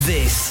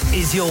This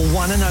is your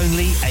one and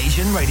only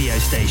Asian radio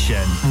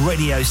station,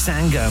 Radio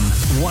Sangam,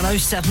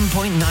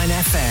 107.9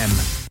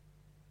 FM.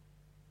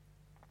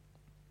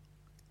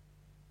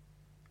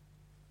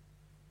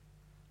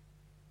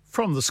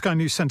 From the Sky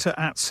News Centre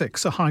at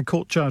 6, a High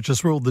Court judge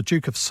has ruled the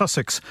Duke of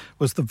Sussex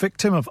was the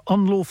victim of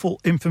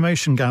unlawful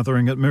information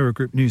gathering at Mirror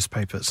Group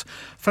newspapers.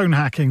 Phone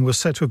hacking was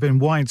said to have been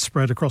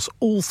widespread across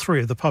all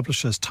three of the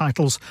publishers'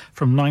 titles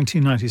from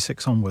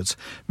 1996 onwards.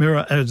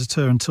 Mirror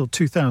editor until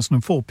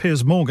 2004,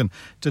 Piers Morgan,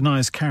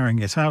 denies carrying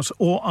it out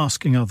or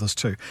asking others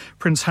to.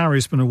 Prince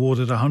Harry's been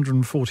awarded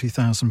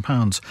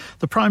 £140,000.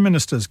 The Prime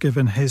Minister's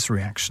given his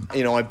reaction.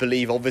 You know, I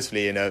believe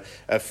obviously in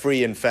a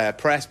free and fair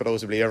press, but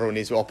ultimately everyone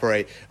needs to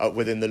operate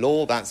within the law.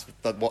 That's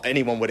what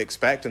anyone would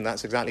expect, and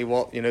that's exactly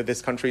what, you know,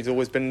 this country's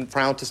always been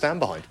proud to stand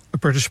behind. A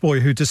British boy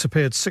who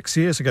disappeared 6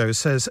 years ago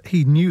says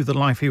he knew the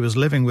life he was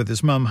living with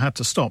his mum had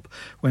to stop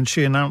when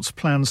she announced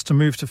plans to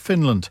move to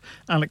Finland.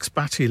 Alex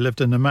Batty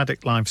lived a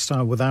nomadic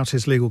lifestyle without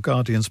his legal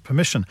guardian's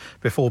permission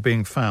before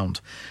being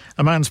found.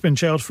 A man's been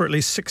jailed for at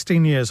least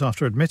 16 years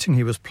after admitting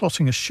he was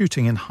plotting a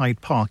shooting in Hyde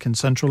Park in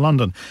central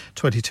London.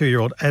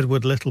 22-year-old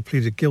Edward Little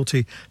pleaded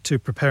guilty to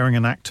preparing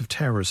an act of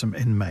terrorism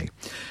in May.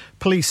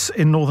 Police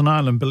in Northern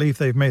Ireland believe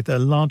they've made their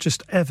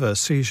largest ever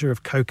seizure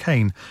of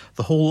cocaine.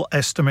 The haul,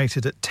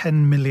 estimated at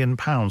 £10 million,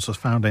 was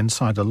found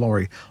inside a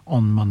lorry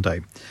on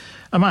Monday.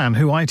 A man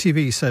who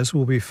ITV says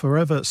will be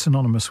forever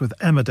synonymous with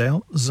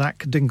Emmerdale,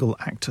 Zach Dingle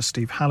actor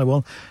Steve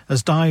Halliwell,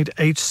 has died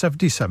aged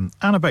 77.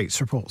 Anna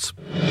Bates reports.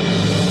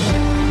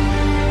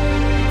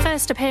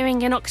 First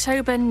appearing in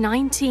October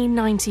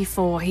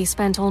 1994, he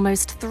spent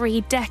almost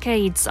 3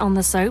 decades on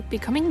the soap,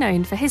 becoming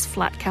known for his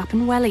flat cap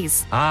and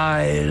wellies.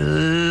 I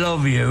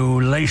love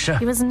you, Lisa.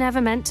 He was never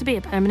meant to be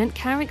a permanent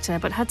character,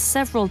 but had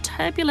several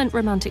turbulent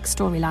romantic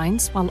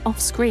storylines, while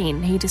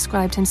off-screen he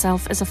described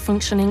himself as a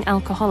functioning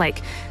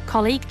alcoholic.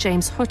 Colleague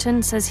James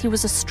Hutton says he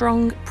was a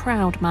strong,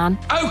 proud man.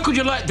 How could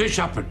you let this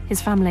happen?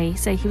 His family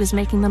say he was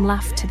making them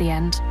laugh to the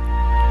end.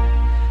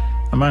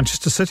 And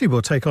Manchester City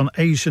will take on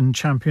Asian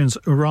champions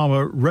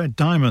Urawa Red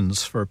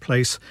Diamonds for a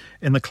place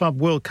in the Club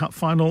World Cup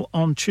final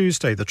on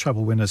Tuesday. The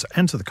treble winners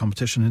enter the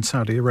competition in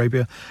Saudi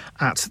Arabia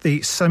at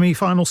the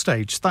semi-final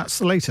stage. That's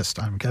the latest.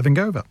 I'm Kevin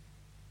Gover.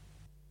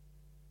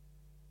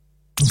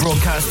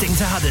 Broadcasting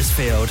to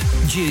Huddersfield,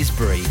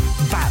 Dewsbury,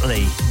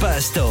 Batley,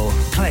 Birstall,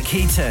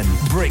 Cleckheaton,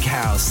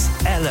 Brickhouse,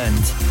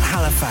 Elland,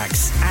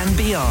 Halifax and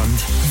beyond.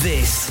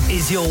 This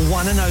is your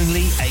one and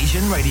only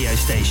Asian radio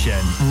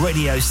station,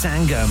 Radio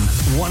Sangam,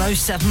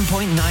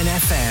 107.9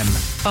 FM.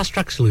 Fast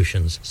Track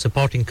Solutions,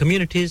 supporting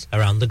communities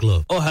around the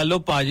globe. Oh, hello,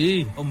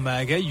 Paji. Oh,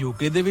 मैं क्या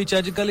UK ਦੇ ਵਿੱਚ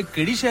ਅੱਜਕੱਲ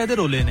ਕਿਹੜੀ ਸ਼ਹਿਰ ਦੇ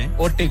ਰੋਲੇ ਨੇ?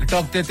 ਉਹ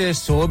TikTok ਤੇ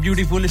so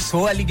beautiful,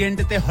 so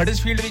elegant ਤੇ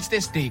Huddersfield ਵਿੱਚ ਤੇ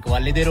steak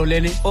ਵਾਲੇ ਦੇ ਰੋਲੇ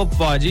ਨੇ। ਉਹ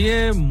Paji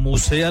ਇਹ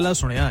ਮੂਸੇ ਵਾਲਾ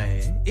ਸੁਣਿਆ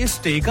ਹੈ। ਇਹ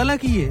steak ਵਾਲਾ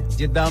ਕੀ ਹੈ?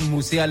 ਜਿੱਦਾਂ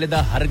ਮੂਸੇ ਵਾਲੇ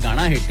ਦਾ ਹਰ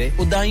ਗਾਣਾ ਹਿੱਟ ਹੈ,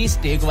 ਉਦਾਂ ਹੀ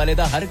steak ਵਾਲੇ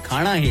ਦਾ ਹਰ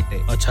ਖਾਣਾ ਹਿੱਟ ਹੈ।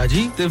 ਅੱਛਾ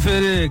ਜੀ, ਤੇ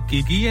ਫਿਰ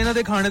ਕੀ ਕੀ ਇਹਨਾਂ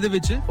ਦੇ ਖਾਣੇ ਦੇ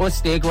ਵਿੱਚ? ਉਹ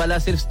steak ਵਾਲਾ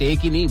ਸਿਰਫ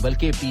steak ਹੀ ਨਹੀਂ,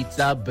 ਬਲਕਿ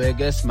pizza,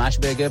 burger, smash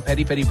burger,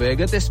 peri peri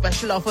burger ਤੇ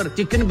special offer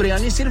chicken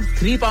biryani ਸਿਰਫ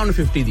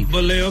 £3.50 ਦੀ।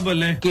 ਬੱਲੇ ਓ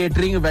ਬੱਲੇ।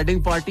 Catering,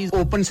 wedding parties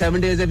open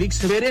 7 days a week,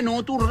 ਸਵੇਰੇ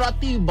 9 ਤੋਂ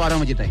ਰਾਤੀ 12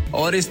 ਵਜੇ ਤੱਕ।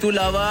 ਔਰ ਇਸ ਤੋਂ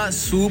ਇਲਾਵਾ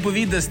ਸੂਪ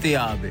ਵੀ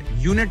ਦਸਤਿਆਬ ਹੈ।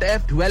 Unit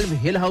F 12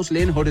 Hill House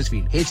Lane,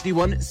 Huddersfield,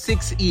 HD1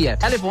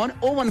 6EF. Telephone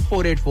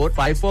 01484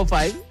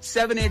 545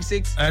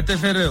 786. ਤੇ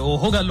ਫਿਰ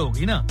ਉਹ ਗੱਲ ਹੋ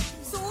ਗਈ ਨਾ।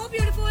 So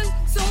beautiful,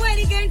 so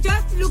elegant,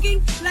 just looking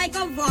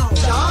like a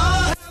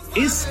wow.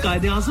 इस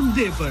कायदे-आज़म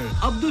डे पर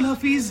अब्दुल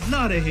हफीज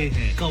ला रहे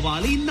हैं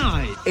qawwali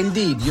night.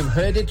 Indeed, you've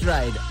heard it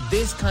right.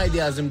 This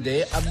Qaid-e-Azam Day,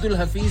 Abdul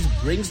Hafiz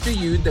brings to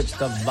you the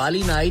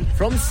Qawwali Night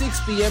from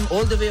 6 p.m.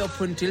 all the way up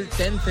until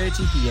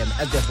 10:30 p.m.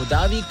 at the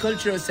Hudawi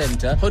Cultural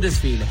Centre,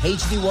 Huddersfield,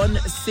 HD1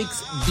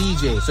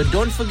 6DJ. So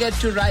don't forget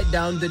to write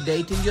down the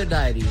date in your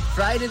diary.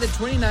 Friday the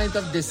 29th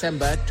of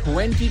December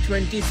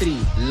 2023.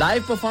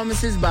 Live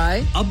performances by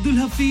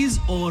Abdul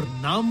Hafiz और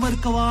नामवर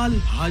कवाल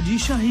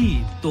हाजी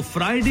शाहीन। तो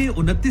Friday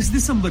 29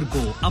 दिसंबर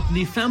को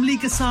अपनी family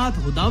के साथ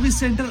हुदावी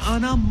centre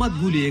आना मत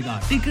भूलिएगा।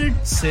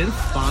 Ticket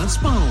सिर्फ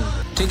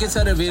 £5। Tickets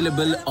are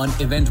available on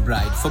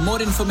Eventbrite. For more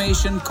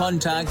information,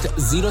 contact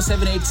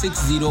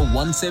 07860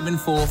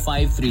 174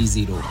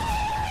 530.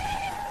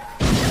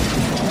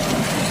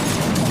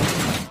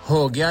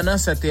 हो गया ना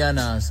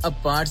सत्यानाश अब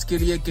पार्ट्स के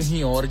लिए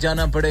कहीं और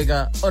जाना पड़ेगा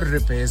और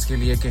रिपेयर्स के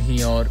लिए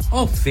कहीं और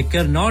ओ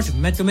फिकर नॉट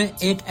मैं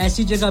तुम्हें एक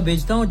ऐसी जगह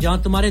भेजता हूं जहां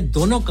तुम्हारे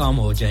दोनों काम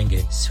हो जाएंगे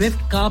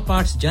स्विफ्ट कार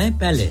पार्ट्स जाएं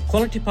पहले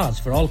quality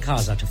parts for all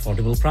cars at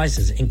affordable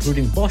prices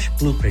including Bosch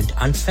Blueprint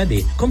and Febby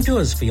come to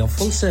us for your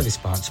full service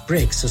parts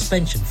brakes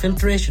suspension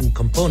filtration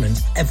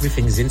components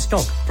everything is in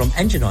stock from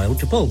engine oil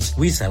to bulbs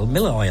we sell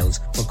Miller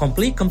oils for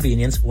complete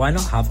convenience why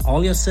not have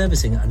all your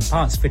servicing and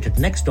parts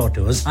fitted next door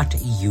to us at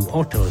EU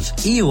Autos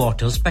EU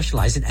Autos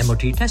specialise in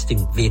MOT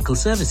testing, vehicle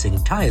servicing,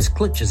 tyres,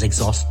 clutches,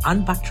 exhaust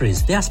and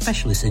batteries. They are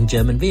specialists in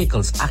German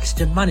vehicles,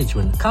 accident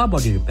management, car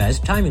body repairs,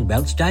 timing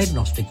belts,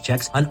 diagnostic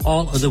checks and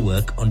all other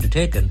work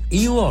undertaken.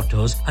 EU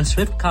Autos and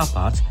Swift Car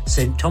Parts,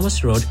 St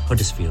Thomas Road,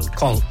 Huddersfield.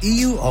 Call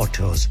EU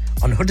Autos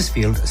on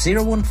Huddersfield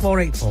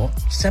 01484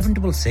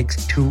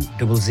 766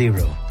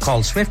 200.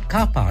 Call Swift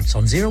Car Parts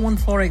on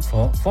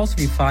 01484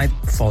 435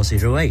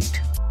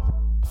 408.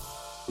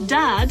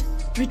 Dad,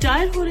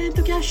 retire हो रहे हैं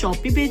तो क्या shop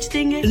भी बेच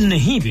देंगे?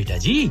 नहीं बेटा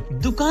जी,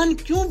 दुकान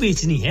क्यों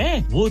बेचनी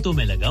है? वो तो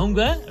मैं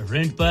लगाऊंगा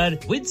रेंट पर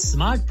with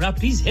smart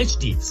properties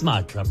HD.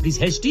 Smart properties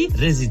HD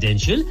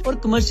residential और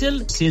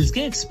कमर्शियल सेल्स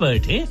के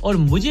एक्सपर्ट हैं और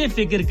मुझे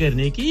फिक्र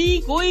करने की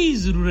कोई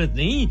जरूरत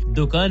नहीं।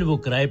 दुकान वो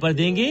किराए पर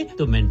देंगे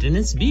तो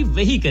मेंटेनेंस भी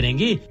वही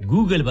करेंगे।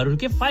 गूगल पर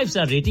उनके 5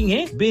 स्टार रेटिंग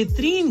है,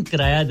 बेहतरीन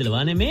किराया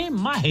दिलवाने में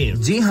माहिर।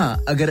 जी हां,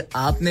 अगर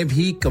आपने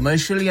भी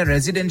कमर्शियल या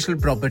रेजिडेंशियल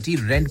प्रॉपर्टी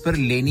रेंट पर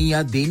लेनी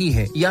या देनी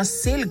है या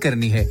सेल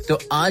करनी है तो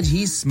आज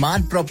ही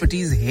स्मार्ट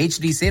प्रॉपर्टीज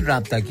एचडी से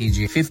राब्ता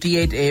कीजिए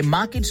 58A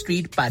market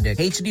street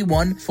Paddock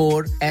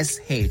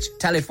HD14SH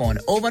telephone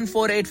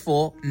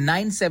 01484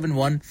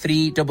 971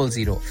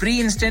 300 free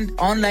instant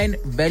online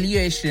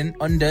valuation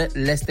under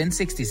less than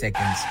 60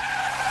 seconds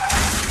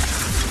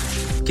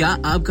क्या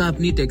आपका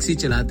अपनी टैक्सी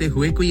चलाते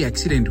हुए कोई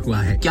एक्सीडेंट हुआ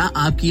है क्या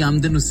आपकी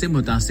आमदन उससे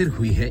मुतासिर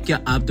हुई है क्या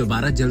आप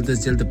दोबारा जल्द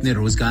से जल्द अपने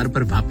रोजगार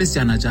पर वापस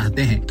जाना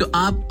चाहते हैं तो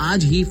आप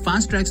आज ही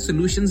फास्ट ट्रैक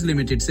सॉल्यूशंस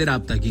लिमिटेड से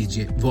राब्ता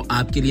कीजिए वो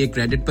आपके लिए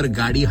क्रेडिट पर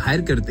गाड़ी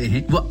हायर करते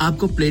हैं वो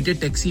आपको प्लेटेड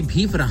टैक्सी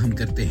भी फराहम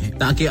करते हैं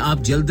ताकि आप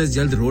जल्द से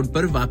जल्द रोड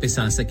पर वापस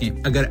आ सकें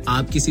अगर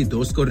आप किसी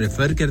दोस्त को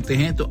रेफर करते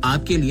हैं तो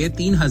आपके लिए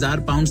 3000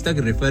 पाउंड तक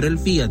रेफरल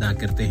फी अदा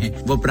करते हैं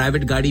वो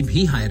प्राइवेट गाड़ी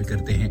भी हायर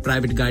करते हैं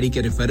प्राइवेट गाड़ी के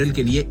रेफरल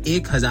के लिए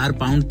 1000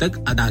 पाउंड तक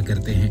अदा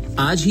करते हैं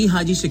आज ही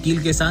हाजी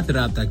शकील के साथ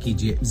राब्ता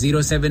कीजिए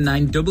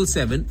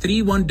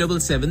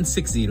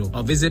 07977317760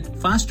 और visit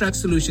fast track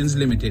solutions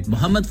limited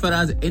Mohammed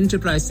Faraz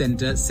enterprise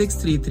centre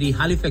 633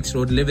 Halifax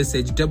road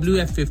Liversedge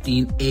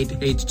WF15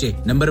 8HJ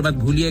number मत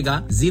भूलिएगा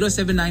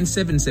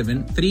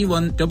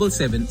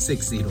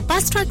 07977317760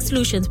 Fast Track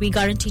Solutions we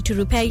guarantee to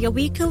repair your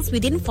vehicles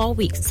within 4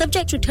 weeks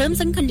subject to terms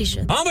and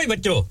conditions हां भाई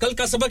बच्चों कल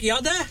का सबक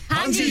याद है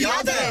हां जी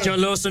याद है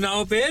चलो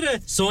सुनाओ फिर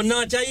सोना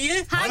चाहिए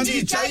हां जी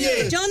चाहिए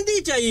चांदी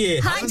चाहिए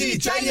हां जी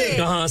चाहिए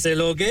कहां से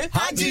लोगे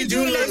हाजी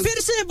जूलर्स फिर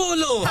से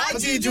बोलो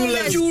हाजी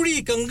जूलर्स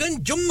चूड़ी कंगन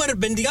झुमर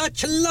बिंदिया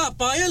छल्ला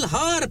पायल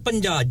हार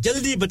पंजा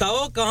जल्दी बताओ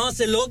कहां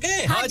से लोगे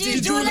हाजी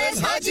जूलर्स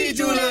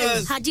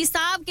हाजी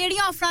साहब केड़ी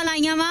ऑफर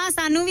लाईया वा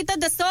सानू भी तो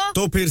दसो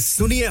तो फिर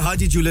सुनिए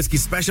हाजी जूलर्स की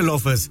स्पेशल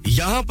ऑफर्स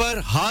यहां पर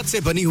हाथ से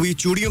बनी हुई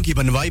चूड़ियों की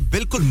बनवाई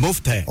बिल्कुल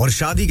मुफ्त है और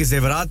शादी के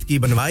जेवरात की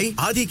बनवाई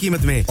आधी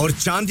कीमत में और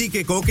चांदी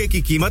के कोके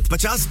की कीमत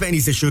 50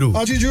 पैसे से शुरू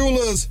Haji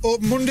jewellers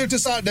open Monday to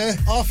Saturday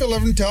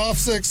 11:30 to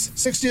 6:30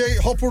 68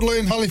 Hopwood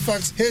Lane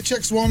Halifax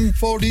HX1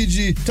 4DG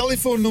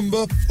telephone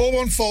number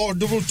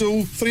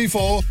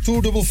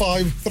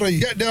 01422342553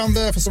 get down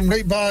there for some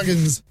great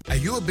bargains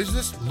Are you a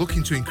business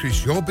looking to increase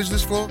your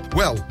business flow?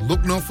 Well,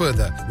 look no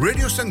further.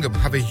 Radio Sangam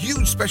have a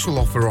huge special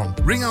offer on.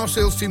 Ring our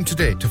sales team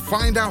today to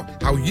find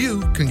out how you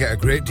can get a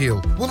great deal.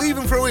 We'll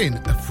even throw in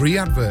a free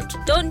advert.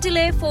 Don't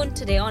delay phone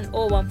today on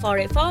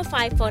 01484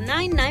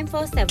 549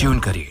 947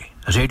 Tune kariye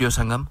Radio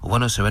Sangam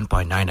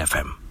 107.9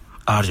 FM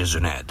RJ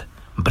Zunaid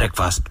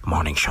Breakfast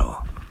Morning Show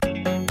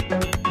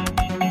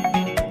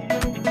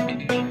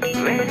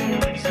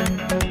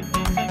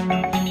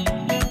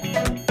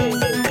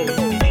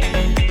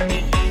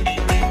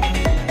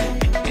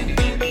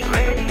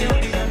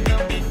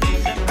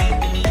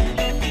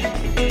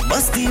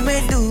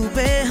में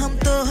डूबे हम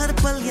तो हर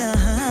पल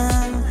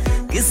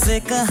यहाँ किससे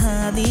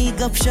कहानी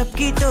गपशप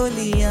की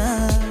टोलियाँ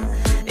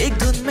एक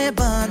धुन में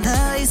बांधा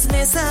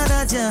इसने सारा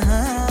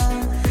जहां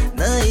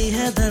नई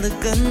है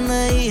धड़कन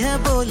नई है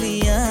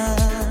बोलियां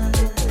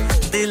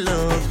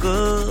दिलों को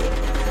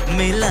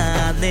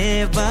मिलाने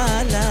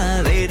वाला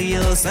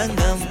रेडियो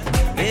संगम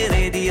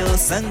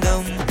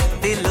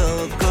दिलों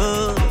को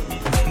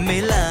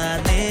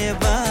मिलाने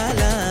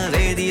वाला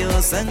रेडियो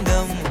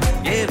संगम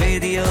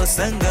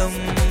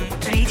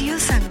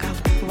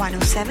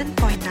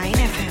 107.9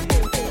 FM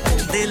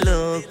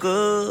दिलों को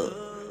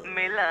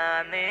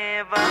मिलाने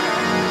वाला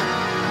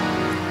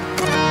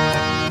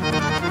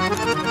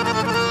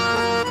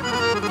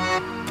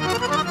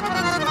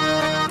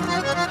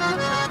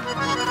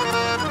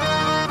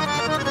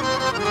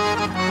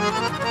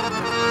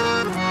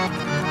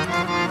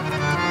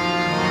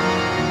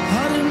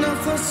हर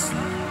नफस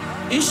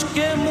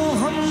इश्क़े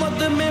मोहम्मद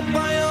में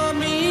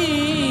बयामी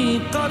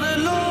कर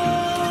लो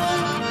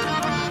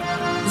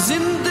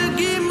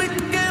जिंदगी मिट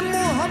के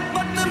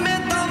मोहब्बत में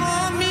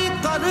दवामी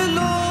कर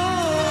लो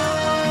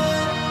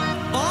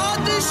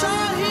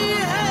बादशाही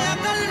है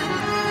अगर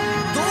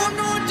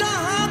दोनों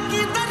जहां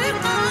की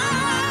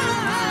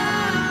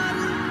दरकार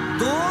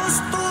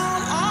दोस्तों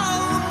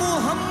आओ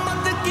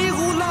मोहम्मद की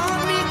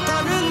गुलामी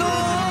कर लो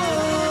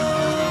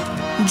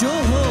जो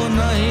हो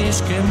ना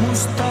इश्क़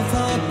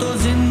मुस्तफा तो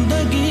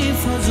जिंदगी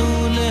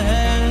फजूल है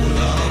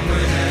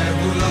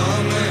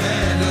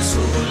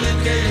रसूल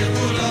के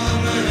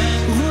गुलाम है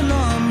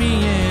गुलामी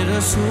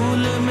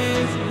रसूल में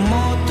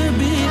मौत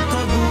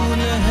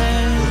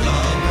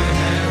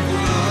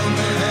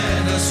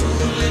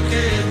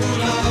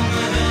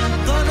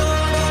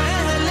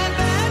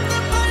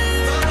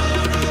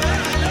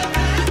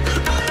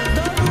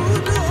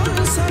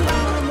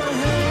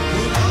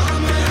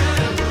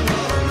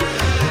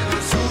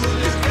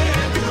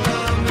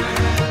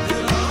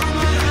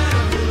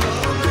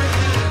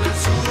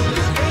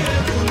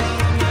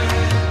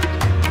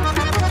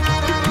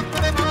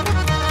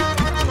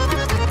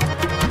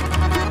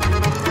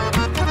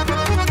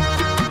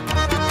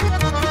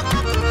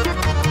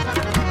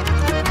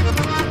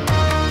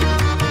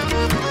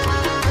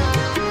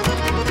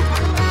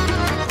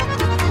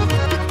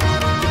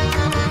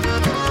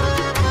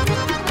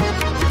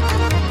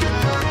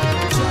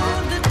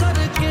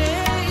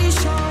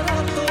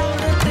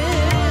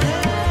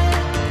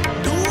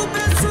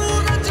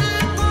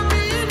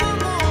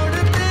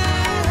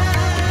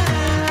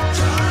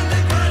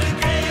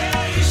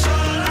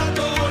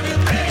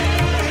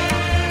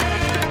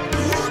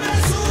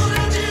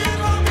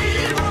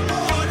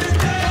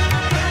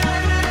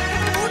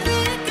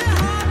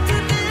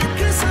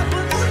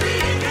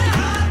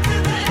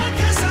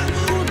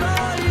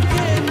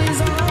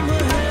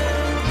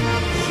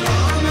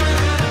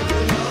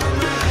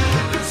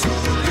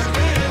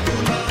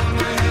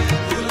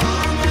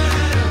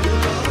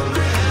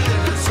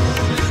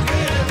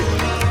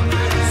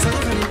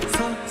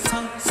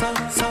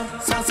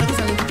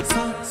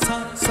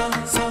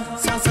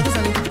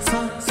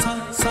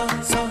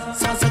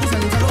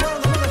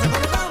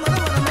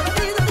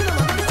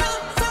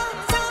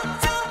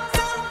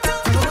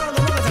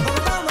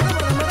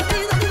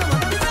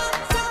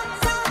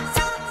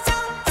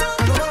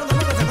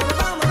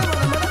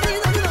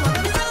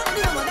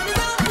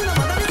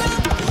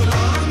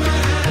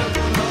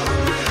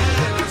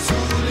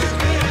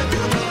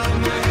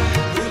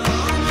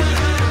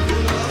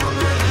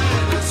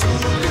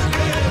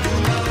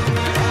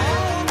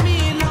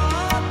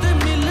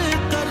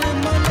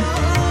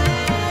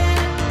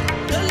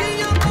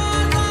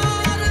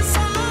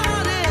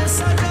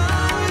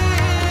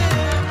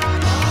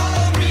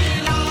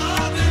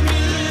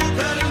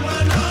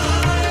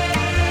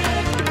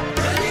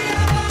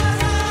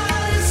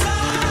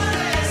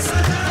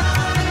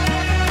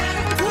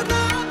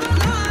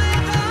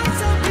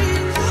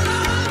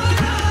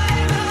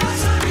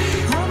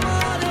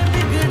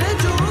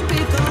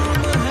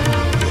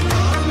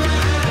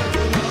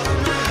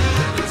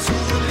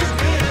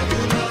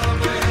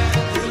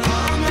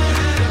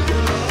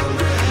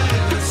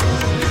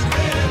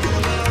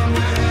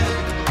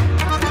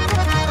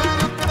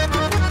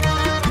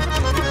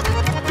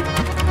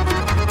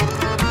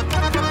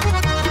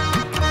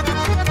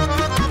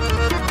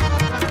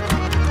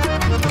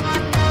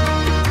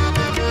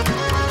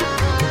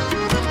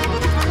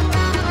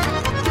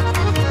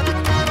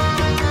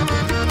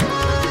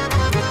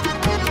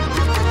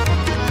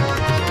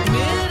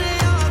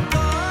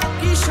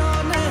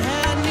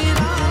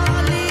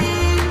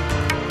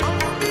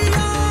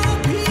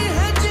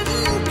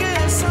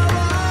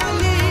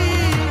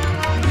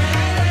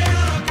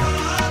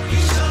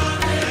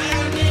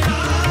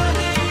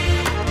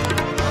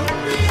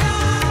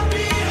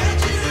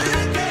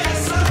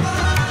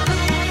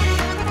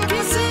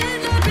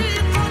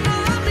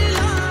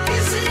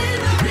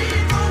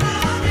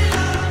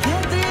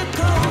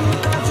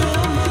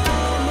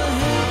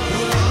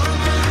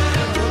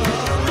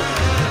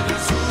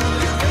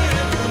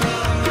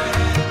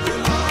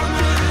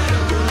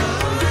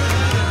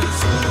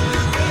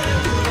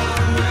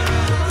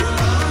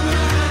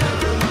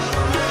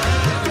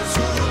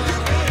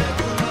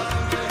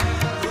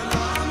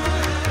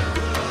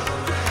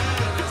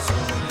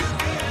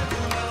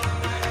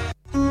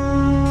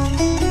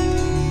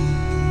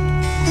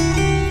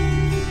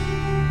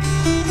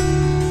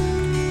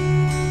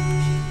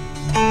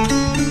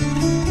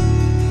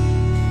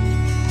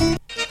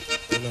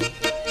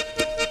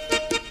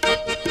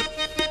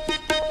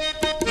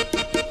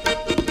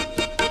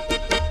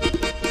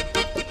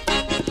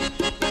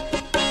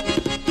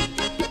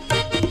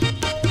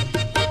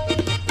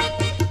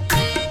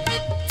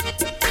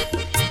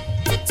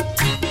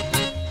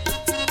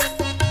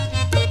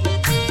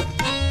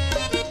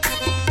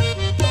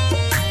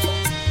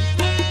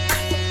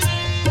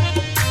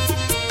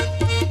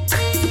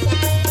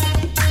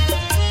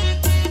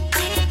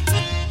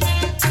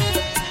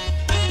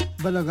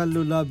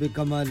बलगल्लुला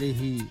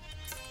बिकमालिही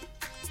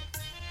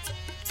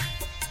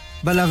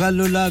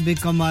बलगल्लुला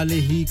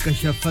बिकमालिही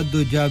कशफत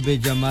दुजा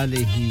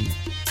बेजमालिही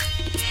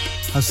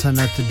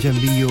हसनत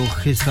जमीओ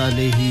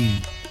खिसालिही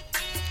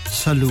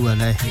सल्लु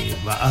अलैहि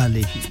व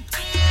आलिही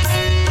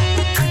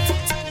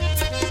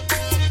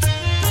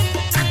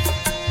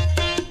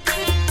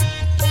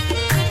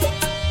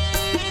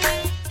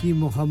कि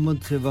मोहम्मद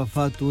से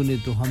वफा तूने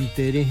तो हम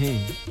तेरे हैं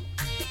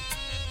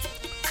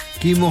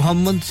कि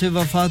मोहम्मद से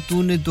वफा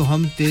तूने तो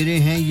हम तेरे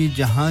हैं ये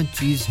जहां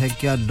चीज है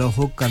क्या लौह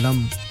कलम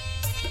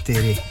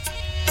तेरे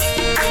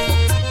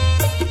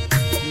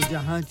ये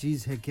जहां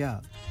चीज है क्या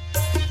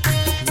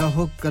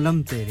लौह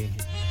कलम तेरे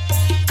हैं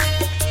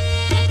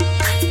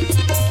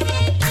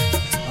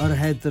और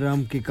है एहतराम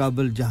के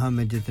काबिल जहां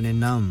में जितने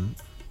नाम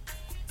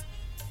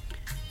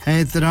है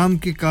एहतराम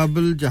के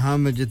काबिल जहां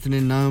में जितने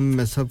नाम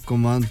मैं सबको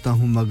मानता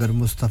हूं मगर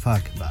मुस्तफा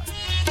के बाद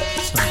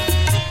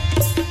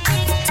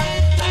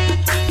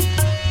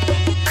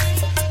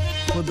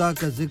खुदा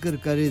का जिक्र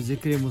करे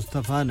जिक्र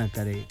मुस्तफा न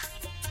करे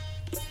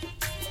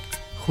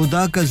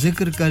खुदा का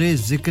जिक्र करे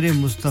जिक्र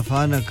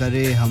मुस्तफा न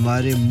करे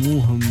हमारे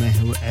मुंह में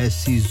हो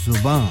ऐसी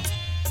जुबान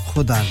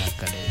खुदा न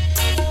करे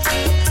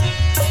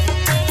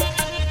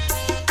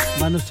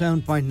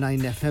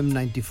 107.9 FM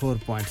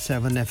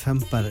 94.7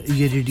 FM पर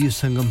ये रेडियो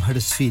संगम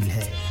हडर्सफील्ड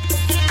है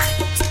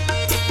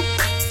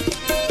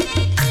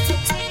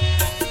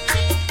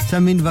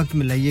सामीन वक्त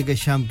मिलाइएगा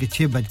शाम के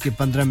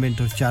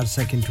 6:15 और 4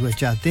 सेकंड हुए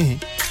चाहते हैं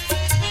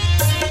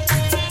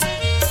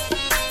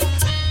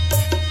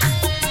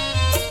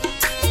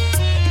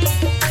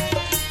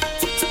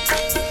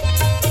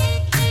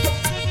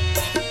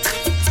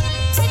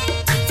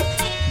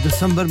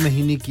दिसंबर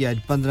महीने की आज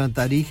 15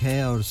 तारीख है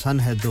और सन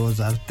है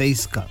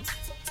 2023 का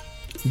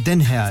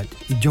दिन है आज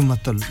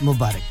जुम्मतुल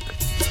मुबारक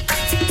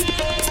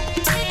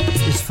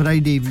इस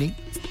फ्राइडे इवनिंग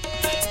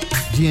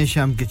जी हां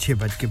शाम के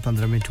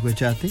 6:15 हुए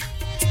चाहते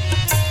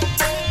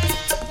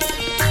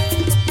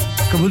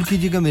कबूल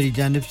कीजिएगा मेरी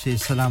जानिब से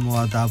सलाम व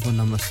आदाब व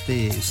नमस्ते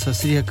सत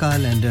श्री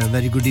अकाल एंड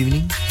वेरी गुड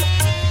इवनिंग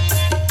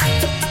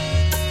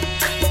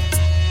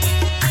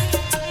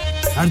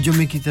हर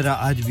जुम्मे की तरह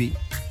आज भी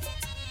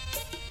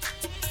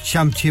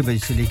शाम 6 बजे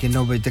से लेकर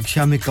 9 बजे तक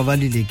शाम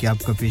कवाली लेके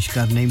आपका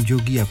पेशकार नईम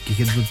जोगी आपकी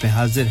खिदमत में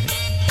हाजिर है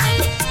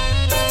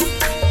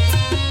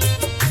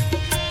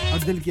और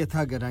दिल की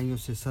अथाह गहराइयों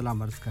से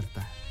सलाम अर्ज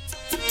करता है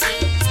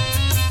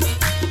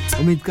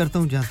उम्मीद करता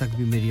हूं जहां तक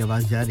भी मेरी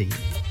आवाज जा रही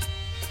है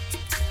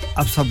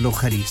अब सब लोग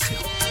खैरियत से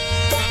हो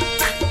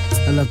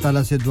अल्लाह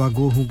ताला से दुआ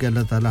गो हूं कि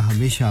अल्लाह ताला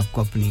हमेशा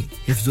आपको अपनी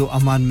हिफ्ज़ व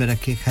अमान में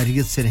रखे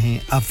खैरियत से रहें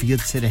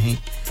आफियत से रहें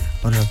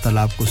और अल्लाह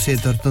ताला आपको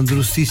सेहत और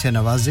तंदुरुस्ती से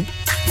नवाजे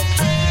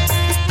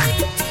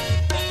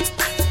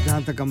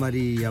जहाँ तक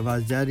हमारी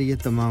आवाज़ जा रही है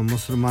तमाम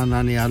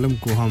मुसलमानान आलम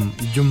को हम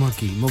जुम्मा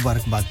की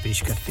मुबारकबाद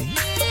पेश करते हैं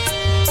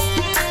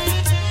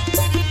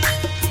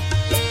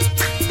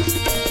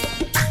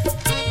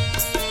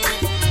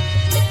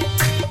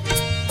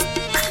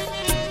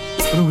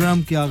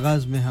प्रोग्राम के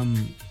आगाज़ में हम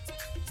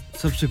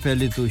सबसे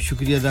पहले तो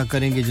शुक्रिया अदा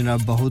करेंगे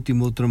जनाब बहुत ही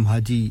मोहतरम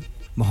हाजी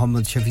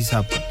मोहम्मद शफी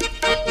साहब का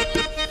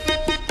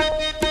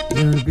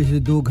जिन्होंने पिछले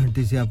 2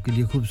 घंटे से आपके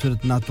लिए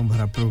खूबसूरत नातों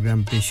भरा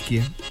प्रोग्राम पेश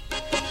किया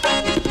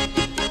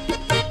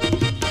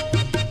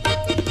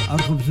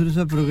और खूबसूरत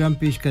सा प्रोग्राम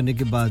पेश करने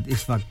के बाद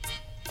इस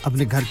वक्त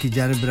अपने घर की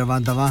जानिब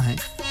रवां दवा हैं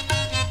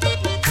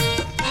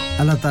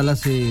अल्लाह ताला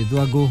से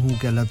दुआ गो हूं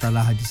कि अल्लाह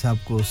ताला हाजी साहब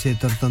को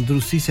सेहत और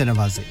तंदुरुस्ती से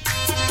नवाजे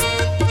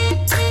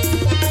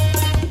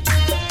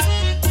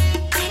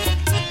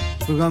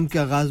प्रोग्राम के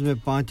आगाज में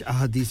 5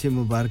 अहादीस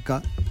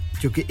मुबारका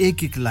जो कि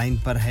एक लाइन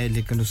पर है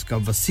लेकिन उसका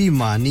वसी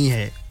मानी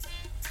है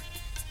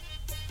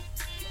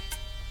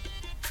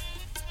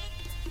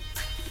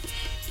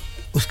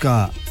उसका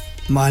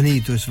मानी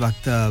तो इस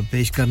वक्त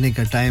पेश करने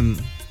का टाइम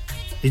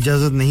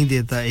इजाजत नहीं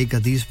देता एक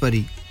हदीस पर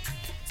ही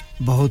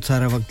बहुत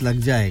सारा वक्त लग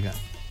जाएगा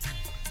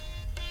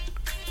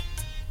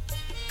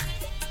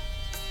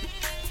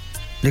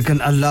लेकिन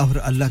अल्लाह और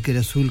अल्लाह के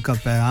रसूल का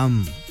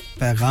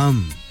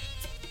पैगाम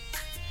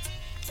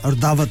और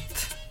दावत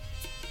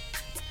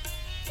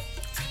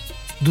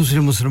दूसरे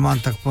मुसलमान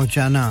तक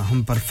पहुंचाना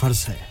हम पर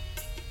फर्ज है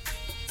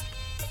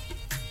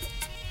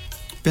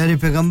प्यारे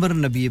पैगंबर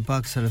नबी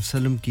पाक सल्लल्लाहु अलैहि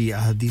वसल्लम की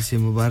अहादीस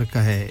मुबारक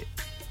है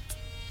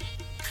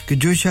कि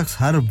जो शख्स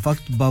हर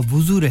वक्त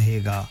बावुज़ू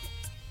रहेगा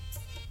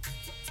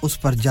उस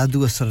पर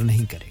जादू असर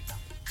नहीं करेगा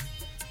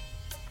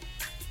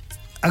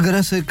अगर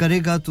असर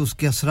करेगा तो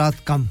उसके असरात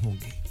कम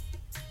होंगे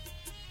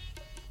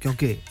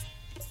क्योंकि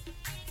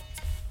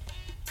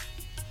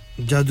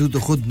जादू तो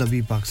खुद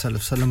नबी पाक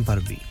सल्लल्लाहु अलैहि वसल्लम पर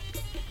भी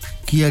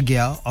किया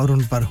गया और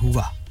उन पर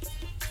हुआ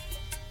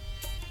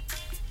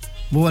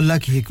वो अल्लाह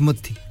की हिकमत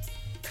थी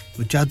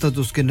वो चाहता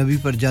तो उसके नबी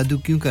पर जादू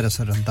क्यों कर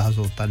असर अंदाज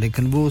होता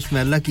लेकिन वो उसमें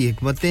अल्लाह की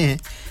हिकमतें हैं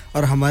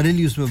और हमारे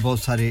लिए उसमें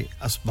बहुत सारे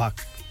असबाब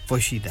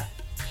पोशीदा है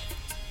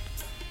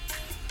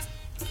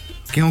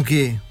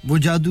क्योंकि वो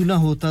जादू ना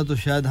होता तो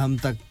शायद हम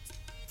तक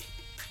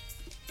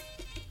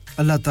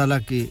अल्लाह ताला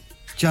के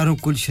चारों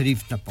कुल शरीफ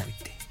न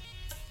पहुंचते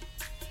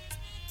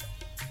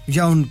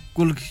या उन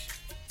कुल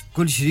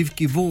कुल शरीफ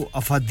की वो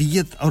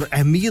अफादियत और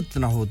अहमियत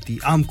ना होती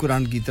आम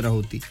कुरान की तरह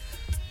होती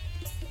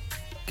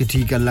कि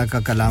ठीक अल्लाह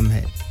का कलाम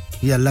है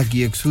ये अल्लाह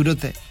की एक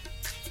सूरत है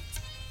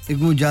एक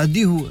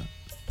मुजादी हुआ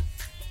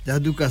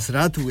जादू का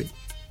असरात हुए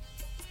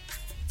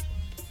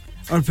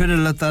और फिर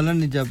अल्लाह ताला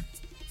ने जब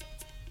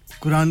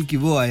कुरान की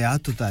वो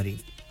आयत उतारी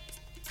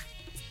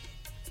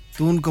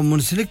तो उनको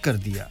मुंसलिक कर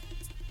दिया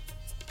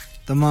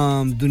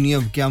तमाम दुनिया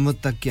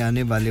क़यामत तक के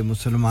आने वाले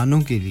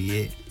मुसलमानों के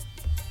लिए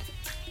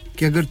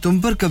कि अगर तुम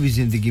पर कभी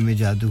जिंदगी में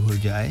जादू हो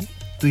जाए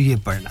तो ये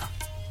पढ़ना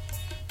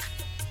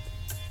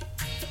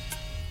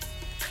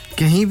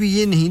कहीं भी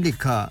ये नहीं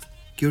लिखा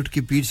कि उठ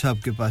के पीर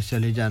साहब के पास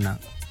चले जाना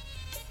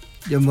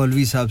या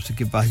मौलवी साहब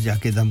के पास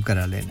जाके दम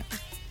करा लेना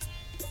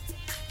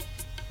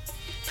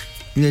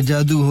या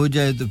जादू हो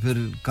जाए तो फिर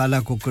काला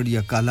कुकड़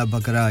या काला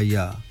बकरा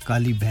या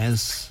काली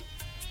भैंस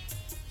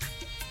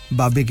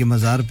बाबे के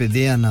मजार पे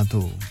दे आना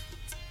तो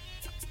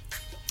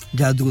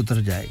जादू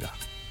उतर जाएगा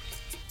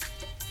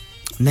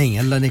नहीं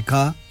अल्लाह ने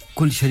कहा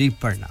कुल शरीफ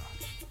पढ़ना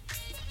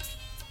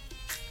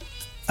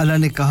अल्लाह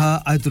ने कहा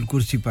आयतुल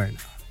कुर्सी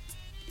पढ़ना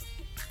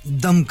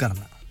दम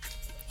करना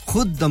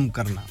खुद दम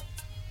करना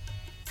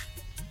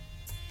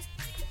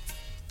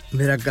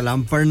मेरा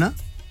कलाम पढ़ना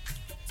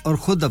और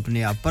खुद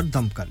अपने आप पर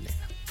दम कर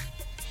लेना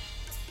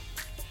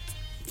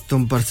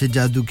तुम पर से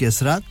जादू के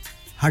असरात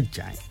हट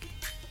जाएंगे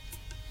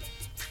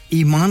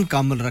ईमान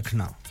कामिल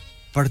रखना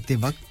पढ़ते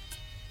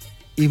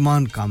वक्त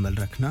ईमान कामिल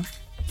रखना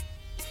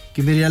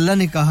कि मेरे अल्लाह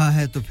ने कहा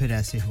है तो फिर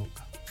ऐसे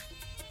होगा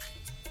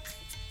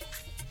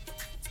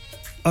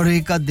और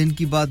एक आध दिन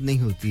की बात नहीं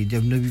होती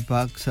जब नबी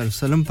पाक सल्लल्लाहु अलैहि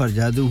वसल्लम पर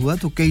जादू हुआ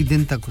तो कई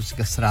दिन तक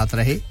उसके असरात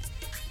रहे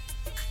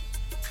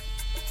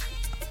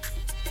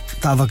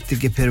ता वक्त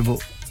के फिर वो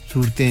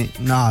सूरतें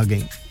ना आ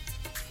गईं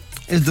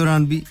इस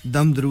दौरान भी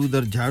दम दरूद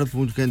और झाड़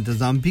पूंछ का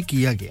इंतजाम भी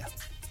किया गया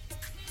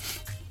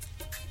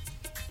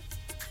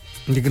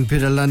लेकिन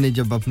फिर अल्लाह ने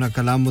जब अपना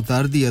कलाम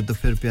उतार दिया तो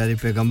फिर प्यारे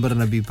पैगंबर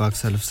नबी पाक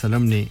सल्लल्लाहु अलैहि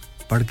वसल्लम ने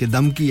पढ़ के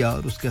दम किया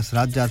और उसके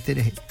असरात जाते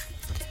रहे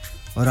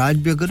और आज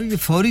भी अगर ये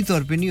फौरी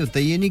तौर पे नहीं होता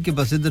ये नहीं कि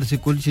बस इधर से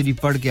कुल शरीफ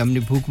पढ़ के हमने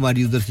फूंक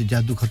मारी उधर से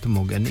जादू खत्म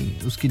हो गया नहीं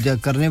उसकी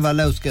करने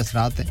वाला है उसके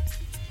असरात हैं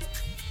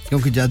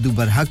क्योंकि जादू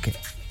बरहक है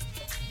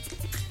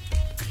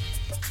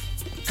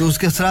तो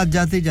उसके असरात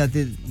जाते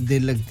जाते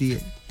देर लगती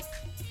है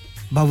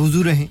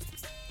बावजूद रहें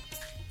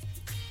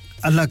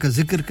अल्लाह का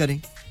जिक्र करें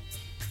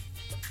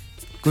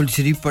कुल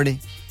शरीफ पढ़ें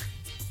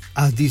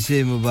अहदीस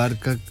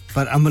मुबारक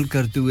पर अमल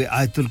करते हुए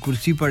आयतुल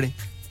कुर्सी पढ़ें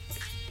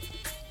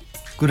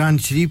कुरान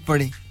शरीफ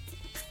पढ़ें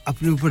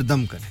अपने ऊपर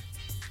दम करें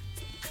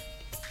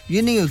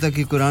ये नहीं होता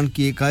कि कुरान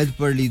की एक आयत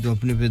पढ़ ली तो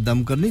अपने पे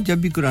दम कर लें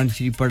जब भी कुरान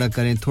शरीफ पढ़ा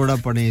करें थोड़ा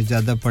पढ़ें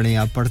ज़्यादा पढ़ें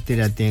आप पढ़ते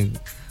रहते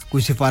हैं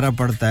कोई सिपारा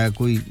पढ़ता है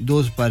कोई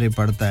 2 सिपारे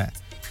पढ़ता है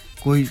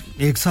कोई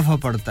एक सफ़ा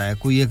पढ़ता है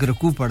कोई एक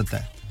रकू पढ़ता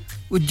है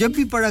वो जब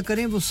भी पढ़ा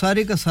करें वो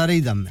सारे का सारा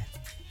ही दम है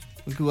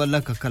क्योंकि वो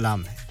अल्लाह का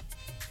कलाम है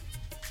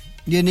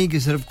ये नहीं कि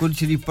सिर्फ कुल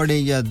शरीफ पढ़ें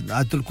या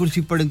आयतुल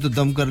कुर्सी पढ़ें तो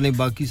दम कर लें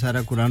बाकी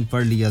सारा कुरान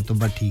पढ़ लिया तो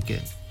बस ठीक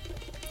है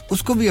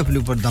उसको भी अपने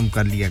ऊपर दम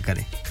कर लिया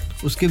करें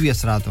उसके भी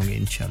असरात होंगे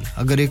इंशाल्लाह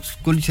अगर एक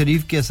कुल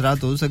शरीफ के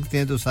असरात हो सकते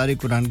हैं तो सारे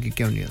कुरान के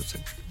क्यों नहीं हो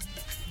सकते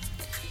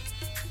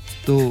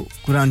तो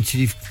कुरान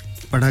शरीफ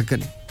पढ़ा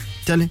करें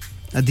चलें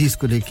हदीस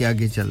को लेके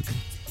आगे चलते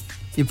हैं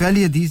ये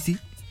पहली हदीस थी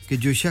कि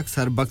जो शख्स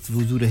हर वक्त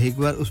वुजू रहे एक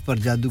बार उस पर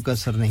जादू का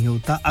असर नहीं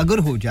होता अगर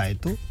हो जाए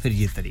तो फिर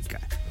ये तरीका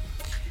है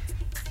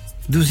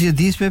दूसरी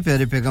हदीस में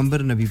प्यारे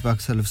पैगंबर नबी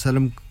पाक सल्लल्लाहु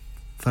अलैहि वसल्लम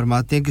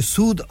फरमाते हैं कि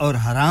सूद और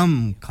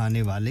हराम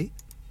खाने वाले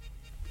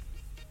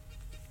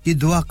की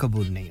दुआ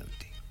कबूल नहीं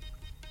होती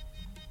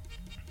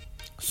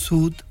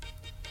सूद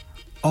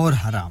और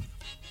हराम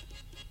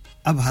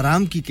अब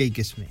हराम की कई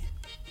किस्में हैं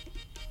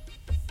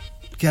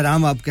कि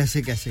हराम आप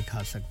कैसे कैसे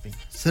खा सकते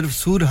हैं सिर्फ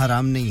सूद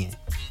हराम नहीं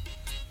है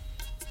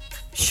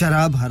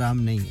शराब हराम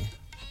नहीं है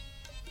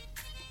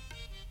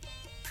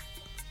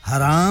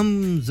हराम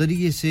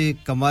जरिए से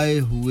कमाए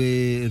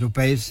हुए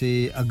रुपए से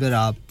अगर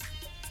आप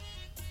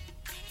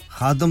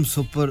खादम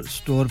सुपर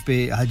स्टोर पे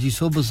हाजी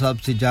सोबत साहब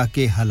से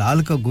जाके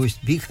हलाल का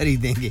गोश्त भी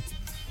खरीदेंगे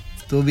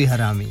तो भी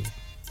हराम ही है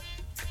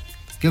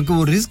क्योंकि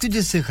वो रिस्क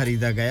जिससे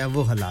खरीदा गया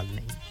वो हलाल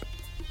नहीं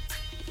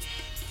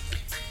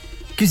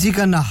किसी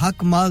का ना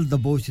हक माल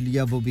दबोच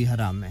लिया वो भी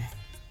हराम है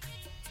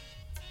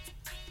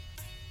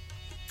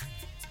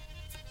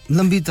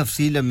लंबी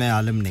तफसील है मैं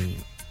आलिम नहीं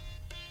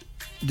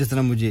हूं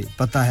जितना मुझे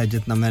पता है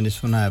जितना मैंने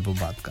सुना है वो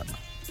बात करना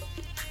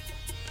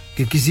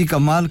कि किसी का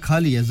माल खा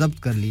लिया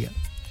जब्त कर लिया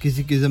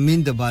किसी की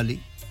जमीन दबा ली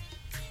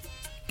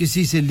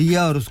किसी से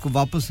लिया और उसको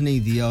वापस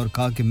नहीं दिया और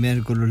कहा कि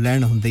मेरे को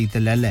लैंड होंदे ही ते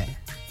ले ले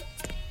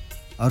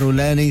और वो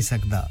ले नहीं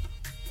सकता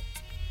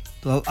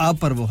तो आप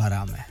पर वो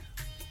हराम है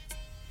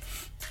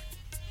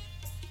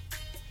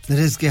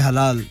रिज़्क़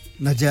हलाल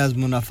नाजायज़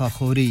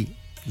मुनाफाखोरी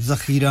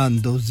ज़ख़ीरा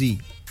अंदोज़ी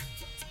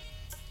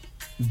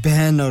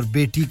बहन और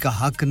बेटी का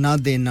हक ना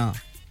देना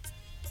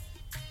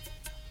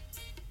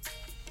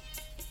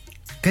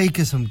कई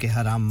किस्म के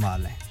हराम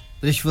माल हैं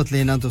रिश्वत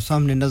लेना तो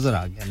सामने नजर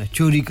आ गया ना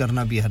चोरी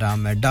करना भी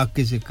हराम है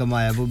डाके से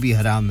कमाया वो भी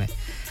हराम है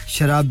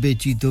शराब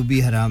बेची तो भी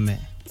हराम है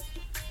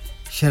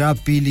शराब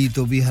पी ली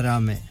तो भी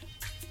हराम है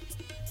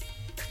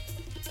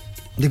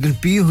लेकिन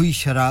पी हुई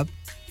शराब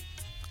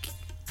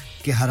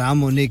के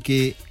हराम होने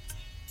के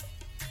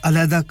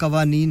अलहदा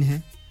कवानीन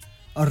हैं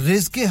और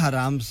रिज़्क़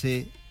हराम से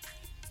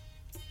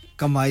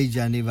कमाई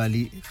जाने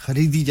वाली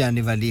खरीदी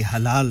जाने वाली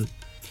हलाल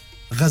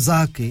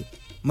ग़ज़ा के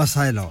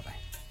मसाइल और हैं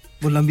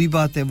वो लंबी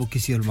बात है वो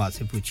किसी उलमा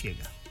से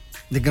पूछिएगा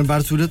लेकिन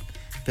बारसूरत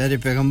प्यारे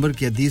पैगंबर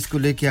की हदीस को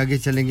लेके आगे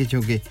चलेंगे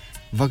क्योंकि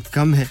वक्त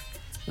कम है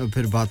तो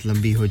फिर बात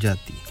लंबी हो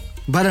जाती है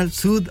बहरहाल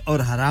सूद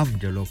और हराम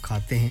जो लोग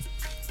खाते हैं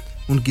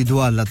उनकी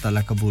दुआ अल्लाह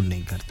ताला कबूल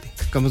नहीं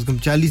करते कम से कम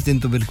 40 दिन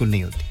तो बिल्कुल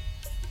नहीं होती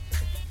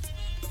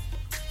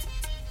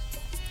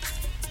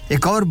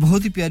एक और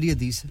बहुत ही प्यारी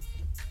हदीस है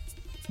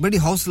बड़ी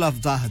हौसला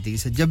अफजा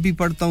हदीस है जब भी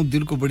पढ़ता हूं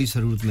दिल को बड़ी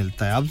सरूर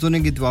मिलता है आप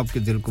सुनेंगे तो आपके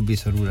दिल को भी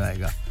सरूर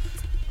आएगा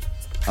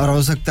और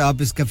हो सकता है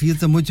आप इस कैफियत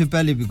से मुझसे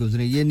पहले भी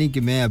गुजरे ये नहीं कि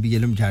मैं अभी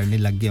इल्म झाड़ने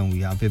लग गया हूं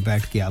यहां पे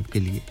बैठ के आपके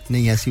लिए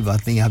नहीं ऐसी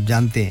बात नहीं आप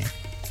जानते हैं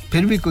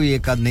फिर भी कोई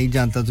एक आध नहीं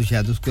जानता तो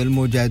शायद उसको इल्म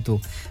हो जाए तो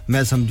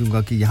मैं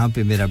समझूंगा कि यहां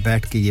पे मेरा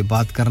बैठ के ये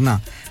बात करना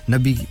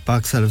नबी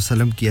पाक सल्लल्लाहु अलैहि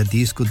वसल्लम की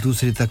हदीस को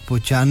दूसरे तक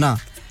पहुंचाना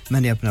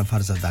मैंने अपना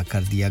फर्ज अदा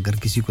कर दिया अगर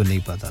किसी को नहीं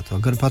पता तो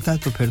अगर पता है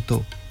तो फिर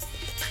तो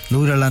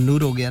नूर अला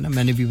नूर हो गया ना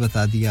मैंने भी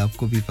बता दिया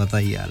आपको भी पता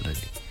ही है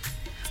ऑलरेडी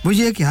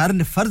मुझे है कि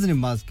हर फर्ज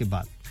नमाज के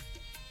बाद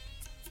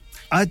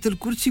आयतुल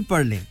कुर्सी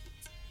पढ़ लें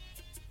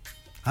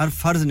हर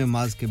फर्ज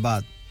नमाज के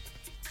बाद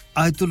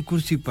आयतुल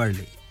कुर्सी पढ़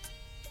लें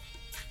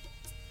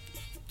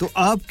तो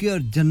आपके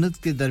और जन्नत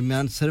के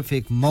दरमियान सिर्फ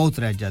एक मौत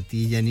रह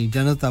जाती है यानी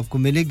जन्नत आपको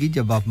मिलेगी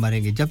जब आप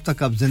मरेंगे जब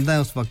तक आप जिंदा हैं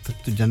उस वक्त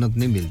तक तो जन्नत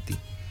नहीं मिलती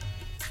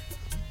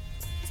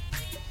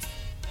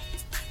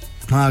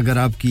हां अगर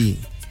आपकी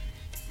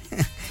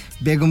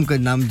बेगम का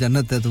नाम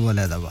जन्नत है तो वो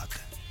अलग बात है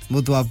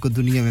वो तो आपको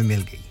दुनिया में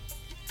मिल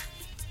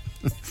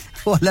गई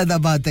वो अलग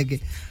बात है कि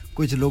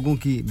कुछ लोगों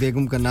की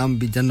बेगम का नाम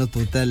भी जन्नत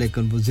होता है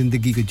लेकिन वो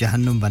जिंदगी को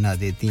जहन्नुम बना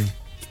देती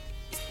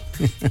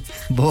हैं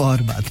वो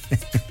और बात है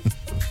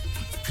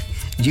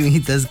जो ही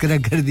तज़किरा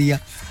कर दिया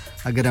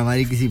अगर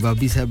हमारी किसी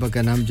भाभी साहबा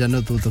का नाम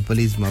जन्नत हो तो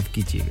प्लीज माफ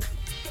कीजिएगा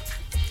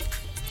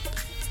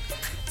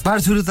पर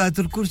सूरत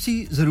आयतुल कुर्सी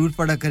जरूर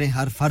पढ़ा करें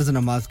हर फर्ज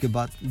नमाज के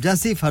बाद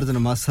जैसे ही फर्ज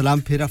नमाज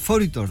सलाम फेरा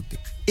फौरी तौर पे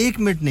 1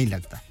 मिनट नहीं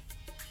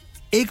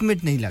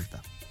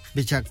लगता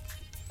बेशक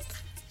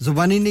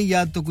ज़ुबानी नहीं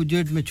याद तो कुछ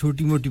जेब में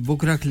छोटी-मोटी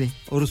बुक रख लें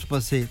और उस पर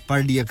से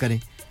पढ़ लिया करें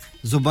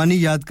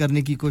ज़ुबानी याद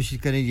करने की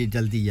कोशिश करें ये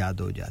जल्दी याद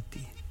हो जाती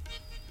है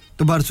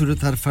तो बार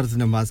सूरत हर फर्ज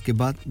नमाज के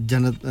बाद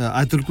जन्नत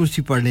आयतुल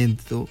कुर्सी पढ़ लें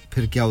तो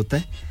फिर क्या होता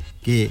है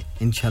कि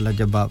इंशाल्लाह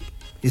जब आप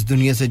इस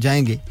दुनिया से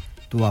जाएंगे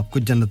तो आपको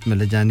जन्नत में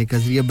ले जाने का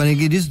ज़रिया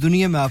बनेगी इस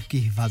दुनिया में आपकी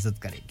हिफाजत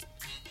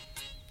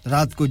करेगी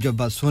रात को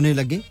जब आप सोने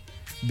लगे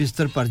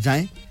बिस्तर पर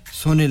जाएं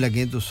सोने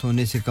लगे तो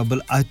सोने से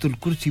कबल आयतुल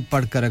कुर्सी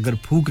पढ़कर अगर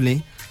फूंक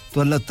लें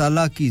तो अल्लाह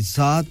ताला की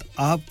ज़ात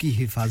आपकी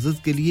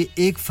हिफाजत के लिए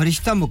एक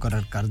फरिश्ता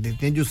मुकर्रर कर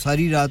देते हैं जो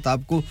सारी रात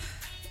आपको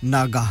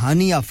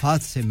नागहानी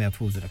आफात से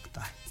महफूज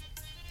रखता है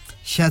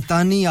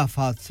शैतानी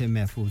आफात से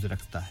महफूज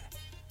रखता है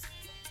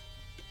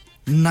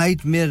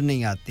नाइटमेयर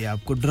नहीं आते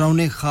आपको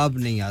डरावने ख्वाब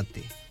नहीं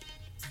आते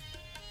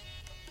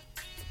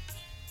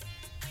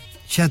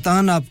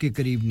शैतान आपके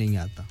करीब नहीं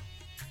आता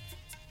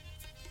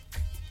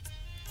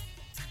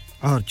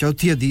और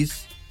चौथी हदीस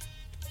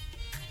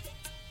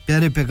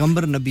प्यारे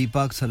पैगंबर नबी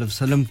पाक सल्लल्लाहु अलैहि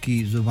वसल्लम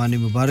की ज़ुबान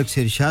मुबारक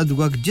से इरशाद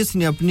हुआ कि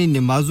जिसने अपनी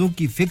नमाजों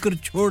की फिक्र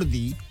छोड़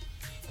दी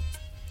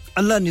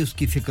अल्लाह ने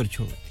उसकी फिक्र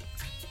छोड़ दी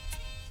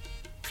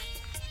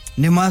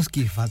नमाज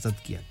की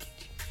हिफाजत किया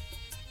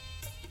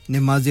कीजिए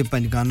नमाज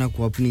पंजगाना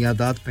को अपनी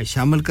आदत पे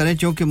शामिल करें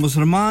क्योंकि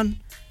मुसलमान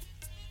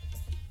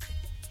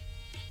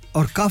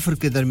और काफिर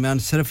के दरमियान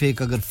सिर्फ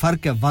एक अगर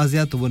फर्क है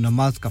वाज़िया तो वो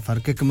नमाज का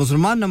फर्क है कि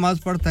मुसलमान नमाज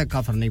पढ़ता है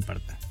काफिर नहीं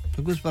पढ़ता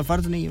क्योंकि उस पर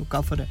फर्ज नहीं है वो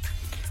काफिर है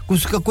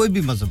उसका कोई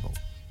भी मजहब हो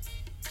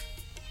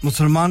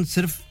मुसलमान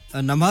सिर्फ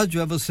नमाज जो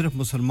है वो सिर्फ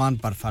मुसलमान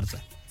पर फर्ज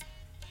है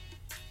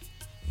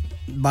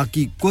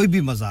बाकी कोई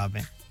भी मज़हब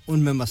है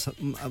उनमें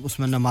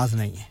उसमें नमाज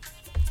नहीं है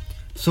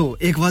सो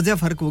एक वाज़िया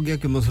फर्क हो गया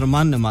कि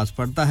मुसलमान नमाज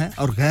पढ़ता है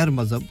और गैर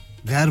मजहब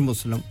गैर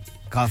मुस्लिम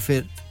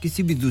काफिर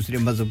किसी भी दूसरे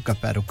मजहब का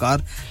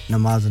पैरोकार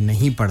नमाज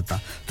नहीं पढ़ता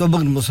तो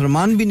अगर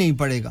मुसलमान भी नहीं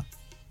पढ़ेगा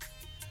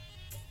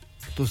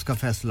तो उसका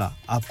फैसला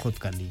आप खुद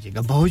कर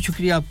लीजिएगा बहुत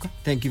शुक्रिया आपका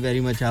थैंक यू वेरी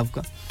मच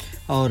आपका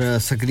और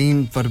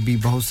स्क्रीन पर भी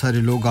बहुत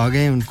सारे लोग आ गए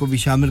हैं उनको भी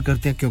शामिल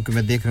करते हैं क्योंकि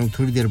मैं देख रहा हूं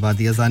थोड़ी देर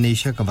बाद अज़ान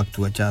ईशा का वक्त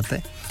हुआ चाहता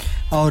है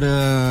और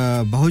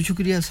बहुत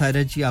शुक्रिया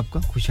सायरा जी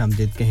आपका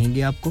खुशामदीद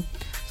कहेंगे आपको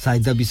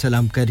साइदा भी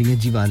सलाम कर रही हैं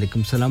जी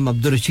वालेकुम सलाम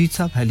अब्दुल रशीद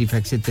साहब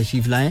हैलीफैक्स से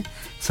तशरीफ लाए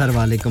सर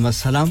वालेकुम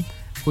अस्सलाम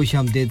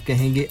खुशामदीद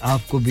कहेंगे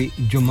आपको भी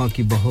जुम्मा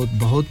की बहुत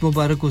बहुत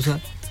मुबारक हो सर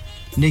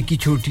नेकी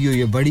छोटी हो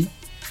या बड़ी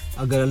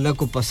अगर अल्लाह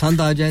को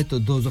पसंद आ जाए तो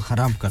दोज़ख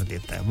हराम कर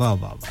देता है वाह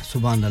वाह वाह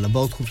सुभान अल्लाह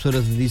बहुत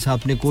खूबसूरत हदीस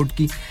आपने कोट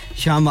की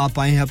शाम आप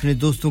आए हैं अपने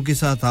दोस्तों के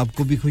साथ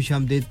आपको भी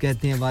खुशामदीद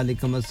कहते हैं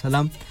वालेकुम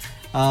अस्सलाम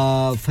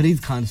फरीद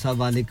खान साहब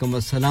वालेकुम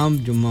अस्सलाम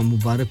जुम्मा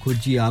मुबारक हो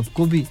जी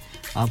आपको भी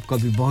आपका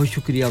भी बहुत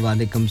शुक्रिया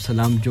वालेकुम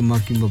सलाम जुम्मा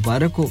की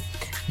मुबारक हो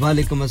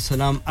वालेकुम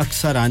अस्सलाम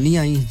अक्सर रानी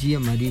आई जी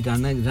हमारी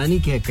रानी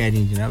क्या कह रही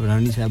हैं जनाब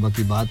रानी साहबा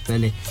की बात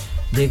पहले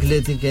देख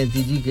लेते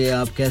कहती जी कि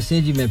आप कैसे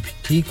हैं जी मैं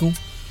ठीक हूं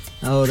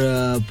और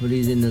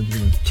प्लीज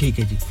नजर ठीक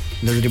है जी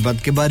नजर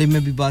बद के बारे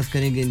में भी बात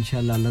करेंगे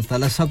इंशाल्लाह अल्लाह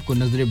ताला सबको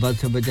नजर बद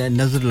से बचाए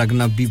नजर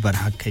लगना भी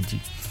बरहक है जी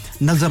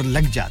नजर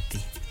लग जाती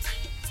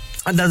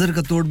है नजर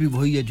का तोड़ भी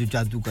वही है जो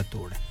जादू का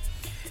तोड़ है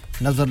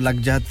नजर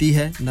लग जाती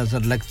है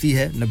नजर लगती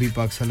है नबी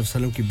पाक सल्लल्लाहु अलैहि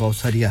वसल्लम की बहुत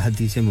सारी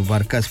हदीसें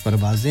मुबारक इस पर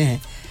वाज़ेह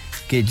हैं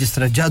कि जिस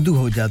तरह जादू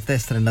हो जाता है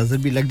इस तरह नजर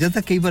भी लग जाता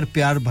है कई बार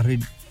प्यार भरे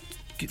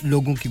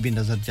लोगों की भी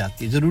नजर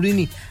जाती है जरूरी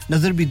नहीं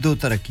नजर भी दो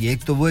तरह की है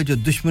एक तो वो है जो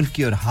दुश्मन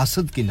की और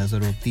हासद की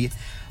नजर होती है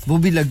वो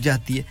भी लग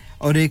जाती है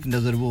और एक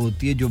नजर वो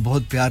होती है जो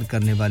बहुत प्यार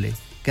करने वाले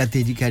कहते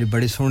हैं जी कि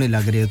बड़े सोने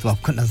लग रहे हो तो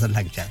आपको नजर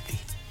लग जाती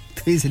है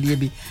तो इसलिए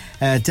भी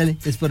चलें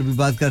इस पर भी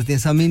बात करते हैं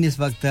सामीन इस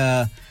वक्त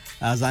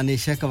आज़ान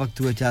इशा का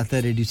वक्त हुआ चाहता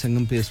है रेडियो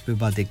संगम पे उस पे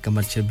बाद एक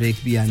कमर्शियल ब्रेक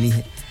भी आनी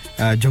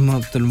है जुम्मा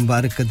अब्दुल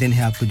मुबारक का दिन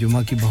है आपको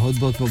जुम्मा की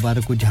बहुत-बहुत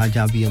मुबारक हो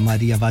जहां भी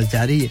हमारी आवाज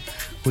जा रही है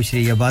खुश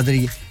रहिए आबाद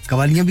रहिए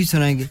कवालियां भी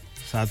सुनाएंगे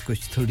साथ कुछ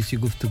थोड़ी सी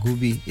गुफ्तगू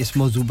भी इस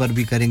मौजू पर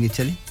भी करेंगे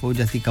चलें हो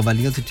जाती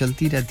कवालियां तो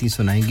चलती रहती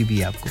सुनाएंगे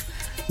भी आपको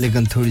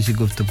लेकिन थोड़ी सी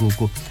गुफ्तगू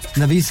को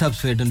नवीद साहब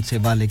स्वीडन से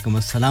वालेकुम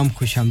अस्सलाम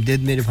खुशामदीद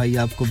मेरे भाई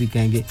आपको भी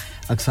कहेंगे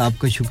अक्सा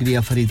आपका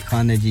शुक्रिया फरीद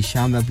खान है जी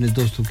शाम अपने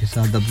दोस्तों के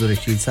साथ अब्दुल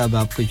रशीद साहब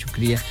आपका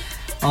शुक्रिया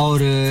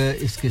और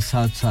इसके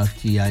साथ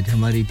साथ जी आज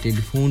हमारी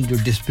टेलीफोन जो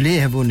डिस्प्ले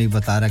है वो नहीं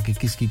बता रहा कि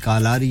किसकी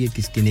कॉल आ रही है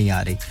किसकी नहीं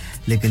आ रही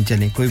लेकिन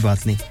चलें कोई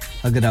बात नहीं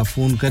अगर आप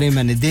फोन करें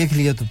मैंने देख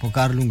लिया तो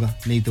पुकार लूंगा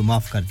नहीं तो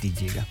माफ कर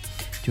दीजिएगा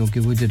क्योंकि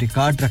वो जो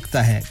रिकॉर्ड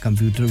रखता है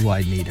कंप्यूटर वो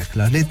आज नहीं रख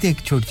रहा लेते हैं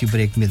एक छोटी सी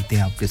ब्रेक मिलते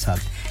हैं आपके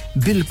साथ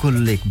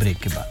बिल्कुल एक ब्रेक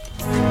के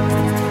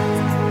बाद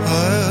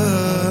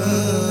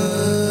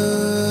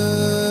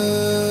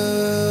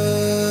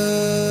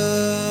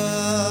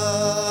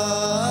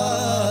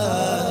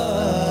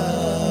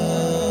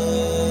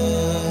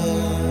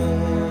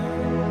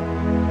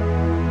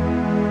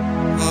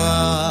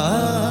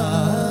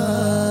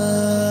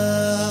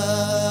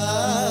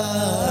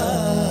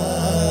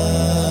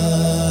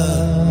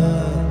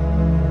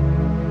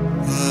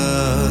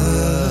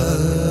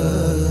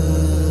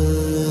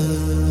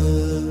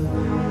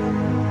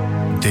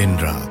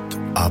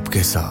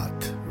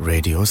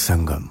रेडियो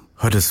संगम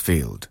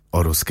हडर्सफील्ड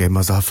और उसके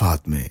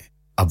मज़ाफ़ात में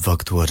अब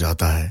वक्त हुआ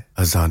जाता है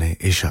अज़ान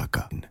इशा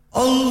का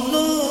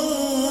अल्लाहु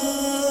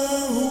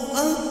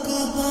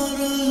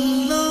अकबर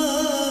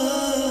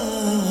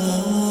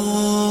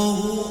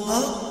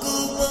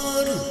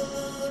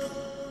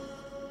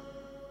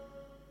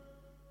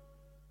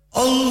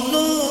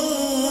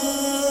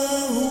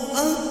अल्लाहु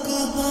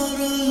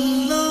अकबर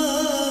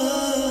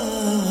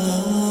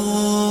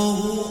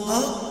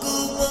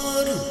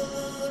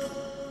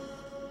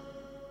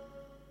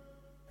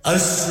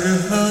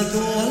أشهد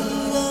أن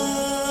لا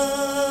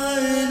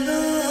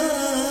إله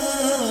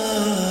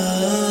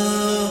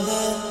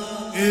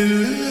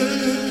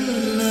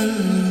إلا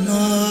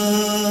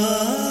الله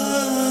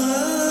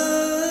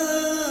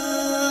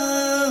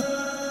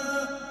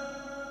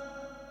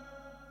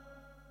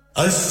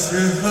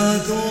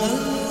أشهد أن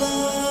لا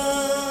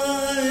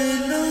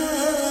إله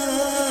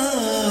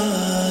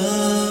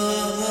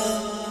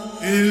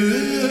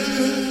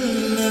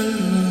إلا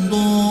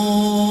الله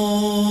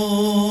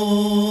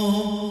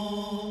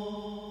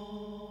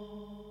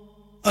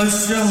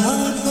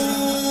أشهد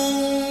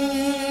أن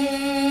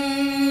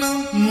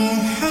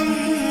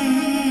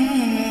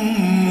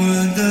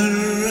محمدًا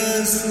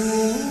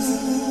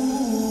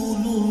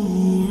رسول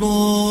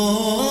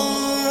الله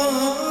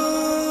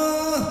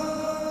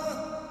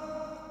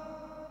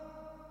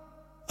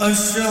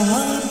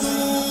أشهد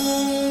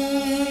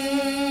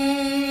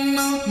أن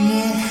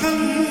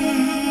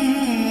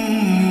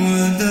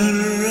محمدًا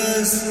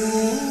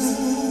رسول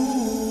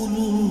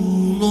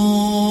الله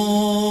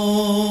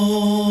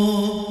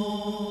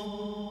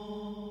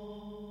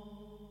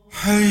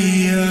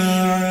حي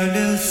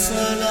على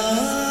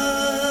الصلاة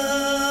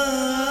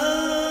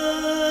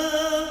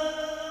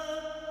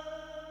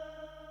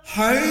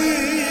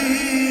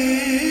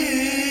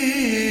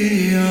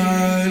حي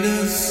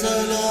على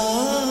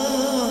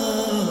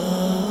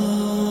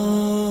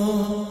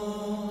الصلاة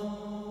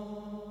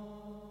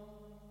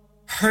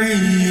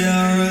حي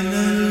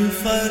على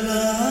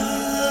الفلاح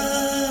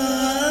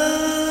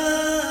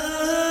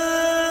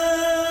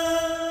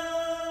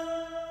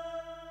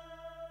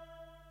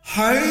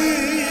حي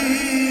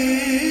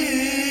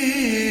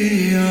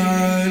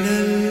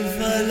على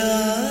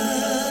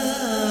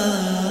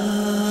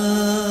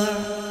الفلاح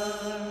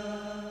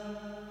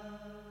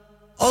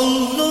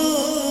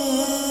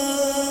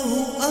الله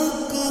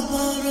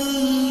أكبر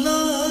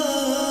الله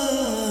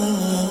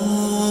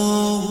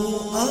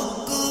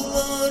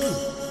أكبر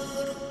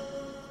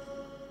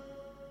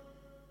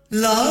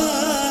لا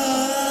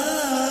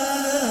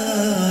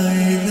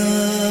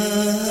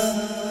إله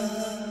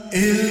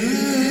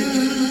إلا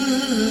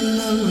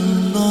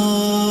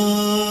الله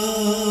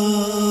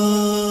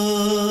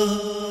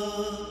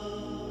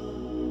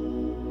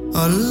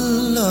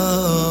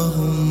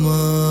اللهم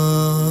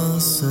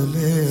صل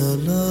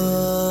على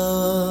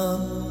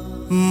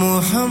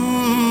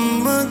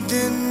محمد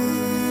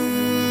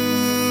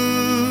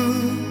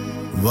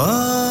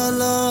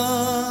وعلى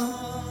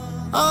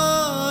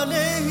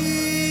آله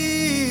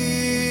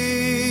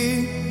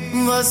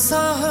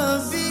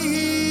وصحبه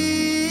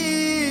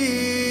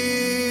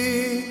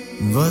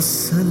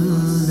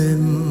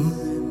وسلم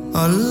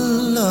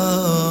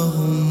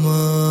اللهم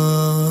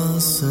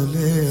صل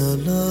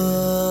على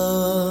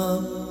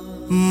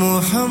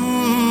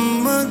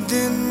محمد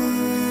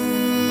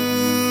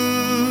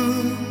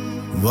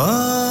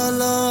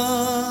وعلى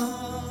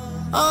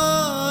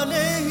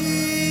آله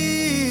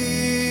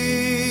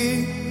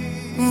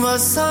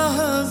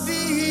وصحبه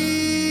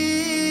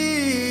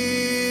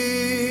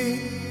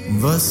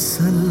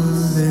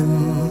وسلم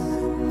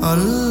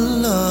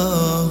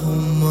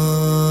اللهم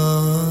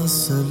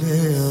صل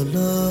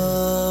على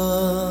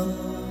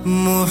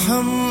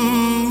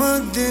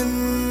محمد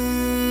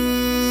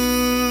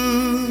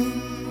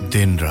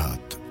दिन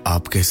रात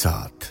आपके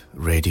साथ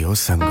रेडियो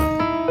संगम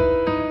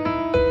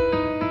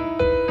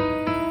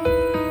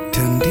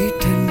ठंडी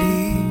ठंडी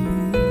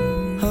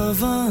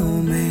हवाओं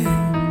में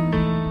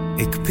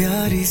एक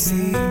प्यारी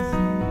सी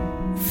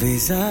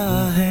फिजा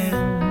है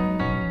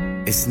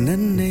इस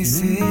नन्हे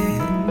से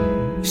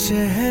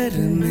शहर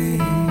में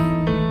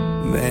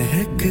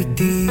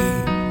महकती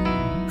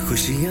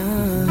खुशियां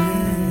हैं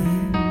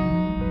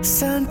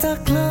Santa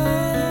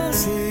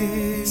Claus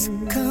is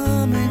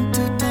coming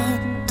to town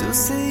to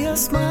see a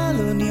smile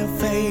on your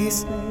face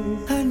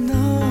I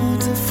know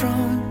the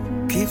front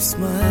keeps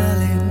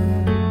smiling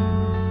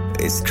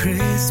It's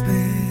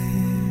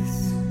Christmas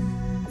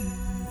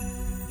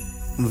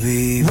We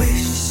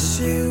wish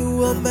you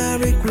a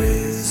Merry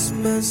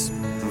Christmas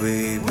We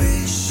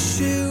wish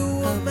you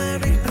a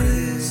Merry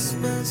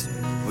Christmas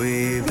We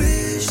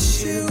wish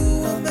you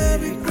a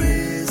Merry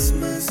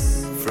Christmas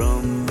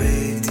from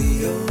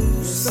Radio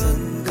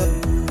Sangam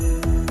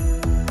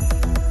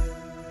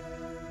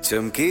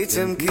चमकी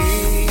चमकी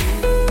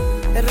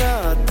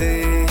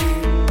रातें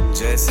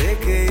जैसे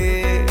कि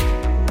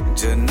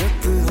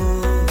जन्नत हो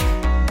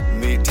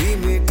मीठी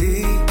मीठी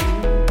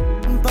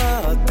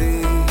बातें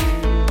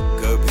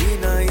कभी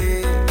ना ये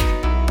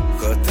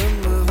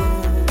खत्म हो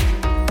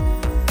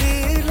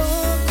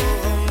दिलों को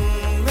हम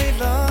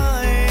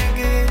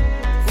मिलाएंगे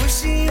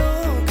खुशियों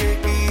के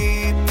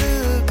गीत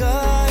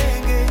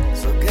गाएंगे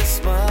So get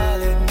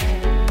smiling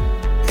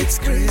It's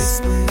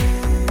Christmas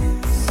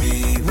We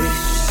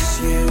wish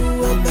you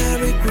a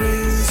Merry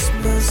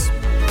Christmas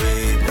We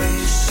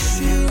wish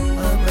you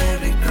a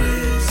Merry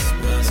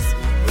Christmas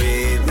We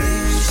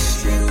wish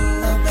you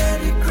a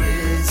Merry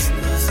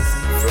Christmas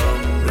from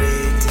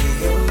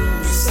Radio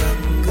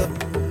Sangam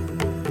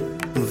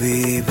We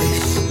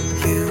wish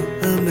you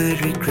a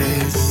Merry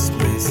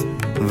Christmas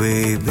We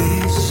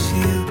wish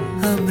you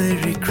a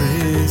Merry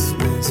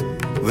Christmas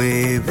We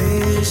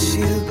wish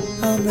you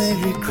a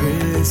Merry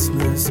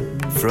Christmas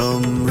from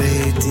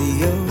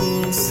Radio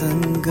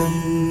Sangam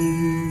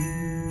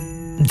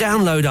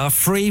Download our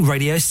free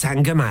Radio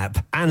Sangam app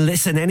and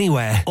listen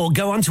anywhere or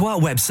go onto our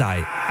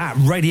website at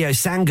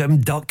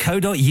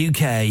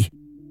radiosangam.co.uk.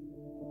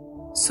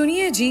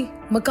 सुनिए जी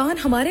मकान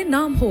हमारे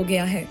नाम हो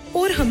गया है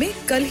और हमें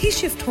कल ही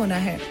शिफ्ट होना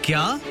है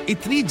क्या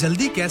इतनी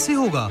जल्दी कैसे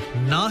होगा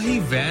ना ही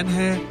वैन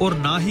है और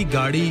ना ही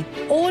गाड़ी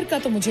और का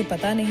तो मुझे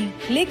पता नहीं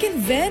लेकिन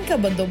वैन का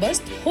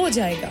बंदोबस्त हो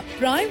जाएगा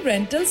प्राइम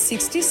रेंटल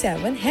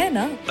 67 है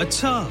ना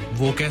अच्छा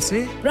वो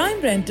कैसे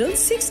प्राइम रेंटल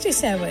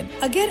 67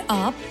 अगर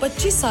आप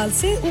 25 साल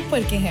से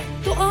ऊपर के हैं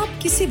तो आप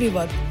किसी भी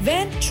वक्त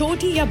वैन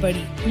छोटी या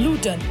बड़ी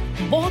Lutan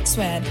box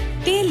van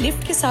tell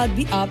lift के साथ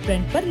भी आप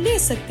रेंट पर ले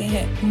सकते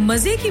हैं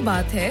मजे की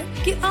बात है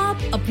कि आप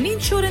अपनी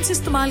इंश्योरेंस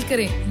इस्तेमाल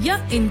करें या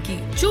इनकी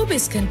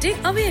 24 घंटे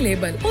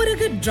अवेलेबल और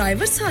अगर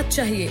ड्राइवर साथ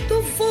चाहिए तो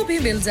वो भी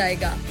मिल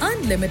जाएगा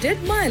अनलिमिटेड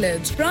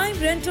माइलेज प्राइम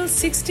रेंटल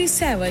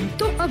 67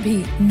 तो अभी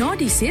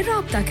नॉडी से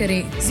राब्ता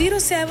करें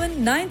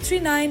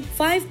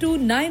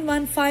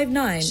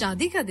 07939529159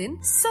 शादी का दिन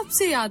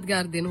सबसे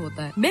यादगार दिन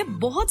होता है मैं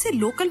बहुत से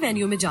लोकल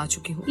वेन्यू में जा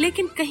चुकी हूँ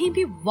लेकिन कहीं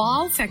भी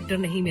वाव फैक्टर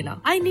नहीं मिला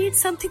I need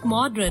something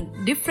modern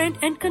different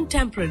and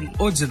contemporary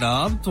ओ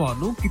जनाब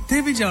ਤੁਹਾਨੂੰ ਕਿੱਥੇ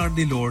ਵੀ ਜਾਣ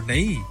ਦੀ ਲੋੜ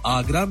ਨਹੀਂ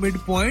ਆਗਰਾ ਮਿਡ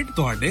ਪੁਆਇੰਟ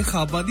ਤੁਹਾਡੇ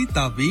ਖਾਬਾਂ ਦੀ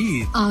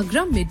ਤਾਬੀਰ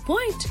आगरा मिड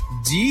पॉइंट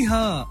जी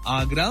हाँ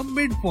आगरा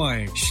मिड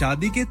पॉइंट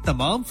शादी के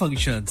तमाम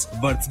functions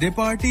birthday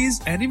parties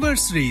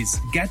anniversaries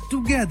get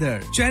together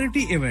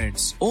charity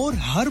events और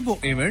हर वो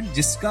इवेंट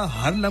जिसका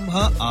हर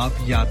लम्हा आप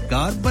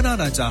यादगार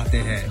बनाना चाहते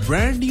हैं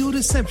brand new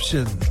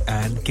reception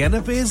and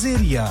कैनपेज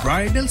area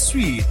bridal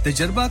sweet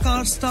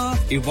तजर्बाकार staff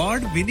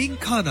award winning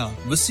खाना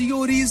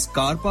वसीओरीज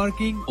कार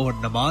पार्किंग और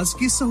नमाज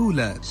की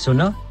सहूलत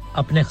सुना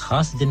अपने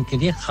खास दिन के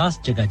लिए खास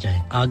जगह जाएं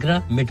Agra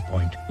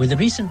Midpoint with a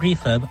recent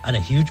refurb and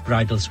a huge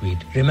bridal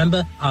suite remember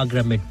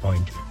Agra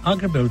Midpoint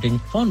Agra Building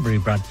Thornbury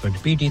Bradford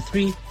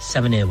BD3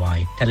 7AY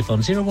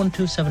telephone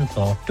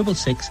 01274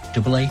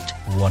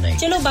 668818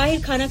 चलो बाहर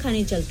खाना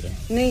खाने चलते हैं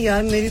नहीं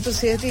यार मेरी तो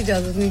सेहत ही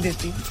इजाजत नहीं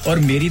देती और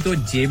मेरी तो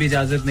जेब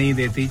इजाजत नहीं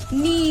देती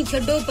नहीं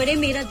छोड़ो परे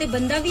मेरा ते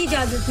बंदा भी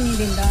इजाजत नहीं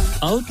देता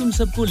आओ तुम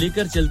सबको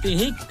लेकर चलते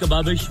हैं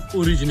कबाबिश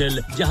ओरिजिनल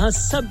जहां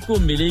सबको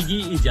मिलेगी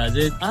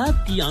इजाजत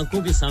आपकी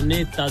आंखों के सामने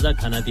ताजा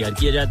खाना तैयार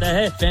किया जाता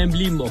है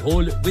फैमिली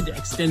माहौल with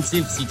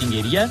extensive seating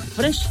area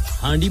fresh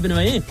हांडी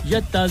बनवाएं या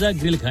ताजा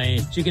ग्रिल खाएं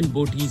चिकन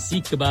बोटी Iraqi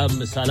seekh kebab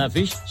masala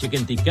fish,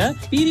 chicken tikka,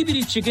 piri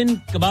piri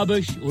chicken,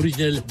 kebabish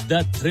original,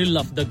 the thrill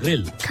of the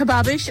grill.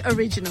 Kebabish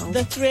original,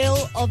 the thrill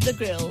of the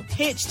grill.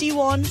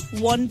 HD1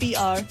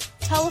 1BR.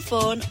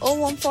 Telephone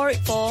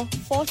 01484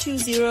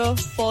 420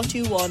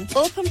 421.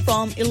 Open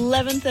from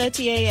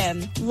 11:30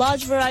 a.m.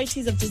 Large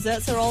varieties of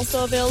desserts are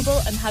also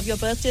available and have your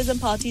birthdays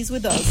and parties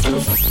with us.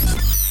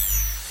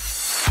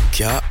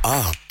 क्या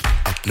आप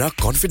अपना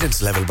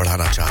confidence level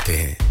बढ़ाना चाहते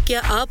हैं?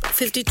 क्या आप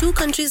 52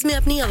 countries में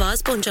अपनी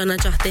आवाज पहुंचाना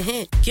चाहते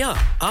हैं? क्या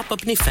आप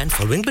अपनी फैन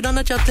फॉलोइंग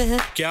बनाना चाहते हैं?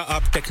 क्या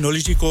आप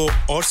टेक्नोलॉजी को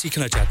और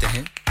सीखना चाहते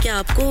हैं? क्या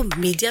आपको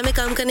मीडिया में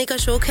काम करने का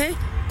शौक है?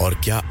 और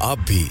क्या आप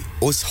भी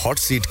उस हॉट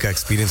सीट का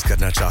एक्सपीरियंस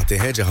करना चाहते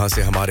हैं जहां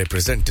से हमारे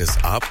प्रेजेंटर्स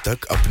आप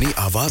तक अपनी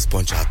आवाज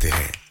पहुंचाते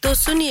हैं? तो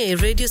सुनिए,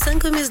 radio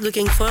Sangam is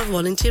looking for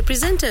volunteer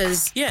presenters.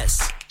 Yes,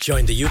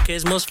 join the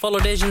UK's most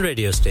followed Asian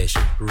radio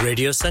station,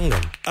 Radio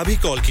Sangam. अभी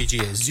कॉल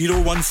कीजिए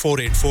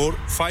 01484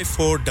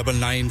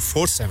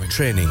 549947.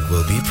 Training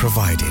will be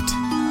provided.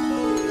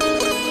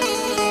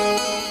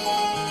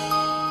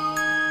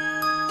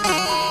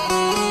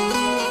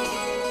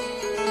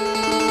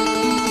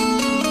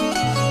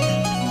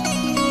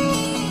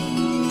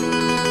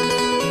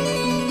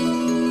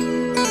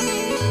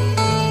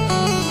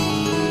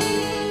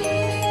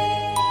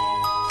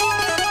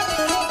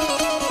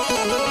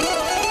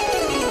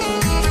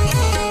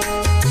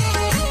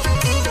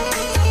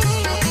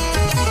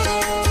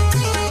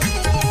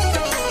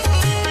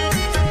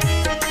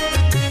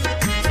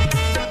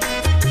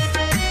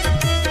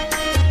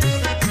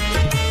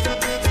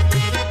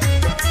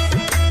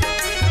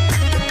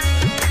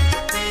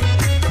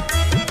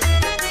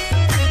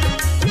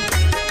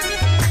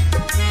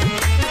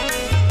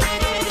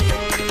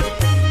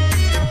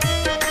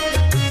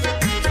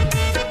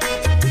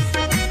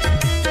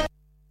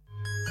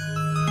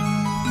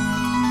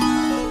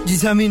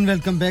 सामीन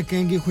वेलकम बैक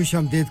कहेंगे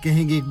खुशामदीद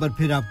कहेंगे एक बार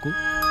फिर आपको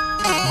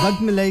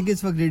वक्त मिलाएंगे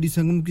इस वक्त रेडियो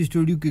संगम की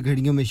स्टूडियो की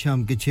घड़ियों में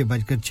शाम के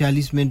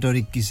 6:40 और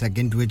 21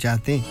 सेकंड हुए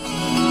चाहते हैं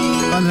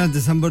 15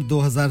 दिसंबर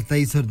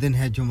 2023 और दिन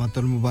है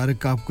जुम्मतुल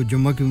मुबारक आपको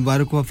जुम्मा की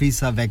मुबारक हो हफीज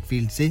साहब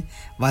वैकफील्ड से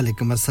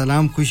वालेकुम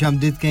अस्सलाम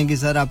खुशामदीद कहेंगे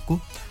सर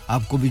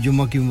आपको भी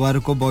जुम्मा की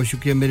मुबारक हो बहुत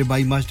शुक्रिया मेरे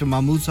भाई मास्टर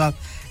महमूद साहब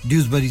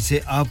ड्यूसबरी से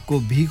आपको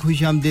भी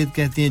खुशामदीद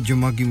कहते हैं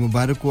जुम्मा की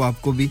मुबारक हो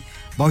आपको भी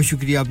बहुत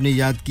शुक्रिया आपने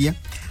याद किया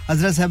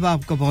हजरत साहब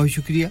आपका बहुत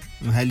शुक्रिया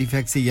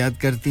हैलीफैक्स से याद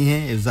करती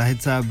हैं जाहिद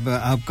साहब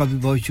आपका भी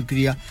बहुत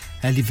शुक्रिया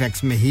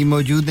हैलीफैक्स में ही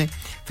मौजूद हैं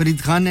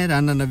फरीद खान है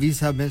राना नवीद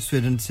साहब हैं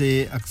स्वीडन से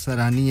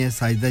अक्सरानी है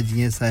साइदा जी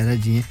हैं सायरा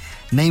जी हैं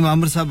नईम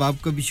आमर साहब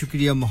आपका भी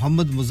शुक्रिया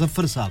मोहम्मद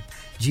मुजफ्फर साहब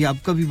जी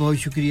आपका भी बहुत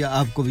शुक्रिया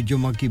आपको भी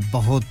जुम्मा की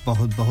बहुत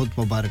बहुत बहुत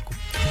मुबारक हो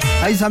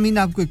आई सामीन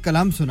आपको एक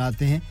कलाम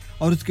सुनाते हैं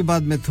और उसके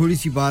बाद मैं थोड़ी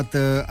सी बात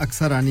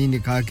अक्सरानी ने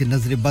कहा कि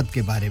नजर बद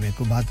के बारे में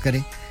को बात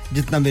करें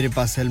जितना मेरे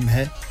पास इल्म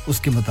है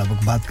उसके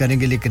मुताबिक बात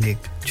करेंगे लेकिन एक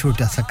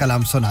छोटा सा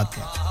कलाम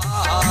सुनाते हैं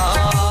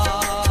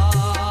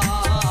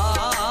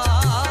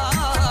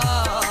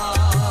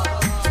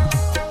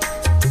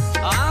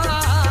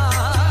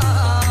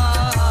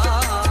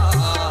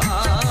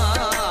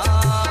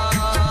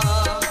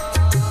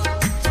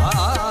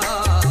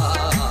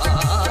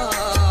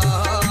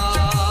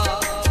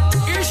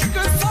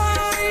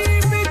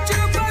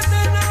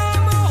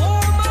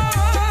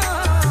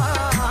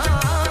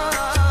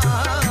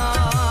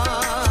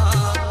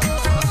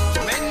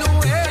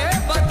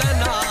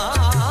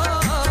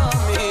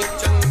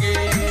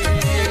चंगे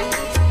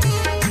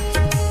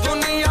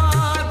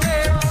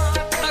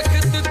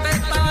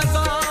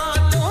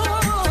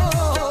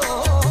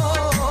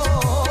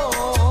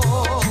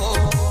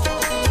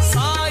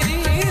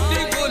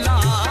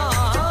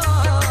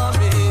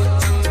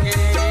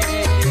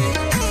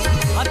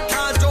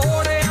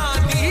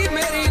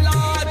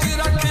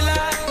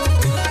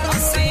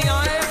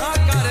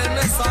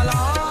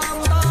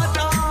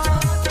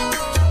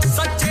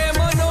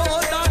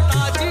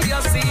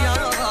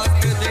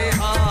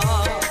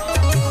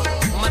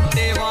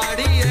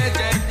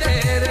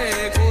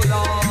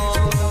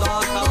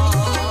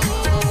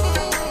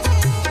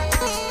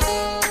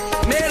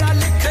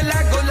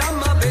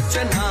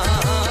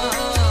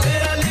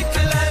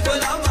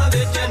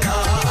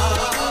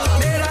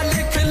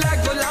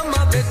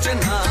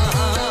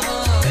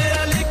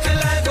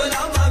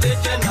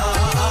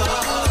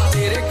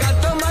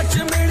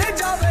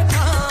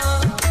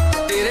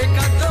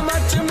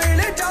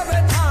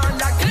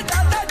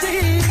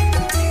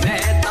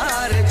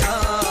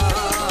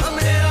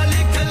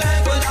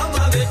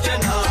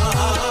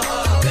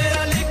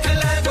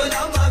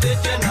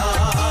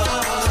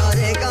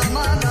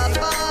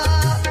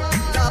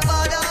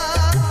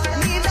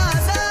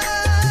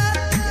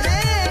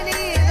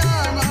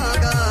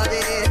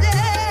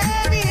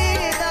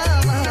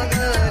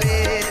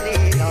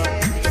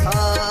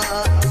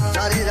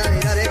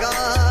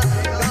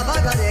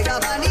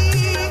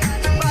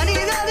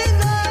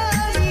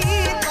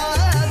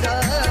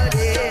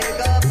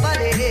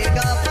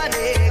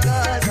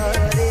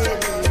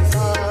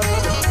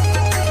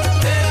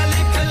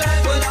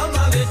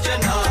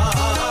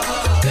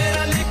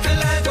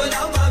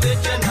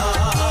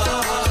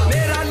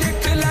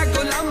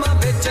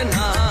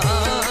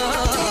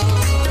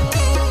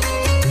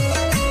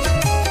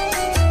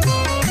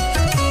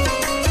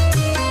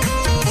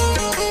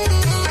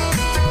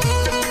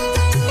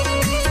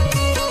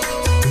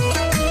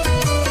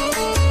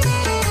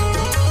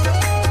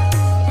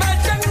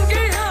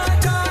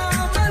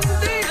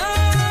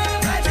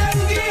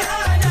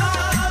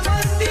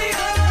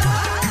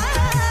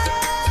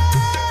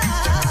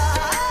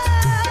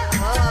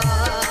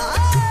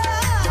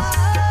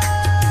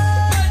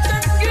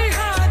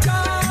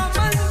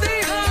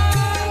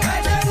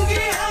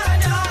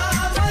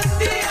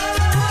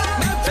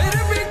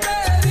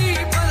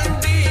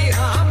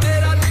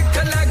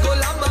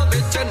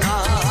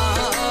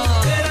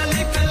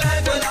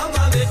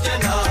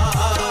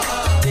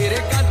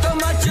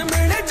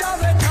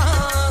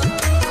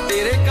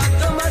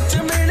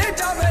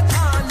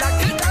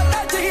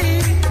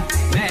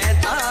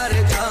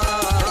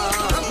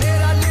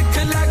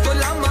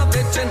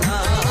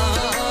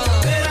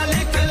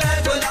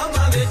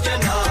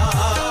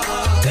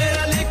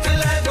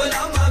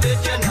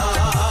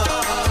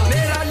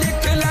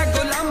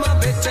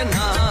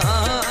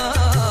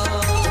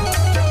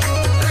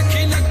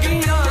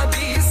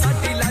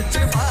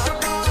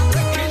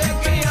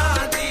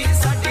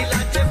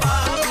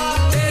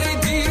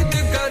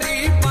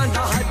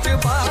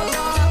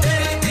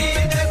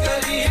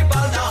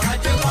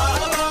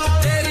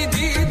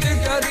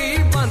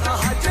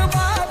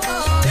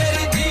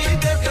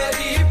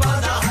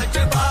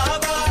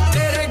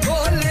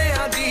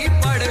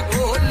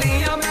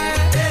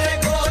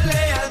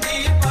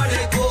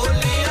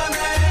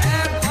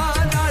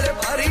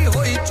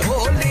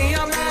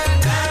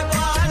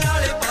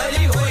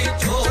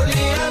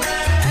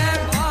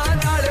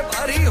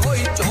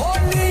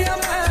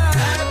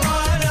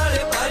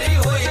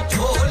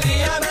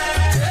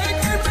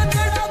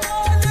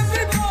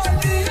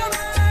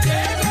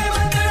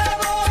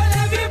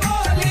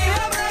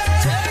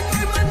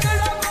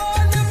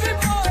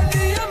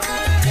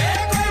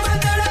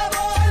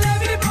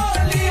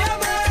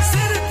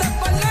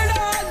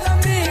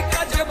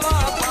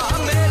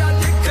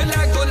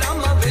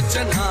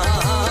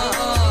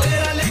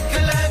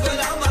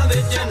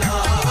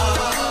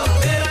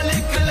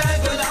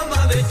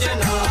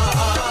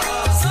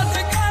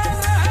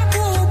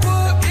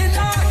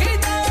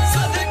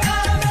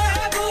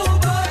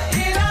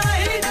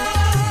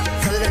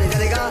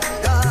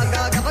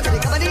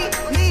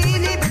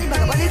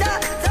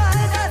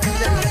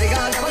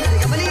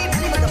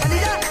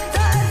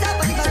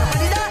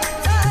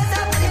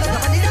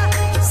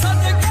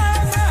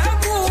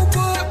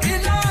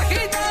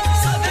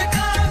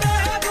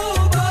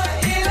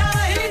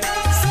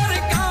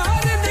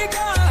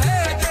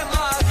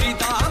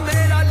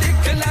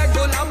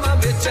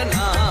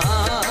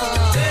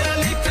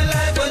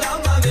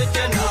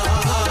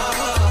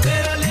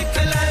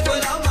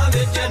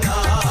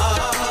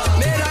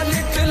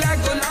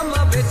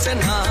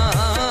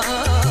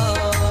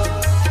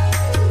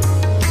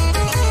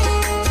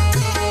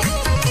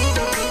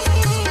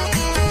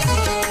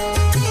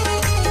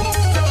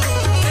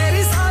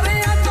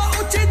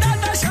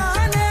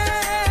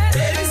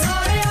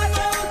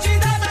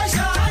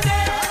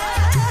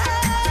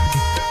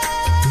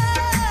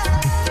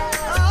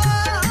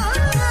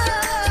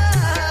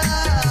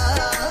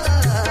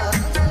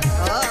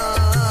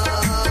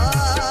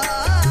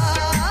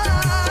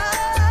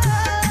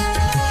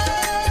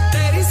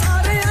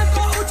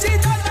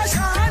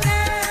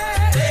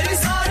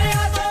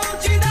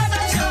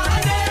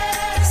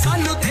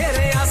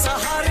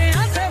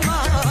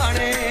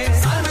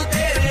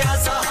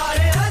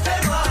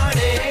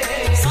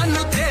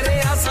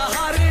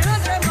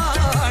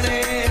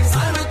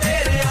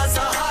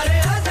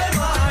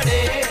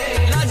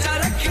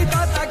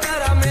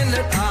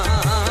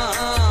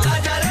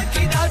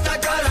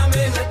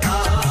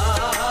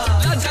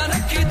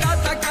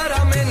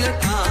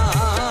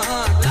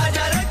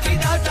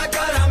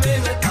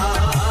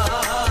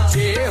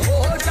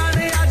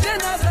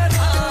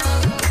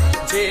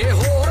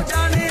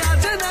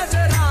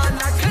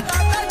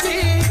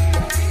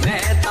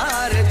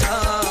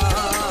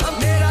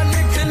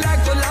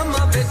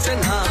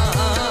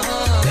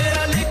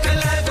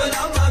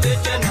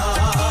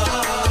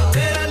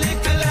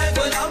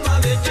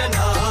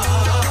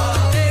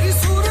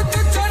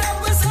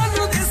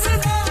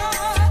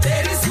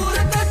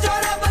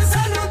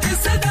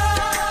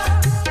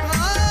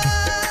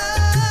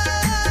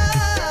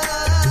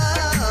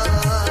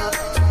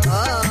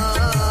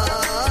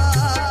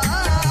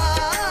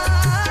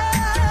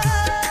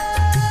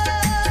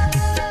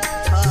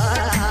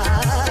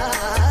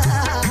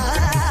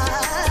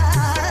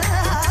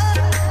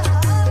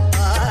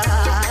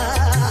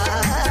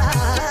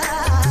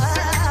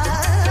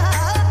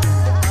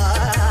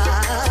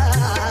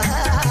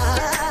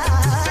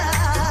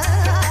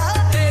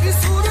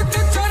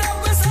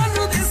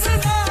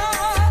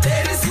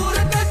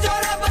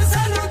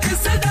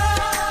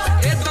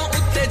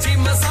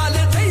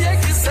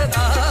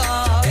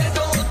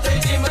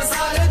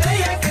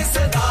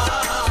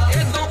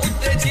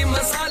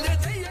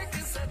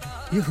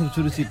ये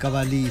खूबसूरत सी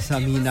कवाली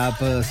सामीन आप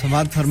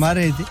समाअत फरमा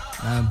रहे थे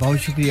बहुत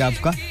शुक्रिया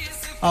आपका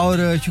और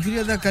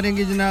शुक्रिया अदा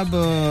करेंगे जनाब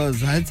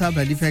जाहिद साहब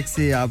हैलीफैक्स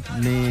से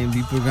आपने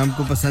भी प्रोग्राम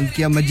को पसंद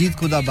किया मजीद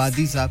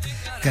खुदाबादी साहब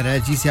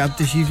कराची से आप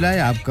तशरीफ लाए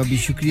आपका भी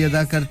शुक्रिया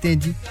अदा करते हैं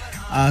जी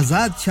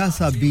आजाद शाह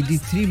साहब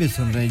BD3 में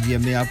सुन रहे हैं जी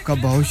हमें आपका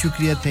बहुत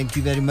शुक्रिया थैंक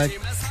यू वेरी मच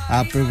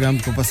आप प्रोग्राम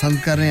को पसंद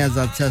कर रहे हैं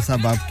आजाद शाह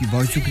साहब आपकी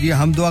बहुत शुक्रिया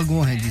हम दुआ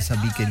गो हैं जी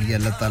सभी के लिए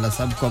अल्लाह ताला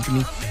सबको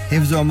अपनी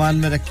हिफ्ज़ व अमान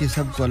में रखे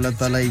सबको अल्लाह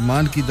ताला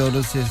ईमान की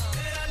दौलत से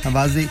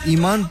नवाज़े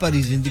ईमान पर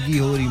ही जिंदगी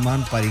हो और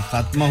ईमान पर ही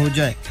खात्मा हो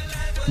जाए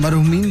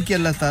मरहुमीन की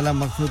अल्लाह ताला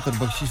मग़फ़िरत और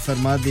बख्शिश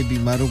फरमा दे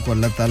बीमारों को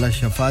अल्लाह ताला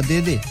शफा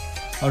दे दे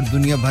और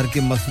दुनिया भर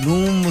के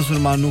मज़लूम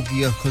मुसलमानों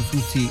की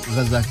ख़ुसूसी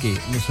गज़ा के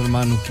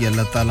मुसलमानों की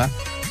अल्लाह ताला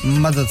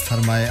मदद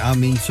फरमाए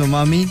आमीन सुम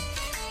आमीन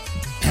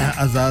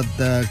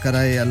आज़ाद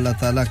कराए अल्लाह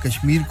ताला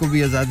कश्मीर को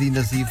भी आज़ादी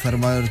नसीब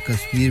फरमाए और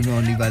कश्मीर में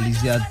होने वाली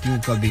ज़्यादतियों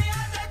का भी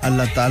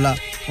अल्लाह ताला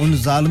उन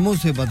ज़ालिमों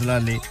से बदला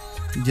ले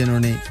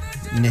जिन्होंने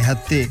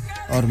निहत्ते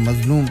और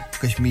मज़लूम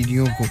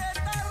कश्मीरियों को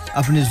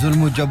अपने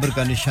जुल्म और जबर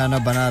का निशाना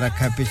बना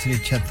रखा है पिछले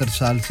 76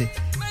 साल से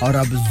और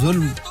अब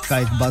जुल्म का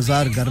एक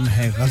बाजार गर्म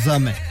है गज़ा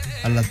में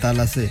अल्लाह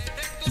ताला से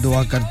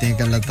दुआ करते हैं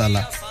कि अल्लाह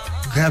ताला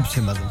गैब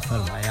से मदद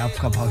फरमाए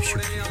आपका बहुत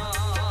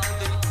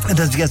शुक्रिया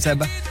रज़िया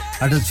साहिबा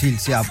हडर्सफील्ड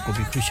से आपको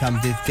भी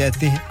खुशामदीद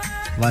कहते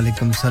हैं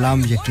वालेकुम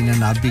सलाम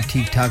यकीनन आप भी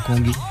ठीक ठाक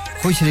होंगी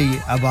खुश रहिए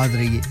आबाद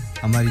रहिए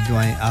हमारी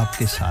दुआएं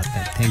आपके साथ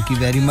हैं थैंक यू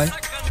वेरी मच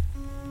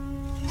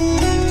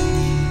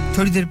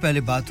थोड़ी देर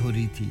पहले बात हो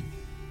रही थी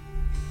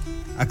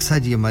अक्सा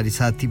जी हमारी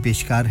साथी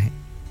पेशकार हैं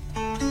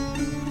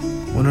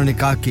उन्होंने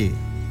कहा कि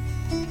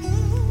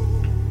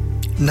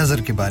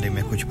नजर के बारे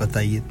में कुछ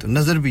बताइए तो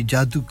नजर भी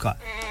जादू का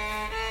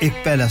एक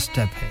पहला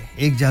स्टेप है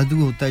एक जादू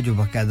होता है जो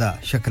बाकायदा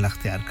शक्ल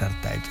अख्तियार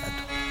करता है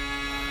जादू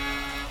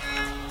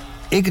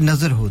एक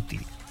नजर होती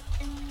है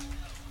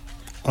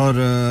और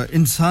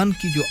इंसान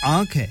की जो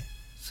आंख है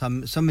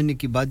समझने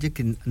की बात है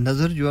कि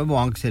नजर जो है वो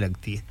आंख से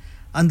लगती है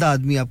अंधा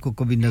आदमी आपको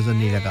कभी नजर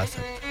नहीं लगा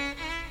सकता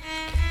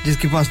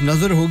जिसके पास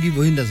नजर होगी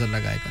वही नजर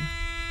लगाएगा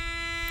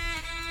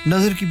ना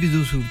नजर की भी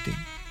दो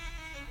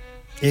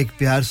सूरतें एक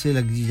प्यार से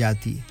लगी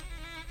जाती है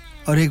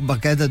और एक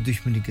बाकायदा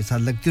दुश्मनी के साथ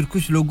लगती है और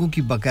कुछ लोगों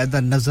की बाकायदा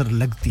नजर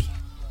लगती है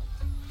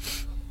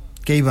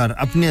कई बार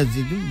अपने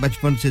अजीज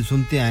बचपन से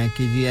सुनते आए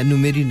कि जी अनु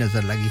मेरी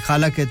नजर लगी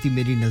खाला कहती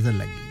मेरी नजर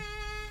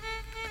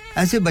लगी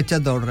ऐसे बच्चा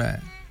दौड़ रहा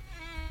है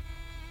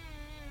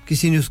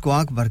किसी ने उसको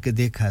आंख भर के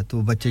देखा है तो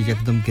वो बच्चा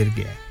एकदम गिर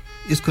गया है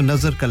इसको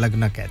नजर का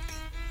लगना कहते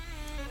हैं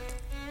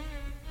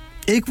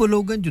एक वो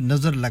लोग हैं जो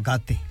नजर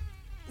लगाते हैं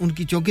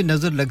उनकी चौकी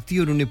नजर लगती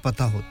है और उन्हें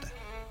पता होता है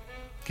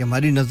कि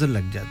हमारी नजर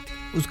लग जाती है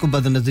उसको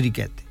बदनजरी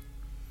कहते हैं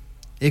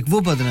एक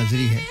वो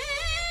बदनजरी है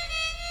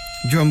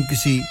जो हम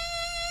किसी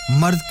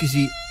मर्द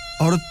किसी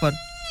औरत पर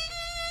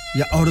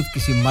या औरत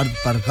किसी मर्द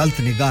पर गलत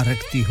निगाह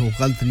रखती हो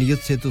गलत नियत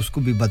से तो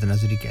उसको भी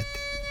बदनजरी कहते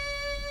हैं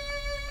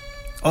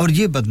और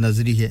ये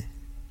बदनजरी है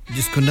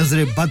जिसको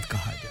नजर बद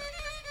कहा जाता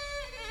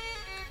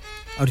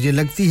है और ये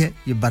लगती है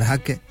ये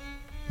बरहक है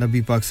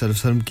नबी पाक सल्लल्लाहु अलैहि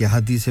वसल्लम की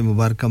हदीस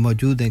मुबारक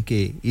मौजूद है कि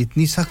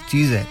इतनी सख्त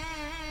चीज है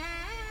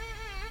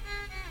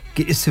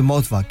कि इससे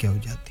मौत वाक़या हो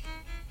जाती है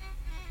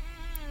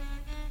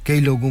कई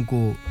लोगों को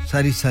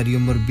सारी सारी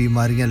उम्र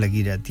बीमारियां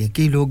लगी रहती हैं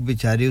कई लोग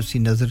बेचारे उसी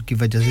नजर की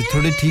वजह से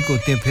थोड़े ठीक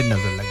होते हैं फिर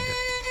नजर लग जाती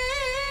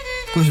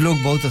है कुछ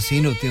लोग बहुत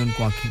हसीन होते हैं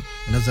उनको आंखें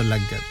नजर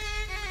लग जाती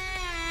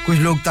है कुछ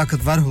लोग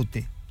ताकतवर होते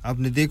हैं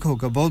आपने देखा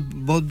होगा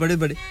बहुत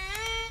बड़े-बड़े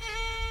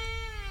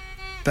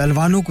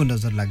पहलवानों को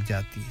नजर लग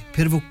जाती है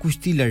फिर वो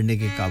कुश्ती लड़ने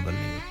के काबिल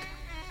नहीं होते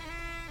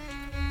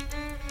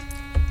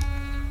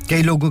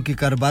कई लोगों के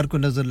कारोबार को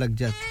नजर लग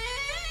जाती है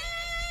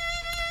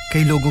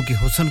कई लोगों के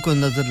हुस्न को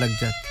नजर लग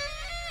जाती है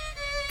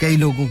कई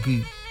लोगों की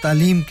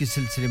तालीम के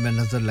सिलसिले में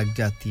नजर लग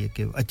जाती है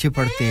कि अच्छे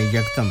पढ़ते हैं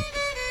एकदम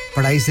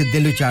पढ़ाई से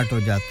दिल उचाट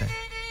हो जाता है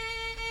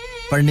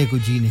पढ़ने को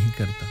जी नहीं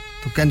करता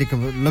तो कहने का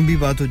लंबी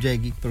बात हो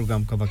जाएगी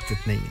प्रोग्राम का वक्त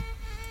इतना ही है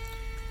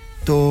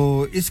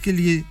तो इसके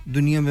लिए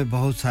दुनिया में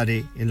बहुत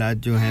सारे इलाज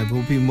जो हैं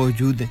वो भी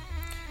मौजूद हैं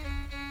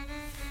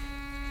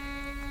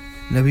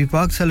नबी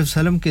पाक सल्लल्लाहु अलैहि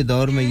वसल्लम के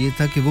दौर में ये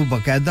था कि वो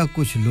बाकायदा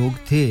कुछ लोग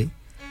थे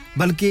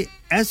बल्कि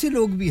ऐसे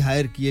लोग भी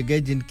हायर किए गए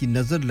जिनकी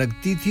नजर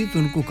लगती थी तो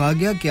उनको कहा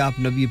गया कि आप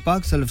नबी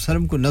पाक सल्लल्लाहु अलैहि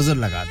वसल्लम को नजर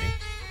लगा दें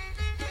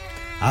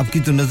आपकी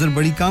तो नजर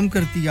बड़ी काम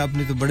करती है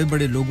आपने तो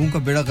बड़े-बड़े लोगों का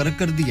बेड़ा गर्क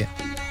कर दिया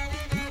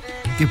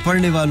कि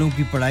पढ़ने वालों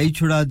की पढ़ाई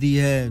छुड़ा दी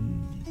है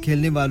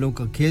खेलने वालों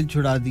का खेल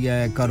छुड़ा दिया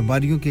है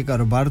कारोबारियों के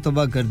कारोबार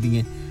तबाह कर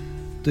दिए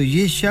तो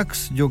ये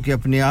शख्स जो कि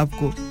अपने आप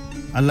को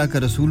अल्लाह का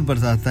रसूल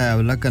बताता है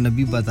अल्लाह का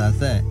नबी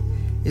बताता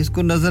है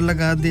इसको नजर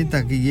लगा दें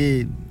ताकि ये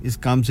इस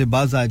काम से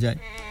बाज आ जाए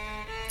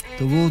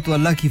तो वो तो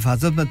अल्लाह की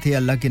हिफाजत में थे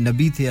अल्लाह के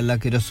नबी थे अल्लाह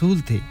के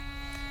रसूल थे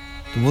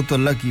तो वो तो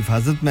अल्लाह की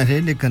हिफाजत में रहे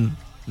लेकिन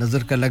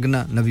नजर का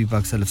लगना नबी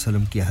पाक सल्लल्लाहु अलैहि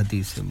वसल्लम की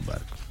हदीस से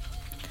मुबारक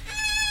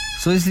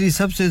सो इसलिए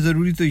सबसे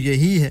ज़रूरी तो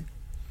यही है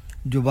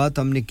जो बात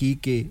हमने की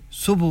कि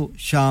सुबह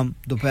शाम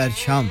दोपहर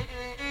शाम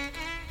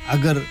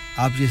अगर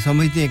आप ये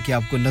समझते हैं कि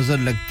आपको नज़र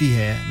लगती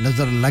है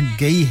नज़र लग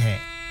गई है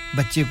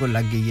बच्चे को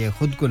लग गई है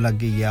खुद को लग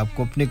गई है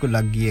आपको अपने को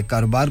लग गई है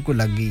कारोबार को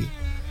लग गई है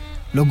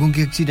लोगों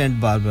के एक्सीडेंट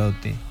बार-बार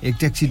होते हैं एक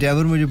टैक्सी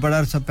ड्राइवर मुझे बड़ा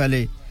अरसा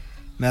पहले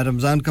मैं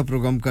रमजान का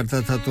प्रोग्राम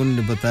करता था तो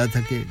उन्होंने बताया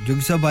था कि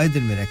जोगी साहब आए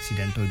दिन मेरा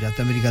एक्सीडेंट हो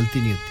जाता मेरी गलती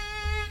नहीं होती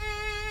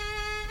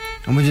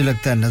और मुझे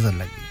लगता है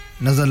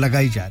नजर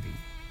लगाई जा रही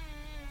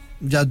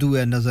है जादू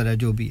है नजर है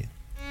जो भी है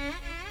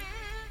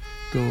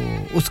तो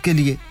उसके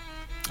लिए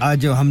आज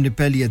जो हमने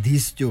पहली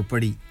हदीस जो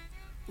पढ़ी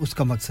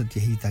उसका मकसद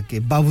यही था कि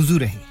बावजू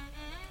रहें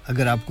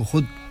अगर आपको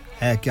खुद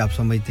है कि आप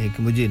समझते हैं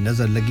कि मुझे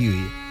नजर लगी हुई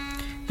है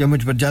या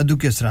मुझ पर जादू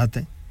के असरात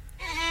हैं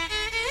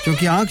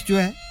क्योंकि आंख जो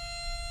है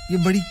ये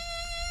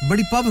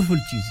बड़ी पावरफुल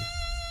चीज है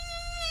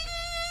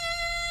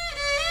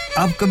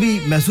आप कभी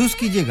महसूस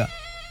कीजिएगा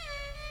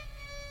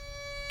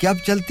कि आप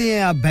चलते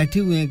हैं आप बैठे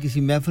हुए हैं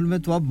किसी महफिल में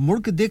तो आप मुड़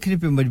के देखने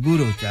पे मजबूर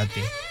हो जाते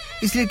हैं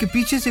इसलिए कि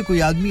पीछे से कोई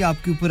आदमी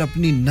आपके ऊपर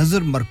अपनी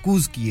नजर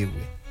मरकूज किए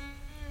हुए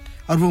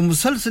और वो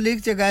मुसलसल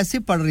एक जगह ऐसे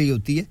पड़ रही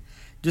होती है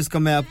जिसका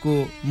मैं आपको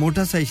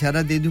मोटा सा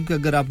इशारा दे दूं कि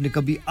अगर आपने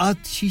कभी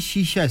आतिशी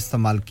शीशा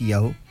इस्तेमाल किया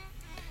हो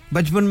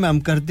बचपन में हम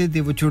करते थे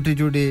वो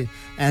छोटे-छोटे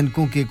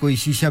ऐनकों के कोई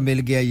शीशा मिल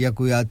गया या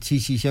कोई आतिशी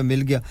शीशा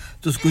मिल गया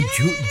तो उसको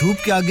धूप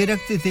के आगे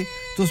रखते थे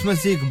तो उसमें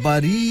से एक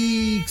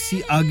बारीक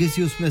सी आगे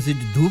से उसमें से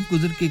धूप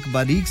गुजर के एक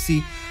बारीक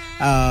सी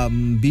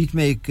बीच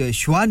में एक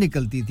शुआ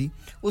निकलती थी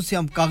उससे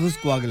हम कागज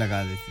को आग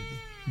लगा देते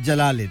थे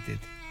जला लेते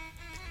थे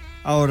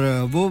और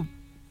वो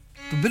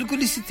तो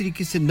बिल्कुल इसी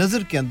तरीके से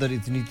नजर के अंदर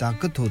इतनी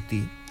ताकत होती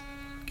है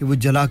कि वो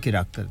जला के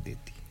राख कर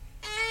देती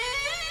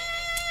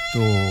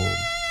तो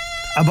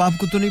अब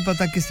आपको तो नहीं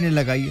पता किसने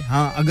लगाई है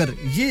हां अगर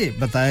ये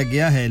बताया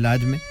गया है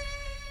इलाज में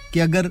कि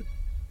अगर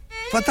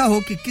पता हो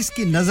कि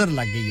किसकी नजर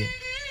लग गई है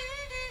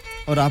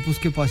और आप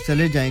उसके पास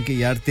चले जाएं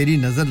कि यार तेरी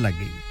नजर लग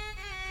गई है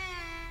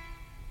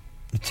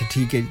अच्छा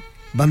ठीक है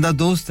बंदा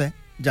दोस्त है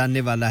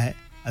जानने वाला है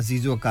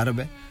अजीज व अकारब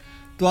है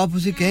तो आप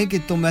उसे कहें कि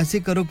तुम ऐसे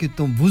करो कि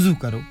तुम वुजू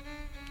करो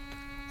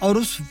और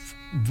उस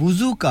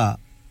वुजू का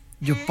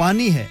जो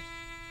पानी है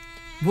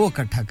वो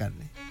इकट्ठा कर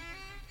लें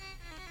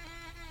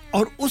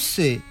और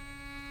उससे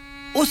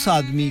उस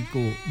आदमी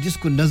को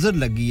जिसको नजर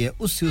लगी है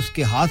उससे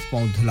उसके हाथ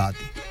पांव धुला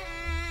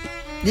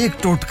दे ये एक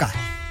टोटका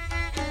है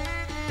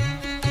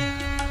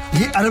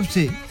ये अरब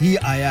से ही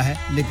आया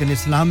है लेकिन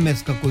इस्लाम में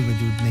इसका कोई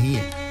वजूद नहीं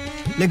है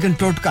लेकिन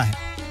टोटका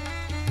है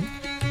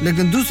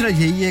लेकिन दूसरा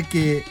यही है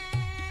कि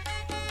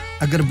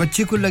अगर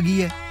बच्चे को लगी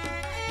है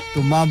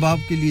तो माँ-बाप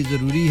के लिए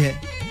जरूरी है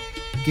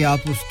कि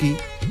आप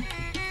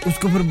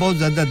उसको पर बहुत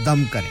ज्यादा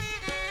दम करें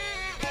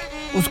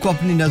उसको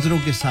अपनी नजरों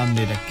के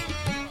सामने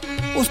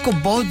रखें उसको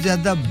बहुत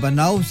ज्यादा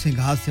बनाव से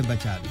घास से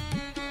बचा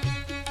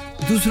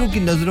लें दूसरों की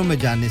नजरों में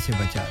जाने से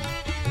बचा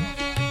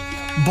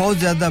लें बहुत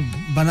ज्यादा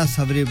बना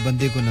सवरे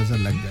बंदे को नजर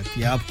लग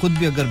जाती है आप खुद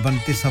भी अगर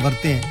बनते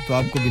सवरते हैं तो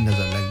आपको भी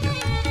नजर लग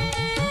जाती है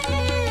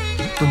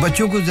तो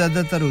बच्चों को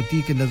ज्यादातर होती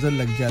है कि नजर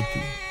लग जाती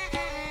है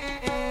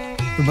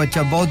तो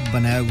बच्चा बहुत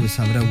बनाया हुआ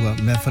संवरा हुआ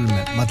महफिल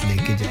में मत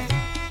लेके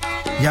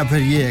जाए या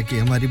फिर ये है कि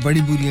हमारी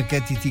बड़ी बूढ़ियां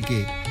कहती थी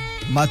कि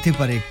माथे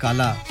पर एक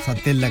काला सा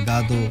तिल लगा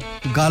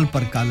दो गाल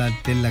पर काला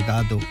तिल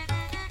लगा दो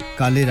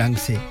काले रंग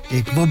से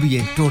एक वो भी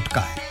एक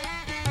टोटका है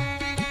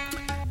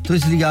तो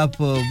इसलिए आप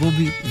वो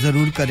भी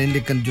जरूर करें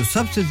लेकिन जो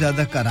सबसे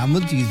ज्यादा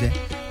करामत चीज है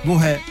वो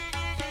है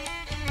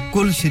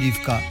कुल शरीफ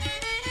का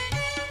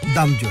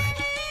दम जो है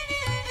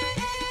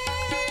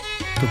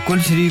तो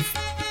कुल शरीफ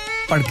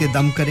पढ़ के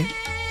दम करें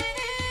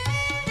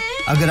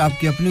अगर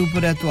आपके अपने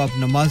ऊपर है तो आप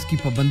नमाज की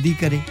पाबंदी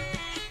करें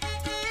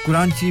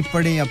कुरान शरीफ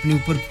पढ़ें अपने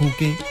ऊपर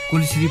फूंकें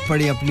कुल शरीफ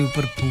पढ़ें अपने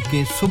ऊपर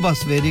फूंकें सुबह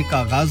सवेरे का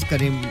आगाज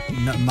करें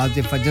नमाज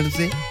फजर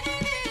से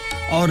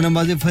और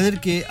नमाज फजर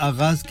के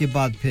आगाज के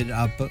बाद फिर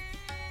आप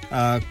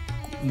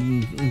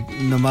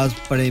नमाज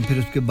पढ़ें फिर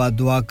उसके बाद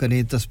दुआ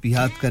करें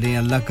तस्बीहात करें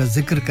अल्लाह का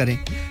जिक्र करें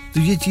तो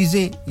ये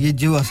चीजें ये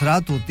जो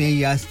असरात होते हैं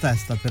ये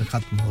आहिस्ता-आहिस्ता फिर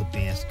खत्म होते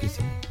हैं इसके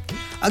से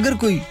अगर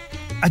कोई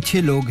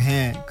अच्छे लोग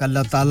हैं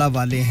अल्लाह ताला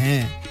वाले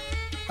हैं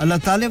अल्लाह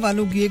ताले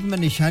वालों की एक मैं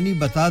निशानी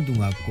बता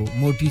दूं आपको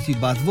मोटी सी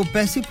बात वो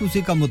पैसे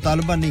पूसे का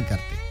मुतालबा नहीं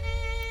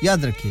करते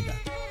याद रखिएगा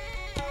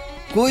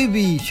कोई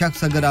भी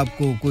शख्स अगर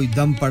आपको कोई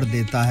दम पड़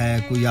देता है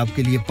कोई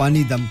आपके लिए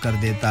पानी दम कर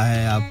देता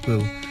है आपको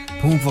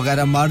फूंक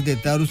वगैरह मार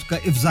देता है और उसका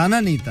इफ्जाना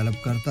नहीं तलब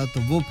करता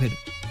तो वो फिर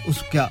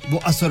उसका वो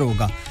असर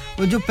होगा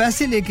वो जो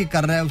पैसे लेके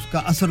कर रहा है उसका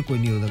असर कोई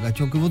नहीं होगा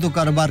क्योंकि वो तो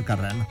कारोबार कर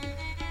रहा है ना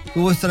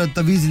तो वो इस तरह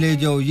तवीज ले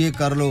जाओ ये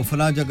कर लो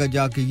फलां जगह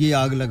जाके ये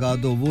आग लगा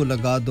दो वो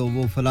लगा दो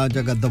वो फलां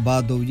जगह दबा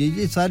दो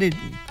ये सारे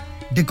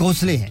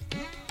डिकोसले हैं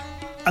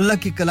अल्लाह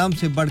के कलाम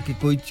से बढ़ के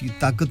कोई चीज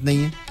ताकत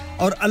नहीं है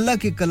और अल्लाह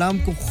के कलाम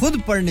को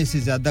खुद पढ़ने से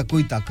ज्यादा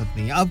कोई ताकत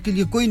नहीं है आपके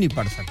लिए कोई नहीं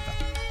पढ़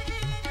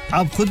सकता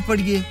आप खुद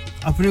पढ़िए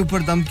अपने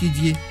ऊपर दम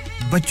कीजिए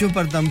बच्चों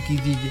पर दम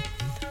कीजिए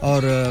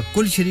और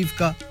कुल शरीफ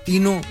का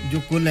तीनों जो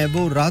कुल है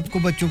वो रात को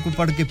बच्चों को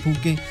पढ़ के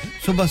फूंकें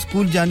सुबह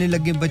स्कूल जाने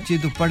लगे बच्चे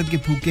तो पढ़ के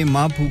फूंके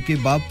मां फूंके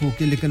बाप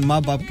फूंके लेकिन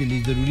मां बाप के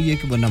लिए जरूरी है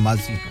कि वो नमाज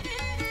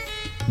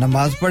सीखें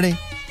नमाज पढ़ें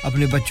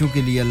अपने बच्चों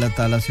के लिए अल्लाह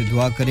ताला से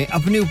दुआ करें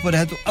अपने ऊपर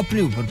है तो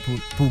अपने ऊपर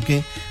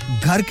फूंकें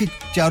घर के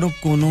चारों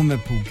कोनों में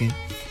फूंकें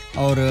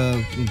और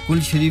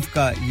कुल शरीफ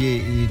का ये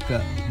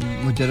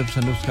एक मुजरब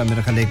सनुस का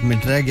मेरा ख्याल 1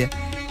 मिनट रह गया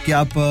कि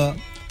आप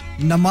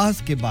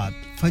नमाज के बाद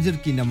फजर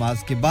की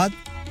नमाज के बाद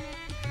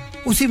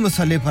उसी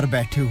मसले पर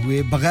बैठे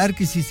हुए बगैर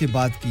किसी से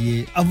बात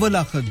किए अव्वल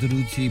आखिर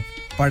दुरूद शरीफ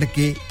पढ़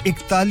के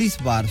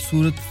 41 बार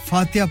सूरत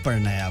फातिहा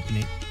पढ़ना है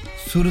आपने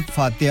सूरत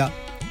फातिहा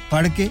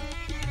पढ़ के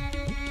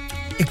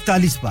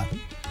 41 बार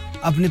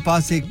अपने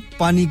पास एक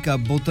पानी का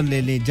बोतल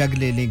ले लें जग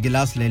ले लें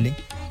गिलास ले लें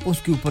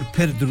उसके ऊपर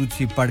फिर दुरूद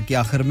शरीफ पढ़ के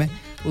आखिर में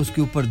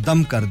उसके ऊपर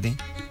दम कर दें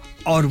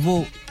और वो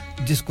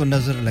जिसको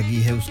नजर लगी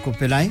है उसको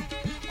पिलाएं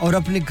और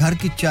अपने घर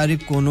के चारों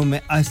कोनों में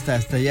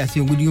आहिस्ता-आहिस्ता ऐसी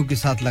उंगलियों के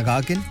साथ लगा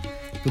के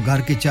तो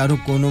घर के चारों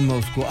कोनों में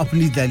उसको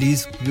अपनी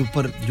दहलीज के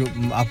ऊपर जो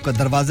आपका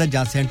दरवाजा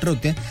जहां सेंटर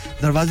होते हैं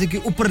दरवाजे के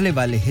ऊपरले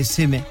वाले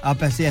हिस्से में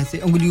आप ऐसे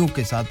उंगलियों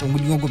के साथ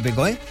उंगलियों को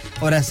भिगोएं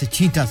और ऐसे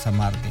छींटा सा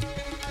मार दें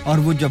और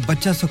वो जब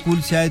बच्चा स्कूल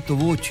से आए तो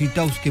वो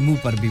छींटा उसके मुंह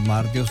पर भी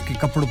मार दे उसके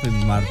कपड़ों पे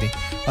भी मार दे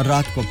और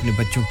रात को अपने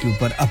बच्चों के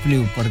ऊपर अपने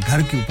ऊपर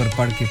घर के ऊपर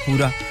पढ़ के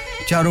पूरा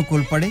चारों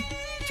कुल पढ़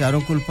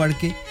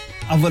के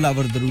अव्वल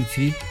आवर दरूद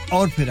शरीफ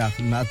और फिर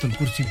आखिर में आयतुल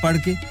कुर्सी पढ़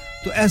के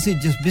तो ऐसे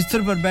जिस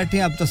बिस्तर पर बैठे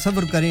हैं आप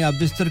तसव्वुर करें आप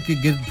बिस्तर के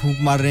गिर्द फूंक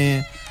मार रहे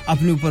हैं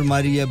अपने ऊपर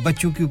मारी है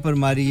बच्चों के ऊपर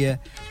मारी है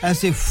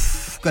ऐसे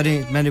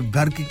करें मैंने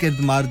घर के गिर्द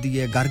मार दी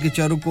है घर के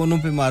चारों कोनों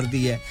पे मार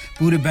दी है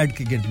पूरे बेड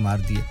के गिर्द मार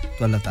दी है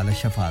तो अल्लाह ताला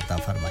शफा अता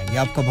फरमाएंगे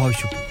आपका बहुत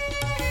शुक्रिया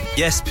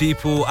Yes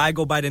people I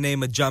go by the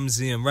name of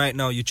Jamzi and right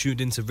now you're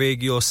tuned into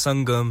Radio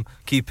Sangam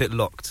keep it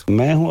locked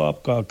मैं हूं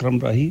आपका अकरम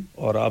राही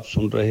और आप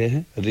सुन रहे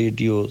हैं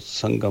radio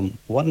Sangam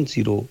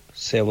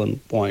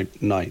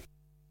 107.9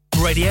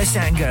 Radio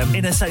Sangam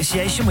in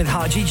association with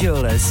Haji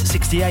Jewellers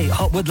 68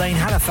 Hotwood Lane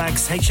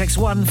Halifax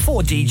HX1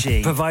 4DG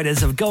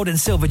providers of gold and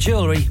silver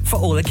jewellery for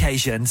all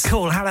occasions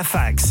call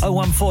Halifax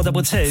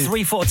 01422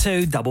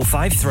 342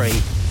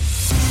 553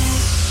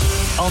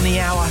 On the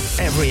hour,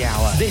 every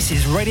hour. This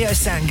is Radio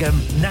Sangam,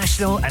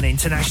 national and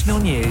international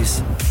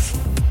news.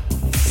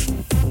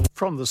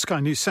 From the Sky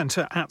News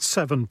Centre at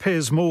 7,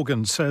 Piers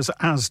Morgan says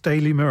as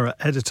Daily Mirror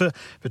editor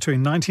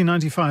between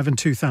 1995 and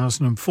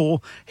 2004,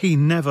 he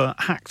never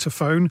hacked a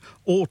phone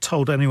or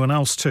told anyone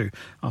else to,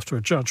 after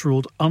a judge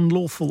ruled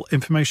unlawful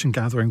information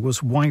gathering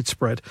was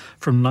widespread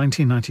from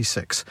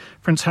 1996.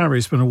 Prince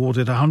Harry's been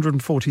awarded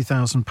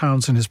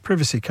 £140,000 in his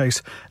privacy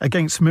case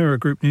against Mirror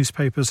Group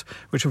newspapers,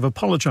 which have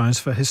apologised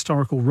for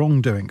historical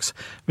wrongdoings.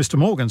 Mr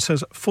Morgan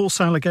says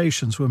false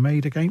allegations were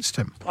made against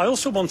him. I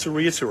also want to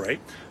reiterate,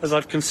 as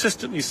I've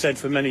consistently said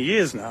for many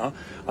years now,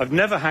 I've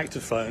never hacked a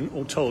phone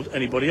or told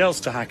anybody else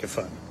to hack a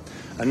phone.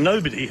 And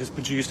nobody has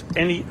produced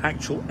any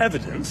actual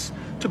evidence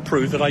to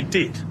prove that I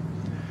did.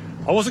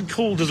 I wasn't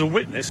called as a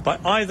witness by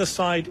either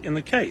side in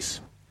the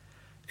case.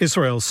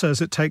 Israel says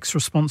it takes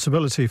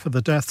responsibility for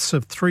the deaths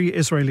of 3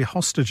 Israeli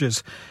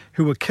hostages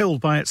who were killed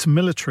by its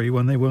military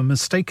when they were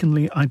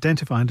mistakenly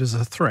identified as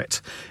a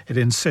threat. It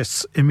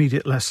insists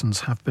immediate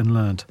lessons have been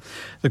learned.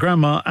 The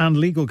grandma and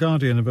legal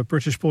guardian of a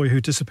British boy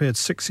who disappeared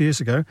 6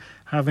 years ago,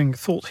 having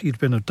thought he'd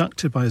been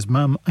abducted by his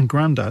mum and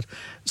granddad,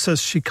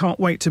 says she can't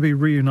wait to be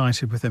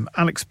reunited with him.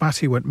 Alex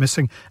Batty went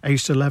missing,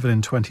 aged 11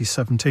 in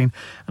 2017,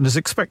 and is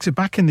expected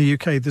back in the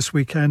UK this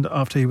weekend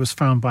after he was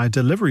found by a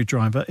delivery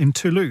driver in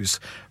Toulouse.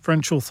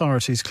 French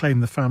authorities claim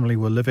the family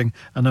were living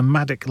a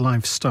nomadic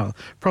lifestyle.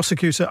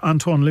 Prosecutor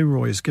Antoine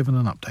Leroy has given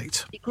an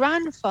update. The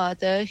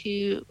grandfather,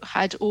 who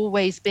had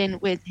always been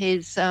with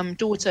his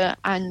daughter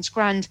and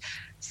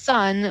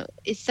grandson,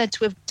 is said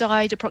to have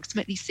died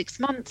approximately 6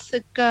 months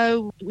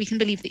ago. We can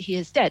believe that he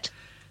is dead.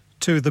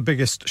 2 of the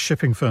biggest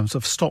shipping firms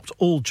have stopped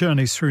all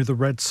journeys through the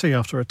Red Sea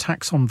after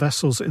attacks on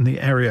vessels in the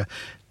area.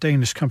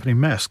 Danish company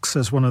Maersk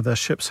says one of their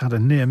ships had a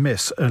near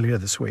miss earlier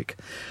this week.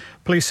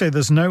 Police say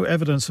there's no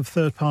evidence of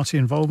third-party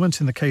involvement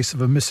in the case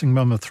of a missing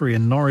mum of 3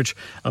 in Norwich.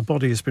 A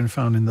body has been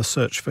found in the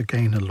search for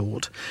Gaynor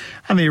Lord.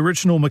 And the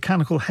original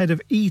mechanical head of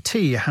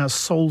E.T. has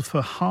sold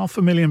for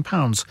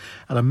 £500,000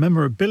 at a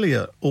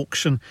memorabilia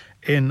auction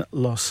in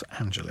Los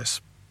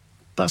Angeles.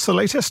 That's the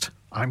latest.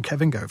 I'm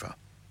Kevin Gover.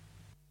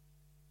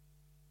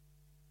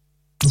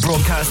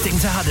 Broadcasting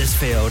to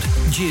Huddersfield,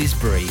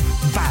 Dewsbury,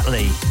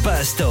 Batley,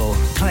 Birstall,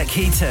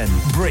 Cleckheaton,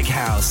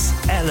 Brickhouse,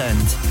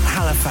 Elland,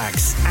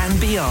 Halifax and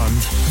beyond.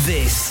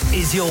 This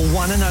is your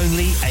one and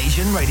only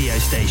Asian radio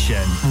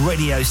station.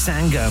 Radio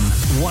Sangam,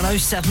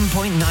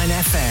 107.9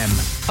 FM.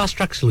 Fast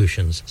Track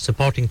Solutions,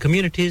 supporting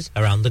communities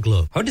around the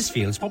globe.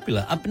 Huddersfield's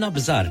popular Apna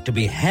Bazaar to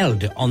be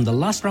held on the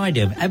last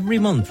Friday of every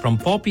month from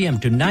 4 p.m.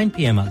 to 9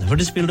 p.m. at the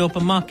Huddersfield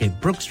Open Market,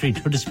 Brook Street,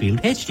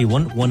 Huddersfield,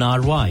 HD1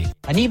 1RY.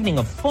 An evening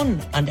of fun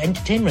and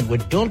entertainment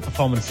with dual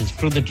performances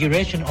through the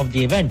duration of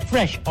the event.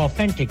 Fresh,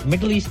 authentic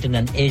Middle Eastern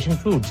and Asian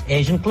foods,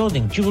 Asian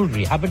clothing,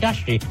 jewellery,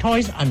 haberdashery,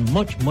 toys and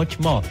much, much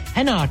more.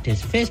 Henna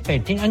artists, face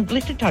painting and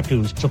glitter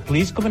tattoos. So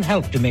please come and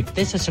help to make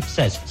this a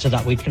success so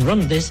that we can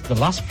run this the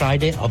last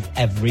Friday of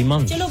every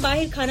month. चलो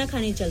बाहर खाना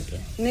खाने चलते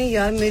हैं नहीं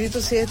यार मेरी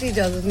तो सेहत ही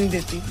इजाजत नहीं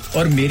देती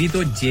और मेरी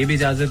तो जेब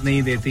इजाजत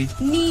नहीं देती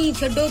नहीं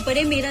छोड़ो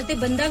परे मेरा ते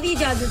बंदा भी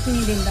इजाजत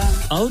नहीं देता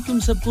आओ तुम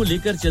सबको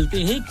लेकर चलते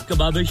हैं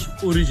कबाबिश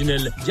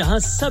ओरिजिनल जहां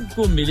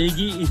सबको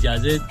मिलेगी इजाजत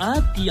इजाजत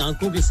आपकी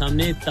आंखों के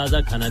सामने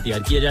ताजा खाना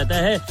तैयार किया जाता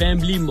है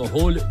फैमिली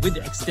माहौल with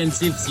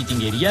extensive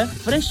seating area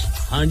fresh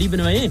हांडी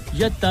बनवाएं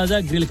या ताजा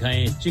ग्रिल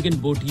खाएं चिकन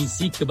बोटी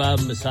सीख कबाब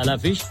मसाला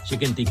fish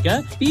chicken tikka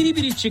Piri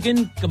Piri chicken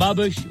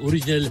Kababish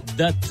original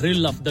the thrill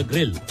of the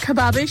grill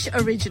Kebabish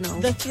Original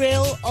The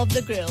Thrill of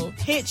the Grill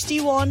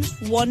HD1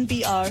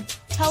 1BR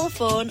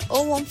Telephone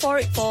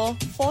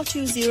 01484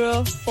 420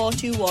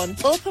 421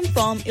 Open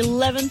from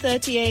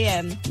 11:30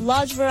 a.m.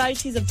 Large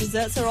varieties of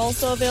desserts are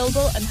also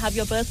available and have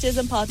your birthdays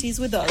and parties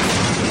with us.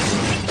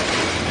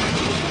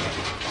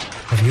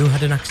 Have you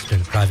had an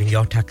accident driving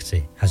your taxi?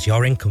 Has your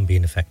income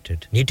been affected?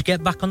 Need to get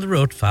back on the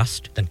road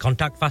fast? Then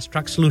contact Fast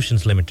Track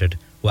Solutions Limited,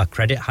 who are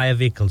credit hire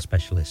vehicle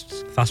specialists.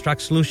 Fast Track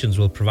Solutions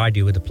will provide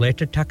you with a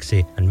plated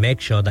taxi and make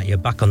sure that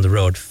you're back on the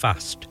road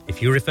fast. If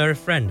you refer a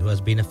friend who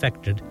has been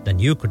affected, then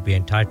you could be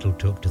entitled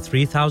to up to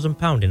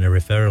 £3,000 in a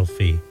referral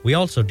fee. We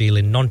also deal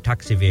in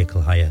non-taxi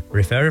vehicle hire.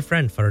 Refer a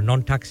friend for a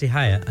non-taxi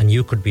hire and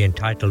you could be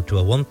entitled to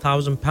a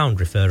 £1,000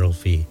 referral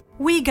fee.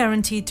 We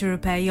guarantee to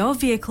repair your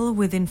vehicle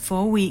within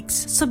 4 weeks,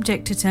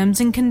 subject to terms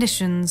and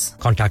conditions.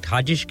 Contact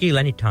Haji Shkil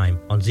anytime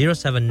on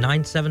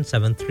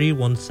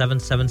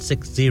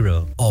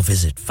 07977317760 or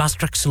visit Fast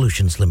Track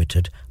Solutions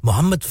Limited,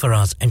 Mohammed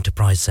Faraz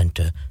Enterprise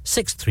Centre,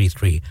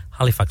 633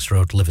 Halifax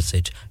Road,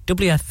 Liversedge,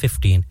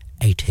 WF15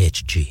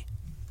 8HG.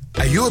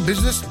 Are you a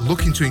business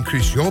looking to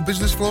increase your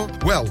business flow?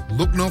 Well,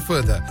 look no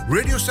further.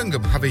 Radio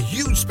Sangam have a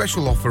huge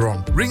special offer on.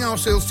 Ring our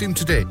sales team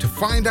today to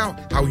find out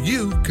how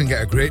you can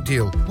get a great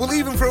deal. We'll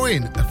even throw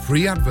in a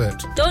free advert.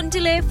 Don't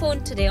delay,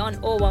 phone today on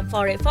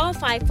 01484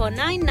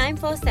 549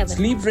 947.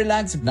 Sleep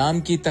Relax नाम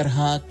की तरह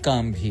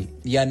काम भी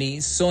यानी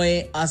सोए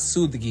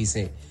आसूदगी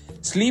से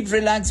Sleep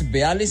Relax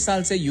 42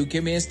 साल से यूके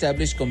में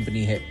एस्टैब्लिश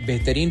कंपनी है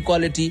बेहतरीन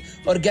क्वालिटी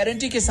और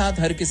गारंटी के साथ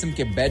हर किस्म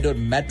के बेड और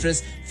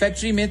मैट्रेस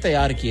फैक्ट्री में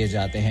तैयार किए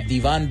जाते हैं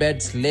divan bed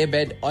sleigh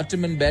bed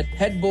ottoman bed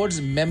headboards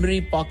memory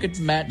pocket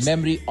mat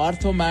memory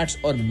ortho mats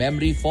और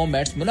मेमोरी फोम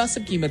मैट्स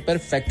मुनासिब कीमत पर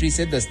फैक्ट्री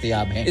से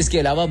दस्तयाब हैं इसके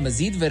अलावा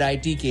मजीद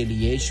वैरायटी के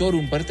लिए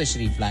शोरूम पर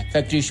तशरीफ लाएं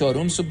फैक्ट्री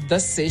शोरूम सुबह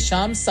 10 से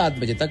शाम 7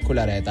 बजे तक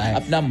खुला रहता है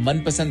अपना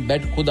मनपसंद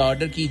बेड खुद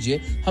ऑर्डर कीजिए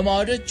हम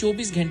ऑर्डर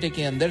 24 घंटे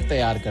के अंदर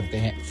तैयार करते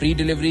हैं free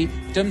delivery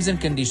terms and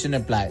condition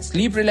apply.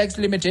 Sleep Relax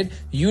Limited,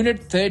 Unit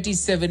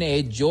 37A,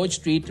 George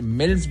Street,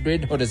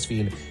 Millsbridge,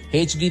 Huddersfield,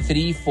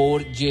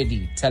 HD34JD.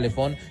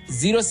 Telephone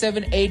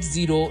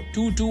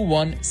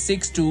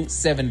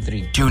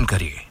 0780-221-6273. Tune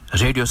kariye.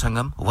 Radio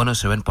Sangam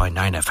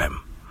 107.9 FM.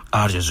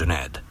 RJ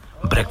Zunaid.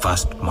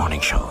 Breakfast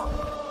Morning Show.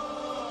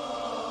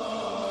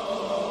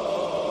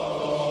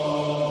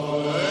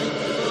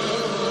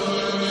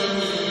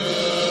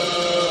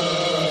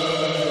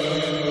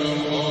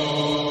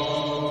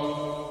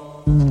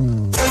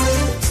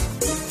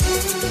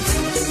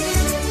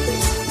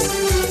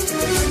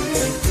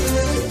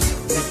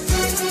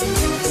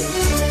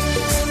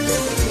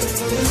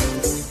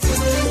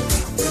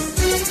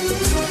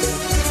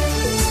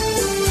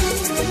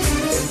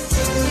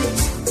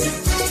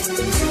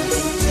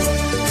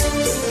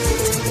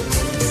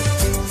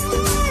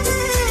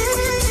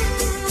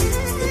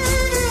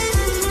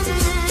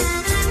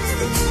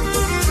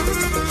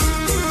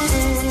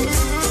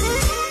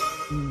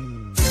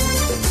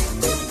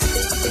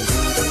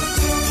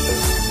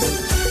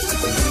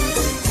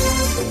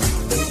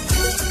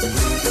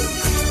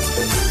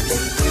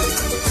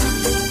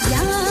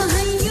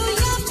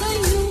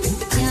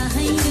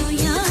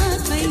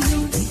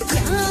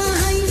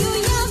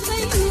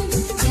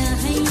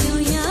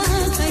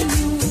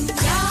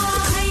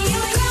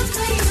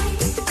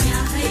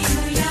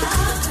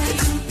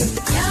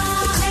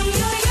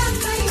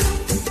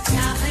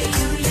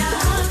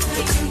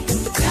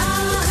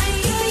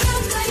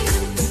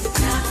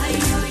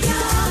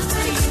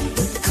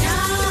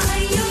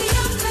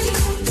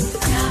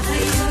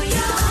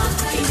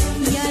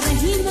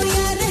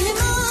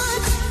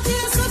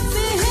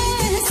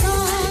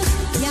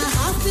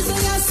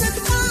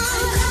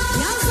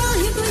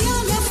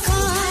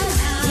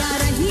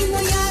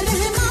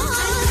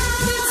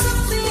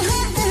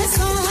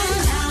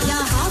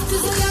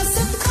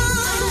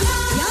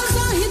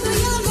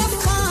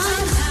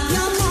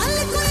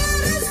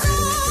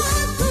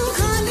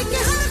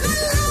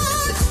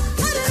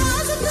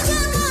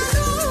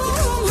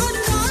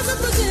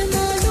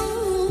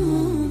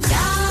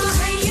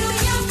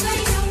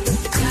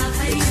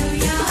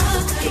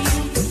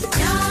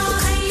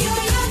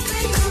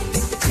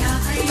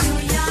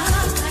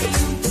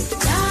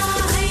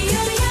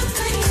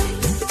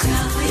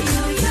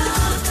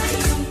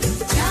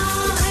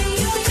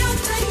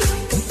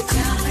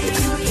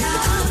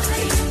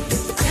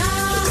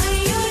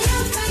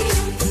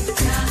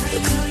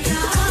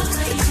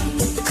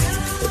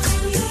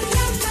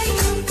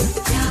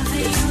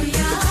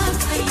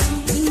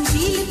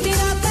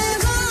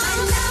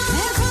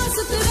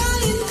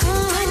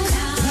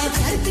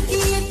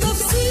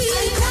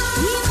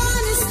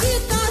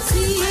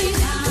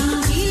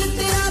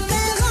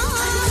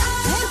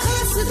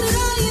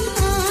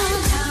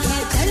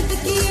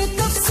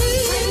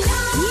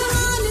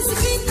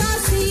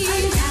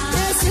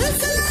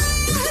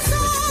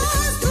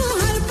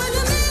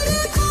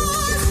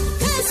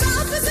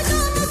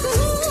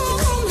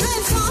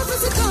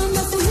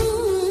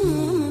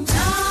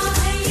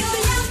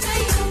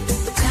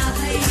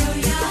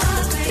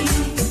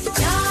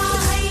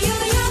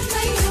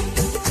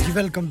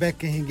 Welcome back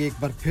कहेंगे एक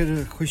बार फिर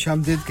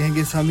खुशामदीद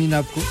कहेंगे सामीन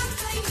आपको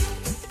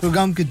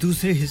प्रोग्राम के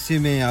दूसरे हिस्से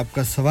में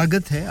आपका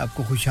स्वागत है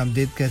आपको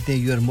खुशामदीद कहते हैं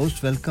you are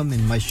most welcome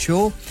in my show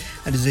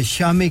it is a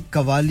शाम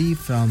qawwali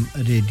from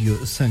radio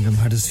Sangam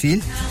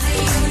Huddersfield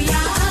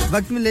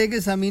वक्त में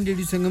लेके सामीन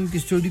रेडियो संगम की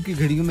स्टूडियो की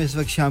घड़ियों में इस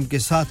वक्त शाम के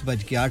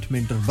 7:08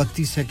 और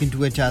 32 सेकंड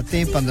हुए चाहते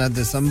हैं 15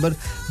 दिसंबर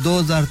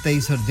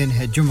 2023 और दिन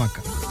है जुमा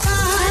का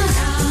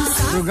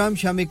प्रोग्राम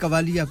शाम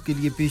कवाली आपके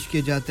लिए पेश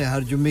किया जाता है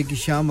हर जुम्मे की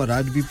शाम और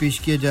आज भी पेश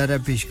किया जा रहा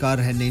है पेशकार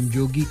है नईम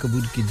जोगी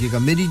कबूल कीजिएगा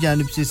मेरी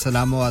जानिब से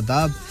सलाम व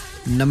आदाब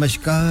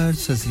नमस्कार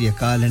सत श्री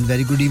अकाल एंड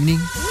वेरी गुड इवनिंग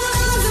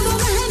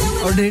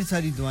और ढेर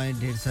सारी दुआएं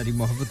ढेर सारी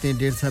मोहब्बतें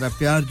ढेर सारा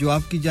प्यार जो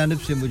आपकी जानिब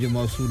से मुझे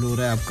मौसूल हो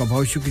रहा है आपका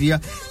बहुत शुक्रिया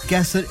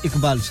कैसर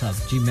इकबाल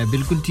साहब जी मैं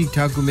बिल्कुल ठीक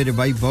ठाक हूं मेरे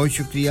भाई बहुत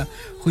शुक्रिया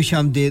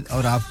खुशामदीद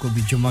और आपको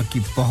भी जुमा की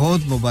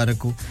बहुत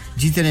मुबारक हो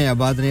जीते रहें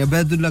आबाद रहें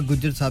अबैदुल्ला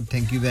गुज्जर साहब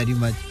थैंक यू वेरी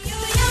मच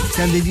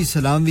कहते जी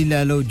सलाम भी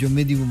ले लो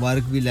जुम्मे दी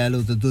मुबारक भी ले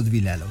लो तो दूध भी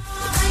ले लो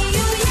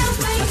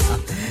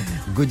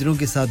गुजरों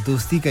के साथ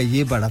दोस्ती का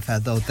ये बड़ा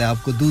फायदा होता है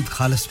आपको दूध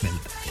खालिस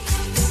मिलता है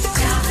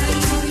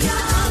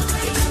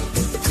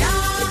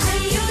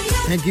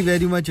thank you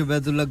very much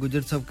Ubaidullah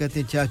गुजर साहब कहते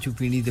हैं चाय चू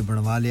पीनी ते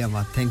बनवा लिया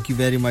मा thank you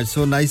very much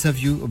so nice of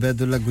you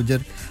Ubaidullah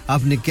गुजर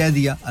आपने कह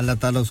दिया अल्लाह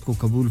ताला उसको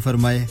कबूल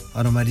फरमाए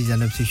और हमारी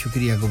जानिब से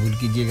शुक्रिया कबूल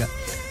कीजिएगा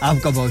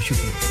आपका बहुत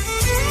शुक्रिया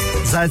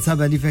जायद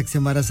साहब हैलीफैक्स से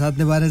हमारा साथ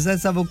निभा रहे हैं जायद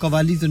साहब वो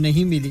कवाली तो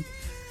नहीं मिली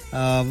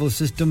वो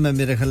सिस्टम में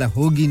मेरे ख्याल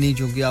होगी नहीं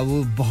क्योंकि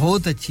वो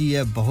बहुत अच्छी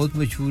है बहुत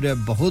मशहूर है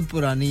बहुत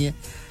पुरानी है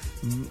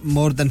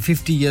मोर देन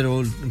 50 ईयर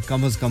ओल्ड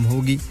कम से कम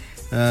होगी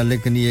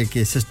लेकिन ये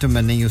कि सिस्टम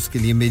में नहीं उसके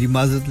लिए मेरी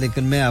माजरत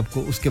लेकिन मैं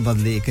आपको उसके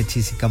बदले एक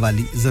अच्छी सी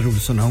कवाली ज़रूर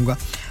सुनाऊंगा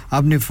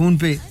आपने फ़ोन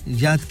पे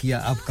याद किया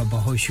आपका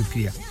बहुत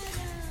शुक्रिया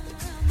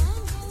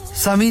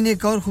सामीन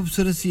एक और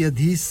खूबसूरत सी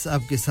हदीस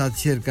आपके साथ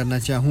शेयर करना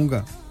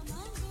चाहूँगा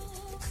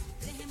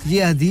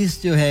ये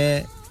हदीस जो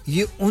है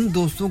ये उन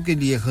दोस्तों के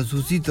लिए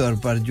ख़ुसूसी तौर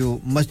पर जो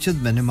मस्जिद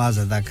में नमाज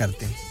अदा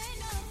करते हैं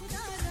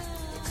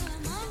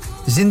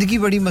ज़िंदगी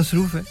बड़ी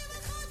मसरूफ़ है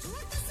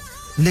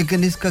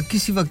लेकिन इसका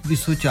किसी वक्त भी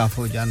स्विच ऑफ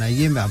हो जाना है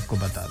ये मैं आपको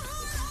बता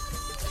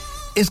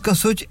दूं इसका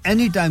switch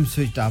any time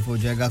switch off हो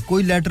जाएगा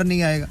कोई लेटर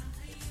नहीं आएगा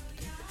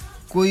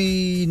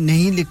कोई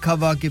नहीं लिखा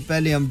हुआ कि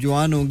पहले हम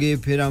जवान होंगे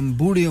फिर हम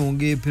बूढ़े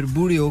होंगे फिर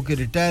बूढ़े होकर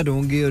रिटायर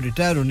होंगे और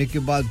रिटायर होने के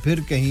बाद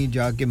फिर कहीं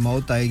जाके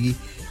मौत आएगी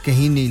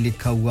कहीं नहीं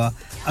लिखा हुआ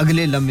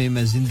अगले लम्हे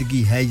में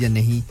जिंदगी है या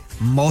नहीं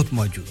मौत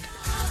मौजूद है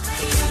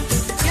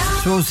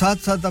तो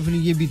साथ-साथ अपनी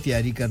ये भी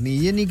तैयारी करनी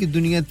है ये नहीं कि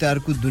दुनिया तैयार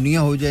को दुनिया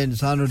हो जाए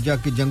इंसान और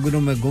जाके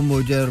जंगलों में गुम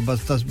हो जाए और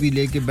बस तस्बीह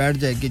लेके बैठ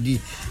जाए कि जी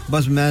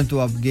बस मैं तो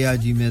अब गया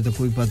जी मैं तो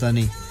कोई पता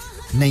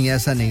नहीं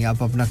ऐसा नहीं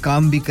आप अपना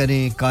काम भी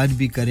करें काज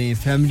भी करें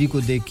फैमिली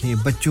को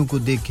देखें बच्चों को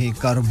देखें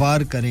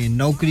कारोबार करें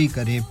नौकरी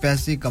करें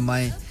पैसे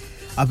कमाएं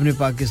अपने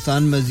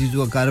पाकिस्तान में अजीज़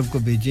व अकारब को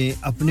भेजें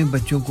अपने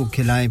बच्चों को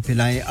खिलाएं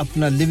पिलाएं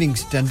अपना लिविंग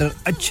स्टैंडर्ड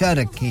अच्छा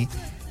रखें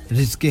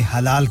रिज़्क़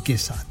हलाल के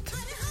साथ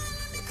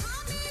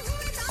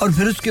और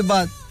फिर उसके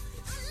बाद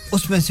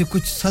उसमें से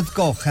कुछ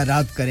सदका और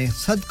खैरात करें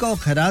सदका और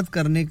खैरात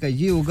करने का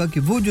ये होगा कि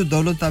वो जो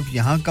दौलत आप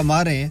यहाँ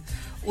कमा रहे हैं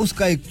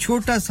उसका एक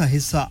छोटा सा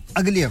हिस्सा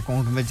अगले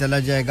अकाउंट में चला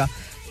जाएगा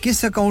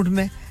किस अकाउंट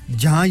में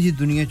जहाँ ये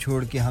दुनिया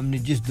छोड़ के हमने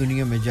जिस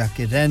दुनिया में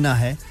जाके रहना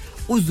है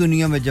उस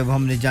दुनिया में जब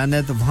हमने जाना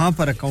है तो वहाँ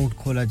पर अकाउंट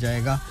खोला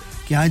जाएगा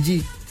कि हाँ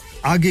जी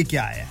आगे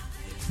क्या आया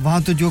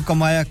वहाँ तो जो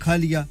कमाया खा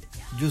लिया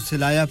जो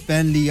सिलाया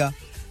पहन लिया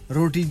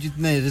रोटी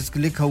जितना रिस्क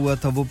लिखा हुआ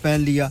था वो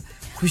पहन लिया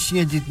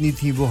खुशियाँ जितनी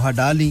थी वो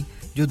हटा ली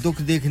जो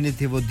दुख देखने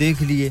थे वो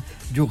देख लिए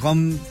जो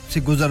गम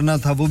से गुजरना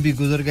था वो भी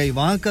गुजर गई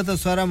वहाँ का तो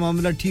सारा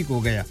मामला ठीक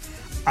हो गया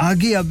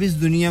आगे अब इस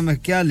दुनिया में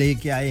क्या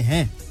लेके आए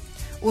हैं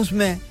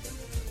उसमें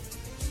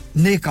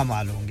नेक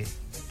अमाल होंगे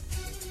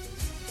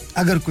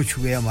अगर कुछ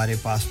हुए हमारे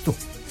पास तो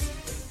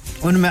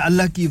उनमें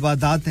अल्लाह की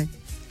इबादत हैं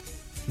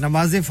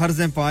नमाजें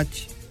फ़र्ज़ हैं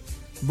 5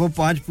 वो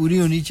 5 पूरी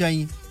होनी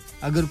चाहिए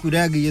अगर कोई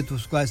रह गई है तो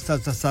उसको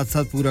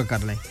साथ पूरा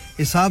कर लें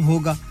हिसाब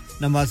होगा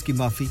नमाज की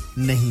माफ़ी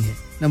नहीं है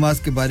नमाज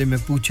के बारे में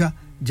पूछा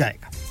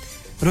जाएगा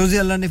रोज़े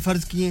अल्लाह ने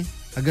फ़र्ज़ किए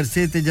अगर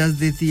सेहत इजाज़त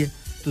देती है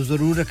तो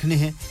ज़रूर रखने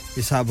हैं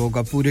हिसाब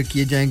होगा पूरे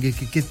किए जाएंगे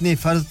कि कितने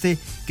फ़र्ज़ थे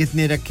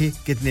कितने रखे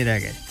कितने रह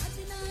गए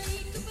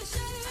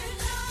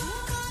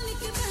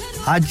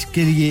हज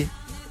के लिए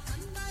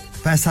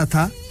पैसा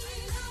था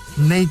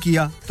नहीं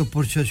किया तो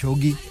पुरशश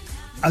होगी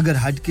अगर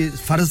हज के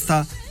फ़र्ज़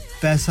था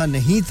पैसा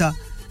नहीं था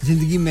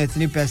ज़िंदगी में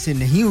इतने पैसे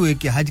नहीं हुए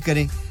कि हज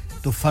करें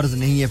तो फ़र्ज़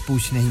नहीं है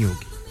पूछ नहीं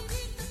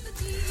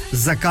होगी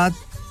ज़कात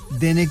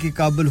देने के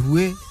काबिल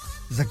हुए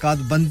ज़कात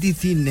बनती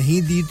थी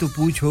नहीं दी तो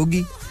पूछ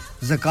होगी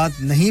ज़कात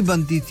नहीं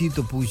बनती थी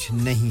तो पूछ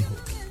नहीं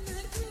होगी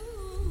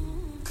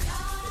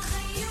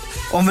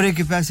उम्रे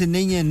के पैसे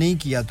नहीं है नहीं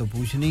किया तो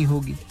पूछ नहीं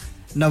होगी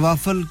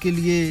नवाफल के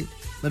लिए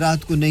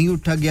रात को नहीं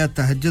उठा गया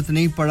तहज्जुद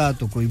नहीं पढ़ा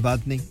तो कोई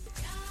बात नहीं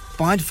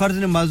 5 फ़र्ज़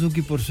नमाजों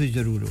की पुरसश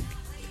ज़रूर होगी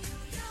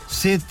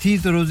सेहत थी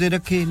तो रोज़े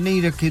रखे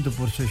नहीं रखे तो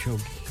पुरसश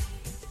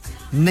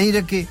होगी नहीं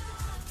रखे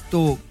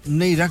तो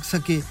नहीं रख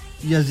सके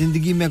या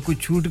ज़िंदगी में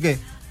कुछ छूट गए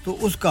तो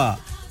उसका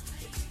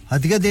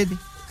हदिया दे दे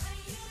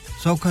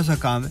सौखा सा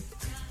काम है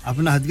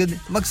अपना हदिया दे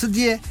मकसद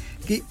ये है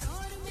कि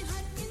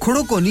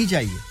खुड़ो को नहीं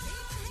चाहिए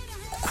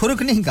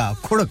खुरक नहीं कहा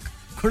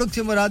खुड़क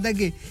से मुराद है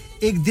कि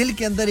एक दिल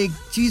के अंदर एक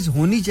चीज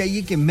होनी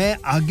चाहिए कि मैं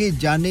आगे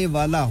जाने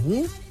वाला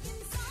हूं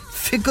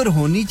फिक्र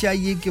होनी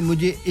चाहिए कि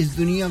मुझे इस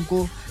दुनिया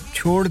को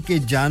छोड़ के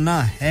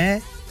जाना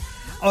है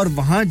और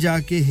वहां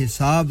जाके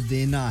हिसाब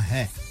देना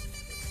है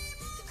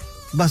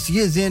बस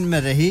ये ज़हन में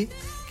रहे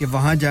कि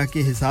वहां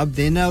जाके हिसाब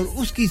देना और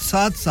उसकी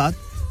साथ-साथ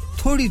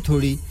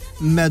थोड़ी-थोड़ी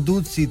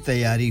महदूद सी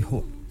तैयारी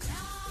हो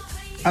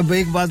अब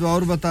एक बात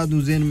और बता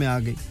दूं ज़हन में आ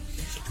गई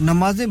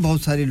नमाजें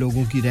बहुत सारे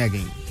लोगों की रह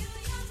गई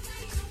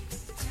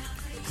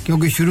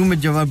क्योंकि शुरू में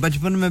जब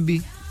बचपन में भी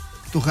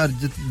तो खैर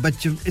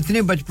बच्चे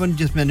इतने बचपन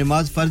जिसमें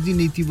नमाज फर्ज ही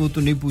नहीं थी वो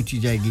तो नहीं पूछी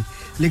जाएगी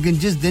लेकिन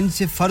जिस दिन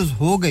से फर्ज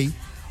हो गई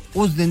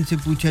उस दिन से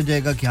पूछा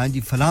जाएगा कि हां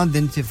जी फलां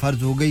दिन से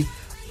फर्ज हो गई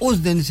उस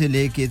दिन से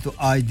लेके तो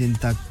आज दिन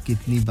तक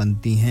कितनी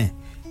बनती हैं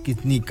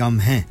कितनी कम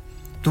हैं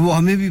तो वो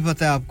हमें भी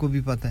पता है आपको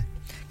भी पता है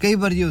कई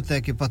बार ये होता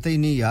है कि पता ही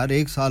नहीं यार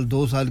 1 साल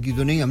 2 साल की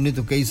तो नहीं हमने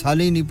तो कई साल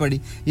ही नहीं पढ़ी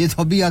ये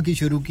तो अभी आके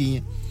शुरू की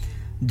हैं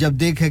जब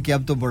देखे कि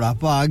अब तो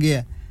बुढ़ापा आ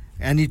गया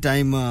एनी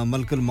टाइम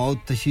मलकुल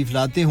मौत तशरीफ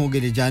लाते होंगे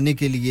ले जाने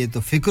के लिए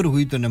तो फिक्र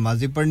हुई तो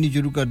नमाजें पढ़नी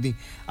शुरू कर दी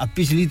अब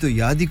पिछली तो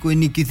याद ही कोई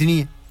नहीं कितनी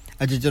है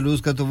अच्छा चलो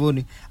उसका तो वो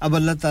नहीं अब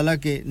अल्लाह ताला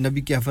के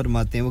नबी क्या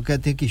फरमाते हैं वो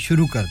कहते हैं कि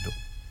शुरू कर दो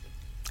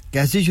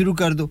कैसे शुरू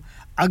कर दो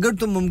अगर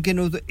तो मुमकिन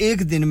हो तो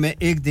एक दिन में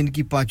एक दिन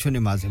की 5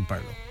 नमाजें पढ़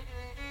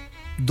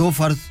लो 2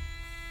 फर्ज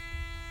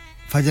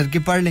फजर के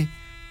पढ़ लें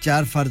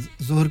 4 फर्ज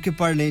ज़ोहर के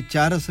पढ़ लें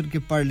 4 असर के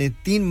पढ़ लें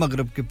 3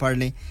 मगरिब के पढ़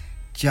लें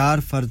 4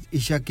 फर्ज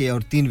इशा के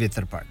और 3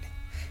 वितर पढ़ लें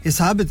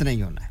हिसाब इतना ही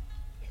होना है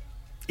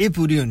ये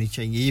पूरी होनी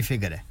चाहिए ये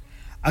फिगर है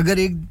अगर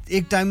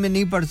एक टाइम में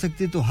नहीं पढ़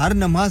सकते तो हर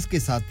नमाज के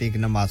साथ एक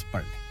नमाज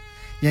पढ़ लें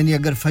यानी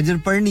अगर फजर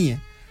पढ़नी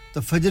है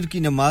तो फजर की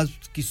नमाज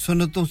की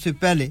सुन्नतों से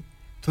पहले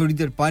थोड़ी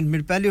देर 5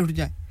 मिनट पहले उठ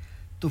जाएं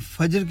तो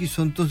फजर की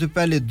सुन्नतों से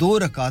पहले 2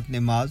 रकात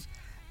नमाज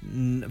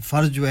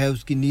फर्ज जो है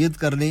उसकी नियत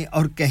कर लें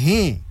और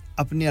कहें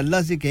अपने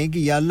अल्लाह से कहें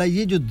कि या अल्लाह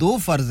ये जो 2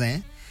 फर्ज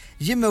हैं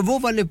ये मैं वो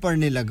वाले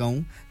पढ़ने लगा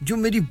हूं जो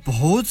मेरी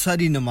बहुत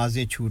सारी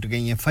नमाजें छूट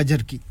गई हैं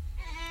फजर की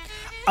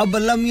अब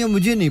अल्लाह मियां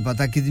मुझे नहीं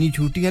पता कितनी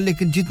छूटी हैं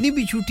लेकिन जितनी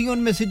भी छूटी हैं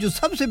उनमें से जो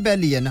सबसे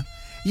पहली है ना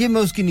ये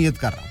मैं उसकी नियत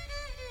कर रहा हूं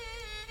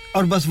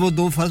और बस वो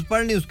 2 फर्ज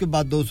पढ़ लें उसके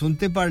बाद 2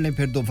 सुन्नतें पढ़ लें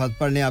फिर 2 फर्ज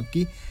पढ़ लें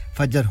आपकी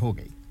फजर हो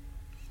गई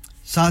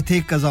साथ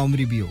एक कज़ा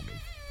उम्री भी हो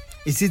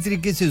गई इसी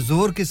तरीके से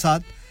ज़ोहर के साथ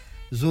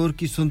ज़ोहर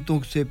की सुन्नतों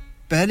से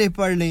पहले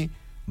पढ़ लें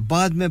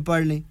बाद में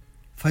पढ़ लें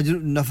फजर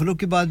नफलों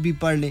के बाद भी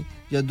पढ़ लें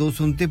या 2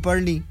 सुन्नतें पढ़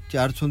ली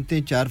 4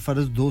 सुन्नतें 4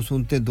 फर्ज 2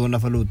 सुन्नतें 2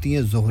 नफल होती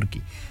हैं ज़ोहर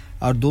की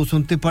और 2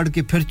 सुन्नतें पढ़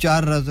के फिर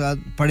 4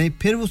 रकात पढ़ें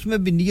फिर उसमें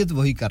भी नियत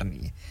वही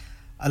करनी है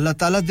अल्लाह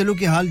ताला दिलों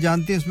के हाल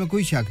जानते हैं इसमें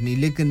कोई शक नहीं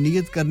लेकिन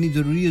नियत करनी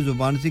ज़रूरी है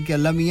ज़ुबान से कि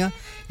अल्लाह मियां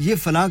ये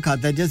फलां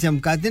खाता है जैसे हम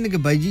कहते हैं ना कि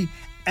भाई जी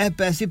ए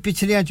पैसे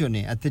पिछलियां चों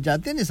ने ਇੱਥੇ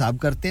जाते ने हिसाब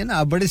करते हैं ना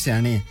आप बड़े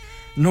सियाणे हैं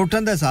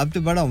ਨੋਟਾਂ ਦਾ ਹਿਸਾਬ ਤੇ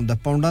ਬੜਾ ਹੁੰਦਾ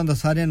ਪਾਉਂਡਾਂ ਦਾ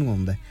ਸਾਰਿਆਂ ਨੂੰ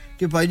ਹੁੰਦਾ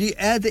ਕਿ ਭਾਈ ਜੀ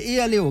ਇਹ ਤੇ ਇਹ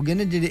ਵਾਲੇ ਹੋ ਗਏ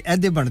ਨੇ ਜਿਹੜੇ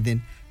ਇਹਦੇ ਬਣਦੇ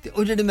ਨੇ ਤੇ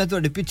ਉਹ ਜਿਹੜੇ ਮੈਂ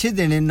ਤੁਹਾਡੇ ਪਿੱਛੇ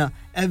ਦੇਣੇ ਨਾ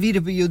ਇਹ 20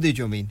 ਰੁਪਏ ਉਹਦੇ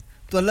ਚੋਂ ਵੀ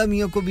तो अल्लाह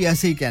मियां को भी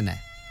ऐसे ही कहना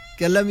है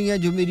कि अल्लाह मियां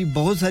जो मेरी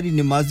बहुत सारी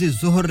नमाजें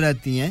ज़ोहर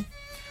रहती हैं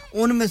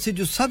उनमें से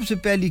जो सबसे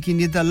पहली की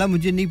नियत अल्लाह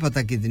मुझे नहीं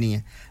पता कितनी है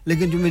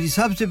लेकिन जो मेरी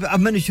सबसे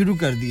अब मैंने शुरू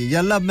कर दी है या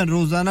अल्लाह मैं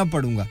रोजाना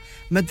पढ़ूंगा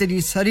मैं तेरी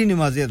सारी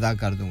नमाजें अदा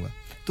कर दूंगा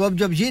तो अब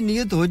जब ये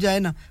नियत हो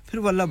जाए ना फिर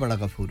वो अल्लाह बड़ा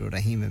गफूर और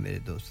रहीम है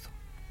मेरे दोस्तों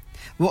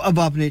वो अब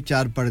आपने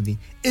 4 पढ़ दी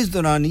इस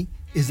दौरान ही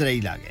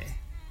इजराइल आ गए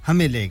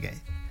हमें ले गए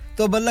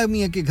तो अब अल्लाह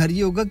मियां के घर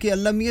ये होगा कि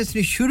अल्लाह मियां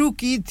इसने शुरू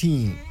की थी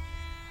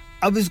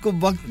अब इसको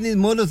वक्त ने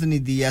मोहलत नहीं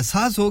दी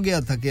एहसास हो गया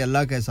था कि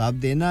अल्लाह का हिसाब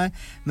देना है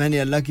मैंने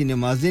अल्लाह की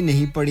नमाजें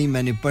नहीं पढ़ी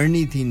मैंने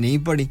पढ़नी थी नहीं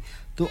पढ़ी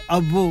तो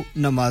अब वो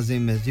नमाजें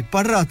में से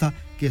पढ़ रहा था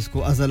कि इसको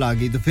अज़ल आ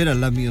गई तो फिर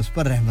अल्लाह मियां उस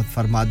पर रहमत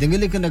फरमा देंगे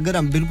लेकिन अगर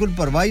हम बिल्कुल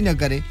परवाह ही ना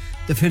करें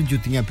तो फिर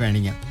जुतियां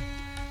पहनियां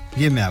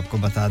ये मैं आपको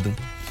बता दूं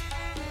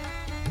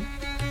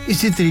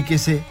इसी तरीके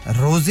से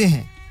रोजे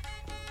हैं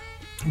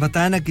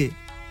बताया ना कि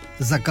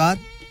ज़कात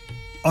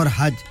और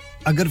हज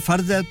अगर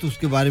फर्ज है तो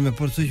उसके बारे में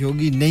पुरसश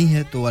होगी नहीं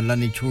है तो अल्लाह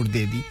ने छूट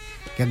दे दी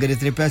कि अगर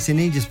इतने पैसे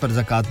नहीं जिस पर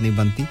ज़कात नहीं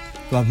बनती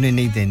तो आपने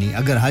नहीं देनी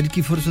अगर हज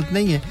की फुर्सत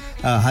नहीं है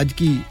हज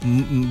की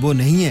वो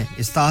नहीं है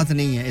इस्तात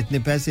नहीं है इतने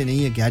पैसे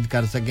नहीं है कि हज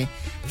कर सकें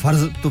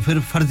फर्ज तो फिर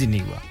फर्ज ही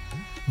नहीं हुआ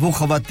वो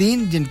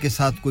ख़वातीन जिनके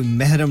साथ कोई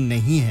महरम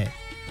नहीं है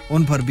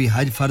उन पर भी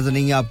हज फर्ज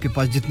नहीं है आपके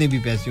पास जितने भी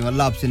पैसे हो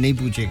अल्लाह आपसे नहीं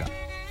पूछेगा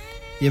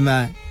ये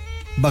मैं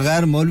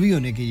बगैर मौलवी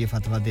होने के ये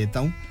फतवा देता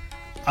हूं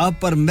आप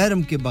पर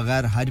महरम के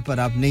बगैर हज पर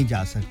आप नहीं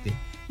जा सकते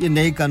ये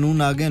नए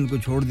कानून आ गए इनको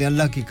छोड़ दें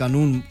अल्लाह के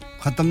कानून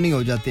ख़त्म नहीं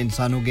हो जाते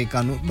इंसानों के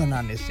कानून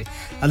बनाने से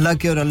अल्लाह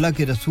के और अल्लाह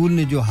के रसूल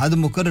ने जो हद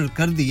मुकर्रर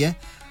कर दी है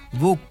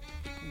वो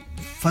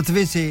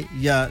फतवे से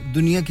या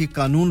दुनिया के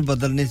कानून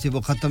बदलने से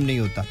वो ख़त्म नहीं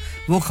होता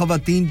वो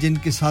ख़वातीन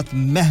जिनके साथ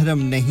महरम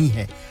नहीं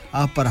है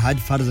आप पर हज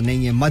फ़र्ज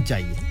नहीं है मत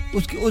जाइए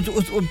उसके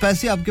उस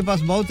पैसे आपके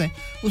पास बहुत हैं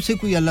उससे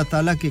कोई अल्लाह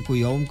ताला के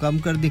कोई और काम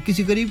कर दे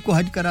किसी गरीब को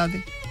हज करा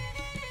दे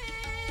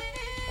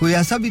कोई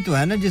ऐसा भी तो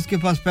है ना जिसके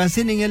पास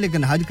पैसे नहीं है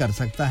लेकिन हज कर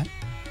सकता है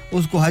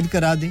उसको हज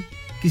करा दें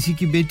किसी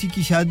की बेटी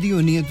की शादी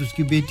होनी है तो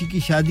उसकी बेटी की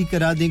शादी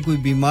करा दें कोई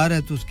बीमार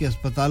है तो उसके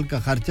अस्पताल का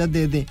खर्चा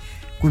दे दें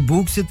कोई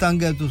भूख से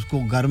तंग है तो उसको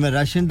घर में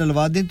राशन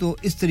डलवा दें तो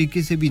इस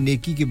तरीके से भी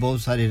नेकी के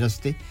बहुत सारे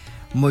रास्ते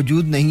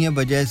मौजूद नहीं है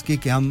बजाय इसके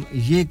कि हम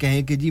ये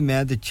कहें कि जी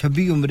मैं तो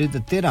 26 उम्र ते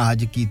 13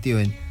 हज कीते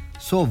हुए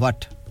सो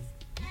व्हाट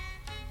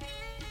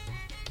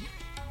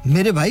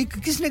मेरे भाई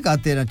किसने कहा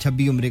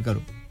 26 उम्र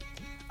करो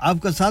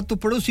आपका साथ तो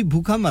पड़ोसी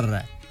भूखा मर रहा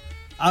है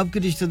आपके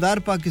रिश्तेदार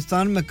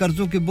पाकिस्तान में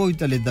कर्जों के बोझ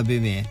तले दबे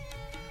हुए हैं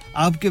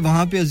आपके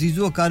वहां पे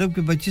अजीजों अकारब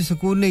के बच्चे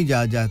स्कूल नहीं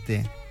जाते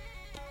हैं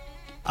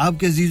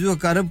आपके अजीजों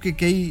अकारब के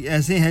कई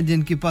ऐसे हैं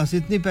जिनके पास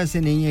इतने पैसे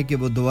नहीं है कि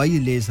वो दवाई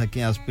ले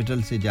सकें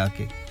हॉस्पिटल से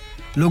जाके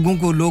लोगों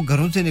को लोग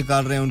घरों से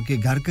निकाल रहे हैं उनके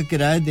घर का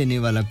किराया देने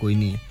वाला कोई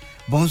नहीं है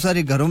बहुत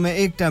सारे घरों में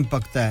एक टाइम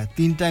पकता है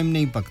 3 टाइम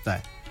नहीं पकता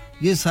है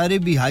ये सारे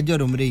भी हज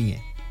और उम्रे ही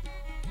हैं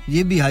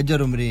ये भी हज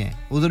और उम्रे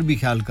हैं उधर भी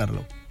ख्याल कर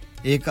लो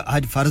एक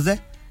हज फर्ज है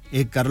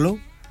एक कर लो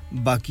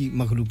बाकी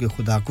मखलूक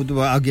खुदा को तो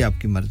आगे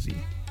आपकी मर्जी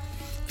है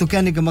तो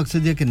कहने का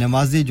मकसद है कि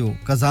नमाजें जो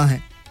कज़ा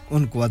हैं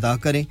उनको अदा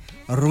करें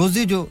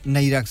रोजे जो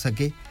नहीं रख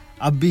सके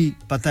अब भी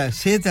पता है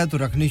सेहत है तो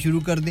रखने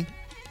शुरू कर दें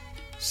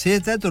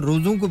सेहत है तो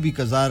रोज़ों को भी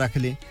कज़ा रख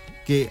लें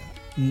कि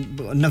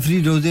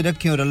नफली रोजे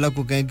रखें और अल्लाह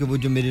को कहें कि वो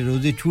जो मेरे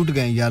रोजे छूट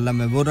गए या अल्लाह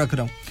मैं वो रख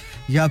रहा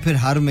हूं या फिर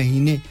हर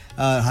महीने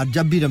हर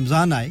जब भी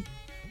रमजान आए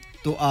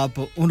तो आप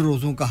उन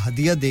रोज़ों का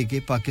हदिया देके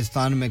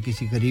पाकिस्तान में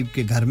किसी गरीब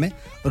के घर में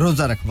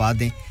रोज़ा रखवा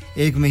दें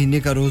एक महीने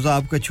का रोज़ा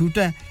आपका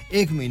छूटा है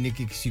एक महीने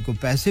के किसी को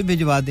पैसे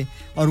भिजवा दें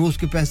और वो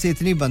उसके पैसे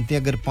इतने बनते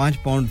हैं अगर 5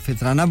 पाउंड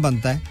फितराना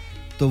बनता है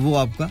तो वो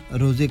आपका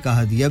रोज़े का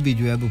हदिया भी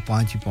जो है वो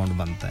 5 ही पाउंड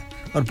बनता है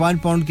और 5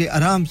 पाउंड के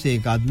आराम से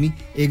एक आदमी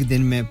एक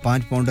दिन में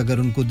 5 पाउंड अगर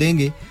उनको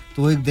देंगे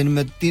तो वो एक दिन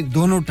में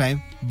दोनों टाइम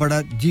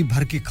बड़ा जी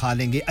भर के खा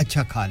लेंगे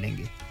अच्छा खा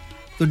लेंगे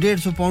तो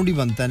 150 पाउंड ही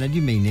बनता है ना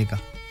जी महीने का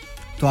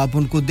तो आप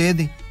उनको दे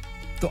दें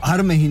तो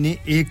हर महीने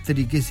एक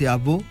तरीके से आप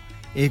वो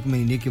एक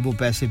महीने के वो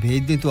पैसे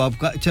भेज दें तो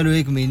आपका चलो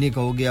एक महीने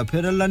का हो गया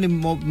फिर अल्लाह ने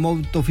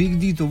तौफीक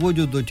दी तो वो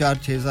जो 2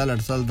 4 6 साल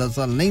 8 साल 10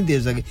 साल नहीं दे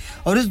सके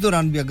और इस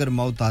दौरान भी अगर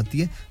मौत आती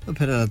है तो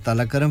फिर अल्लाह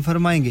ताला करम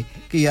फरमाएंगे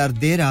कि यार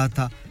दे रहा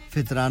था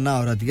फितराना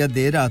और हदिया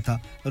दे रहा था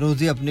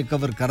रोजे अपने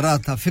कवर कर रहा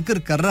था फिक्र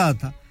कर रहा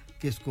था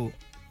कि इसको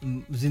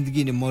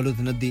जिंदगी ने मोहलत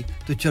न दी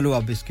तो चलो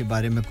अब इसके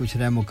बारे में कुछ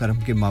रहम और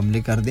करम के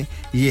मामले कर दें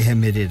ये है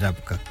मेरे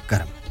रब का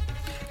करम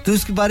तो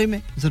इसके बारे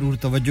में जरूर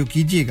तवज्जो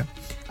कीजिएगा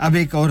अब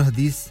एक और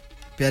हदीस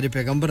प्यारे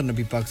पैगंबर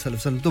नबी पाक सल्लल्लाहु अलैहि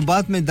वसल्लम तो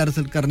बात में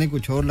दरअसल करने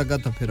कुछ और लगा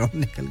तो फिर और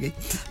निकल गई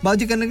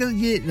बाजी करने का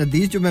ये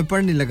हदीस जो मैं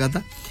पढ़ने लगा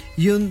था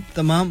ये उन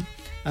तमाम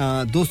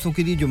दोस्तों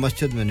के लिए जो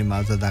मस्जिद में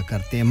नमाज अदा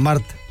करते हैं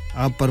मर्द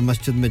आप पर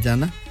मस्जिद में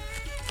जाना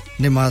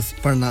नमाज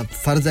पढ़ना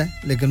फर्ज है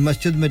लेकिन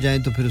मस्जिद में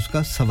जाएं तो फिर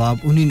उसका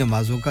सवाब उन्हीं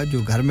नमाजों का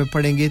जो घर में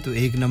पढ़ेंगे तो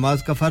एक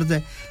नमाज का फर्ज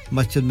है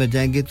मस्जिद में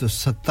जाएंगे तो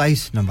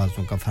 27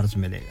 नमाजों का फर्ज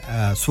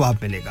मिलेगा सवाब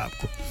मिलेगा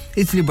आपको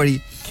इसलिए बड़ी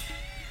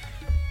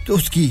तो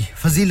उसकी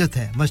फजीलत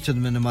है मस्जिद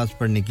में नमाज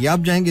पढ़ने की आप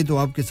जाएंगे तो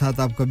आपके साथ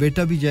आपका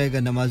बेटा भी जाएगा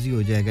नमाजी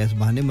हो जाएगा इस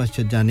बहाने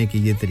मस्जिद जाने के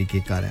ये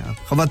तरीकेकार हैं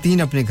ख़वातीन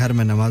अपने घर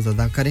में नमाज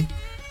अदा करें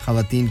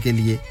ख़वातीन के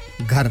लिए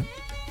घर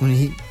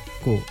उन्हीं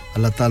को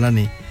अल्लाह ताला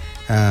ने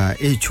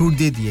ये छूट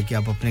दे दी है कि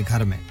आप अपने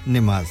घर में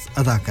नमाज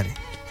अदा करें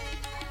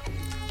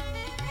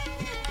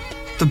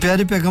तो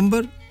प्यारे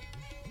पैगंबर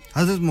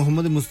हज़रत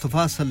मोहम्मद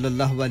मुस्तफ़ा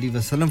सल्लल्लाहु अलैहि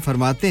वसल्लम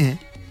फरमाते हैं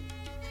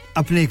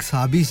अपने एक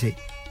सहाबी से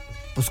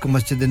उसको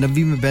मस्जिद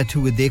नबी में बैठे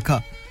हुए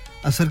देखा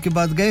असर के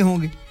बाद गए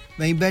होंगे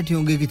वहीं बैठे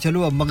होंगे कि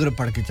चलो अब मगरिब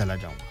पढ़ के चला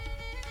जाऊंगा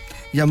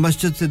या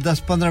मस्जिद से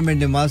 10-15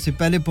 मिनट नमाज से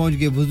पहले पहुंच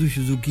गए वुजू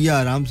शुजू किया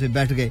आराम से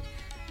बैठ गए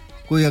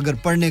कोई अगर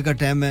पढ़ने का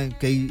टाइम है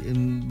कई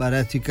बार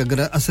ऐसी कि अगर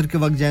असर के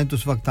वक्त जाएं तो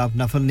उस वक्त आप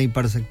नफल नहीं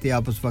पढ़ सकते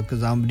आप उस वक्त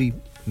ज़ामरी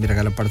मेरा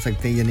ख्याल पढ़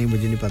सकते हैं या नहीं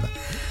मुझे नहीं पता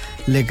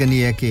लेकिन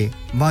ये है कि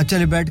वहां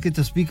चले बैठ के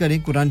तस्बीह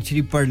करें कुरान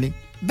शरीफ पढ़ लें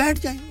बैठ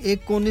जाएं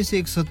एक कोने से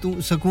एक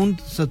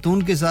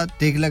सतून के साथ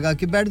टेक लगा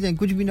के बैठ जाएं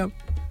कुछ भी ना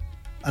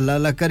अल्लाह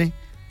अल्लाह करें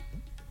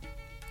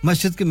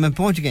मस्जिद के में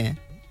पहुंच गए हैं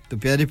तो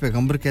प्यारे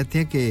पैगंबर कहते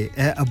हैं कि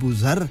ए अबू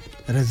ज़र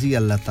रज़ी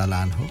अल्लाह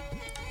ताला अन्हु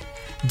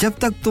जब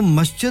तक तुम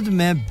मस्जिद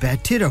में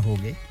बैठे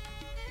रहोगे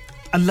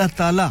अल्लाह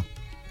ताला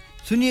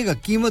सुनिएगा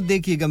कीमत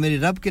देखिएगा मेरे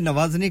रब के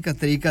नवाजने का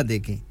तरीका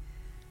देखें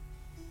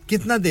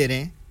कितना दे रहे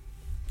हैं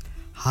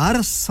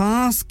हर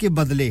सांस के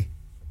बदले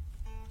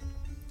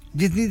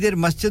जितनी देर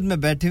मस्जिद में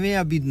बैठे हुए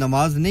अभी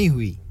नमाज नहीं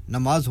हुई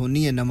नमाज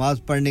होनी है नमाज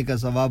पढ़ने का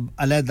सवाब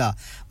अलहदा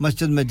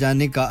मस्जिद में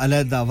जाने का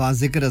अलहदा वहां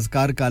जिक्र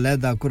अज़कार का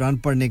अलहदा कुरान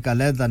पढ़ने का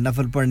अलहदा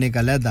नफल पढ़ने का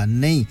अलहदा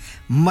नहीं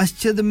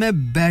मस्जिद में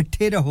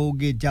बैठे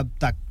रहोगे जब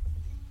तक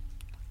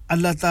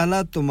अल्लाह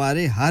ताला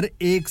तुम्हारे हर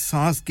एक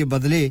सांस के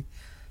बदले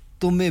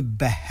तुम्हें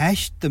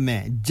बहश्त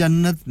में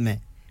जन्नत में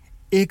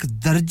एक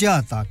दर्जा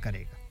अता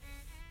करेगा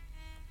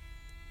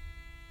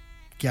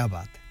क्या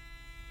बात है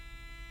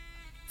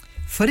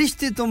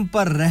फरिश्ते तुम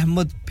पर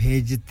रहमत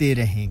भेजते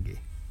रहेंगे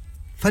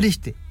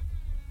फरिश्ते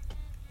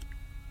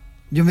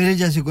जो मेरे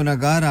जैसे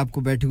गुनाहगार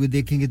आपको बैठे हुए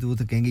देखेंगे तो वो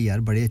तो कहेंगे यार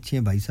बड़े अच्छे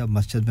हैं भाई साहब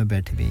मस्जिद में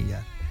बैठे हुए हैं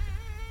यार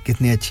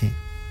कितने अच्छे हैं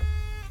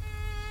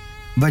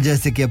वजह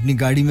से कि अपनी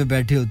गाड़ी में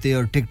बैठे होते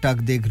और टिकटॉक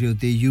देख रहे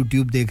होते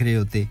यूट्यूब देख रहे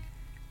होते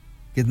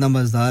कितना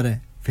मजेदार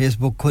है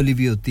फेसबुक खोली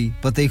भी होती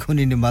पता ही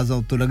खोनी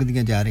नमाज़ां तो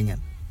लगदियां जा रही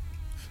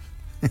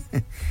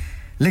हैं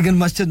लेकिन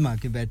मस्जिद में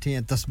आके बैठे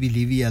हैं तस्बीह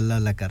ली हुई अल्लाह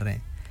अल्लाह कर रहे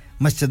हैं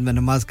मस्जिद में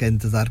नमाज का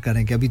इंतजार कर रहे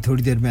हैं कि अभी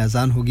थोड़ी देर में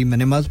अजान होगी मैं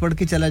नमाज पढ़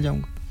के चला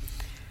जाऊंगा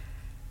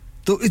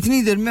तो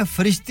इतनी देर में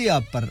फरिश्ते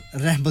आप पर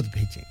रहमत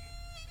भेजेंगे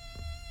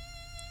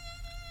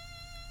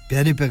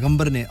प्यारे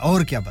पैगंबर ने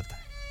और क्या बताया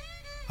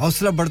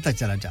हौसला बढ़ता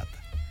चला जाता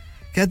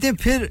कहते हैं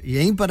फिर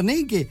यहीं पर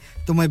नहीं कि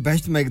तुम्हें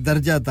बहश्त में एक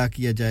दर्जा अता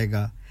किया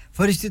जाएगा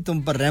फरिश्ते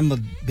तुम पर रहमत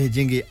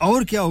भेजेंगे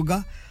और क्या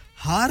होगा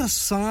हर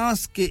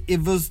सांस के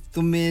इवज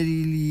तुम्हारे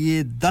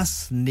लिए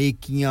 10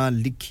 नेकियां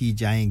लिखी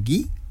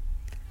जाएंगी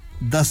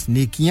 10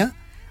 नेकियां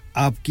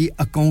आपकी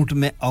अकाउंट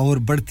में और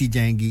बढ़ती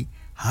जाएंगी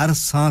हर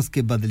सांस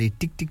के बदले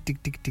टिक टिक टिक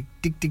टिक टिक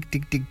टिक टिक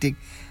टिक टिक टिक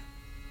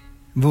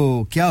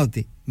वो क्या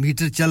होते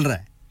मीटर चल रहा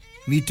है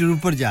मीटर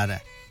ऊपर जा रहा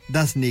है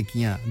 10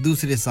 नेकियां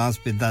दूसरे सांस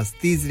पे 10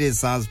 तीसरे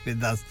सांस पे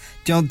 10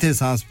 चौथे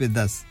सांस पे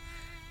 10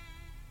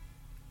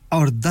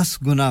 और 10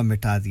 गुनाह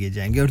मिटा दिए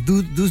जाएंगे और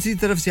दूसरी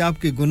तरफ से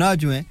आपके गुनाह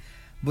जो हैं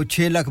वो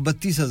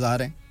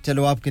 6,32,000 हैं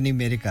चलो आपके नहीं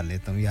मेरे कर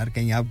लेता हूं यार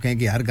कहीं आप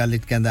कहेंगे हर गल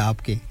इच कहंदा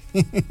आपके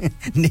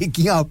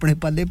नेकियां अपने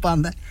पल्ले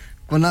पांदा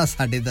गुनाह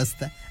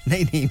 10.5 है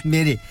नहीं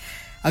मेरे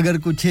अगर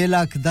कोई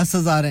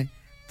 6,10,000 हैं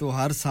तो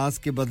हर सांस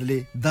के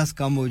बदले 10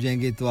 कम हो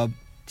जाएंगे तो अब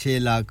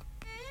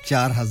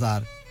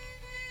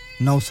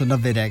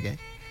 6,04,990 रह गए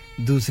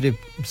दूसरे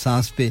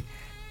सांस पे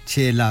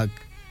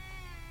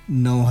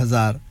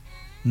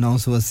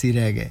 6,09,980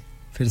 रह गए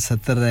फिर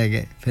 70 रह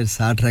गए फिर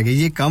 60 रह गए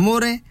ये कम हो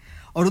रहे हैं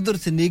और उधर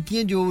से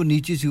नेकियां जो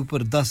नीचे से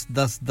ऊपर 10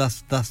 10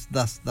 10 10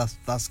 10 10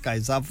 10 का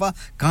इजाफा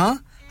कहां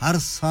हर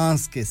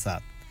सांस के साथ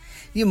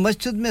ये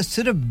मस्जिद में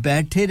सिर्फ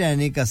बैठे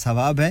रहने का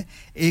सवाब है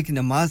एक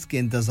नमाज के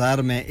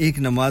इंतजार में एक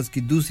नमाज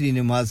की दूसरी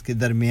नमाज के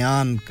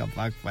दरमियान का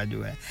वक्फा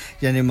जो है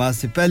या नमाज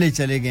से पहले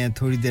चले गए हैं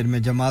थोड़ी देर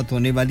में जमात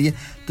होने वाली है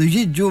तो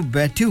ये जो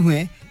बैठे हुए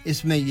हैं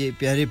इसमें ये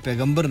प्यारे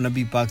पैगंबर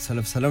नबी पाक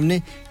सल्लल्लाहु अलैहि वसल्लम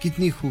ने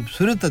कितनी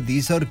खूबसूरत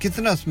हदीस और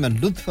कितना इसमें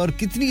लुत्फ और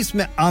कितनी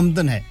इसमें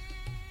आमदन है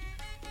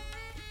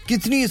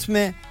कितनी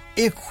इसमें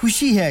एक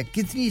खुशी है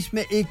कितनी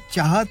इसमें एक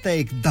चाहत है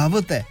एक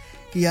दावत है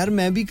कि यार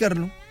मैं भी कर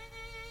लूं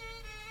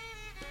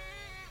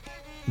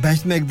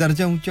बहश्त में एक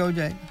दर्जा ऊंचा हो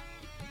जाएगा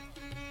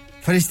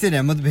फरिश्ते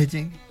रहमत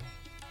भेजेंगे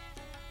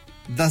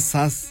 10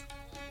 सांस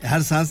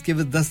हर सांस के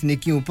बाद 10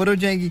 नेकियां ऊपर हो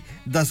जाएंगी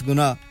 10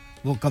 गुनाह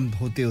वो कम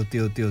होते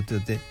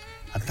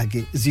हत्ता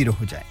कि जीरो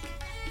हो जाएंगे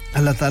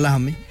अल्लाह ताला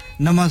हमें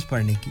नमाज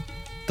पढ़ने की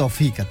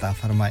तौफीक अता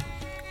फरमाए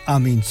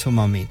आमीन सुम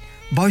आमीन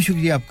बहुत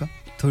शुक्रिया आपका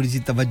थोड़ी सी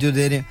तवज्जो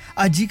दे रहे हैं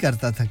आज ही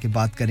करता था कि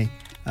बात करें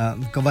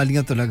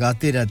कवालियां तो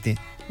लगाते रहते हैं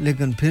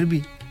लेकिन फिर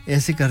भी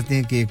ऐसे करते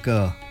हैं कि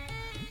एक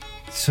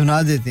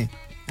सुना देते हैं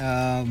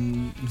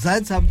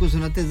जाहिद साहब को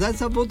सुनाते जाहिद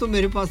साहब वो तो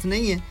मेरे पास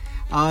नहीं है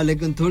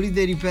लेकिन थोड़ी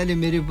देरी पहले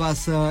मेरे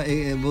पास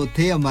वो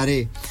थे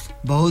हमारे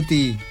बहुत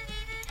ही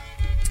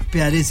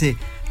प्यारे से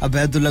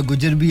अबैदुल्लाह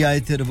गुजर भी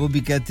आए थे और वो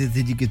भी कहते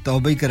थे जी कि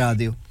तौबा ही करा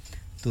दो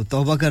तो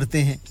तौबा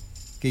करते हैं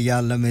कि या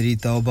अल्लाह मेरी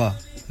तौबा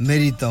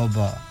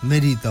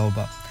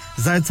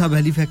जाहिद साहब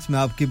हैलीफैक्स में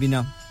आपके भी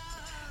नाम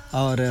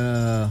और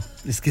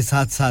इसके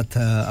साथ साथ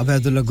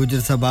अबैदुल्लाह गुजर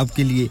साहब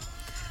आपके लिए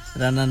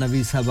राना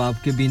नबी साहब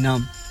आपके भी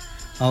नाम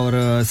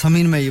और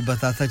समीन मैं ये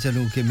बताता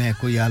चलूं कि मैं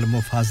कोई आलम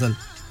व फाज़ल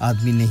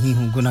आदमी नहीं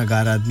हूं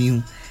गुनाहगार आदमी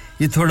हूं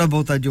ये थोड़ा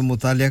बहुत जो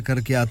मुतालिया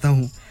करके आता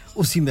हूं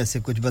उसी में से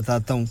कुछ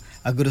बताता हूं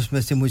अगर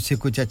उसमें से मुझसे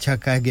कुछ अच्छा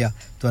कह गया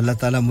तो अल्लाह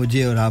ताला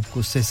मुझे और आपको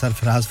उससे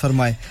सरफराज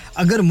फरमाए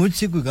अगर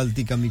मुझसे कोई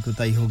गलती कमी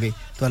कोताही हो गई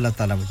तो अल्लाह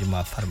ताला मुझे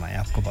माफ फरमाए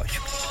आपको बहुत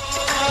शुक्रिया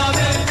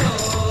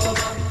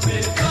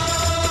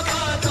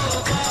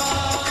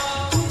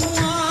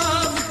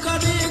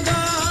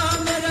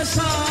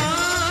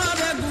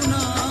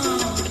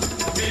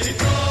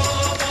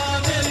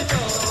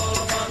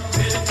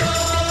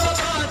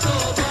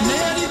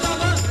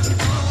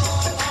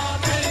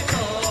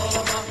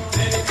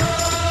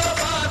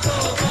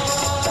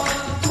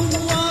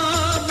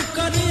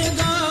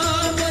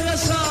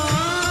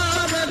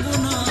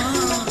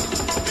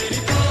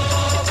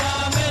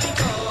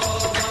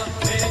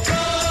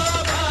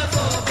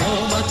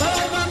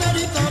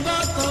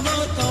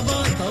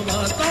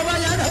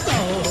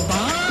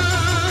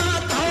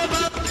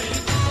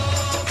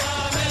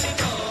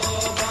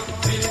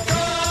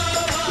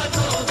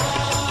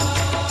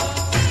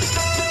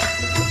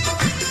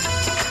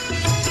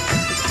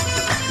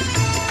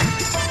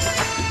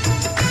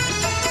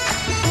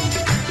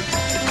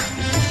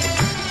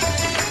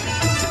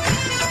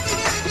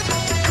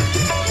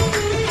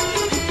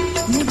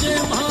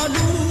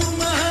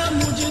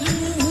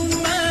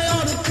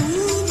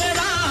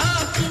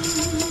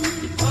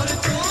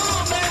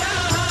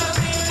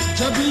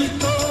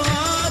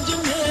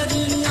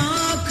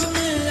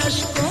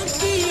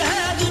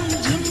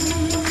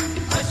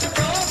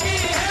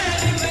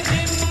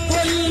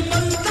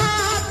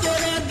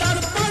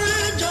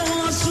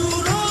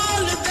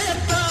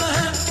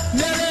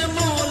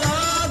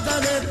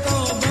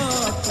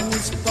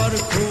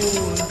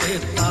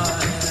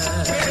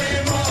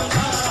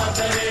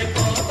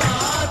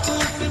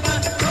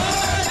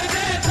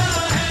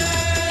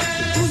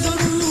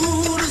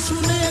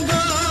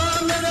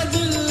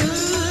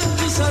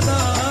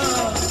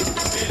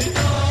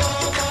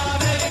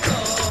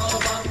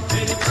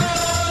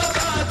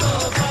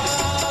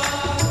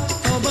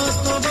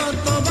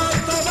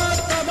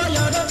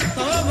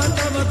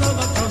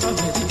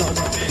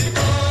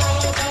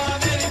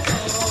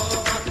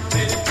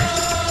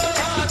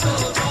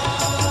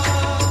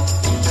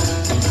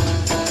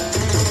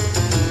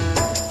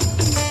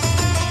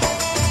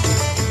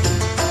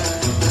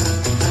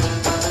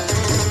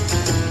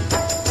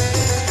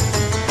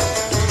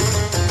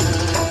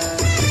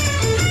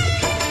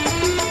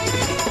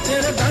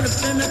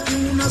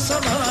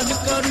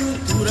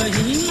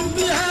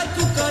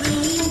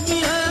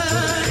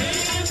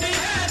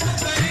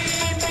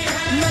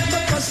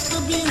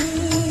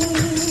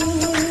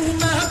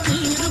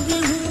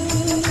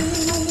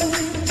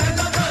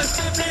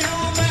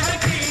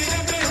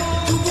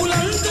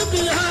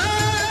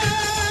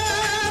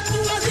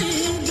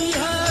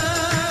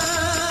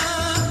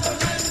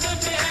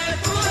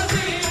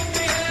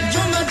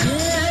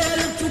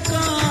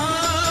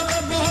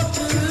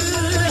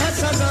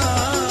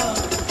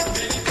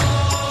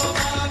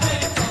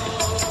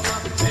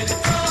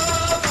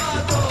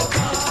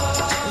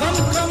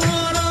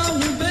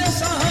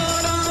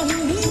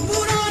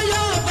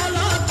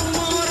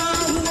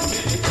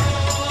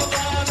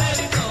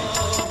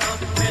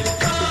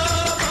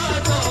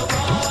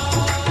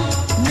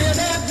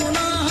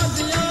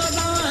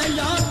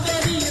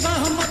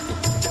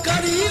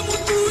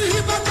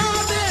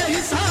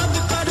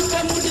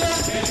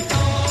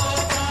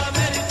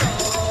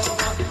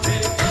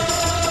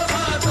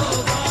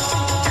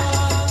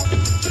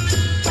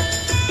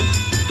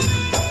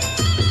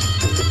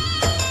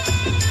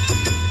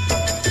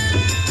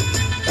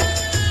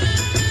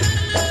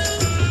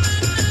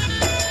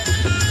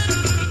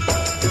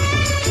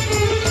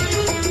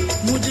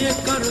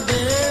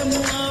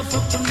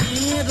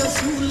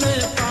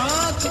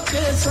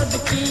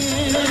सदके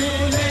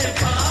रसूले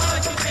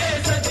पाक के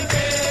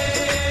सदके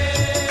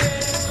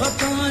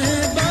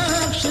खताएं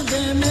बख्श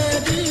दे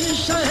मेरी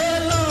शहे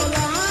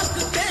लौलाक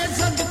के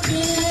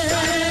सदके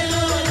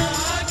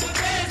लौलाक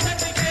के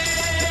सदके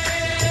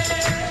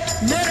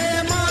मेरे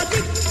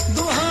मालिक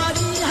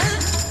दुहारी है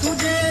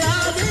तुझे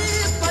आले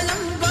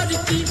पैगंबर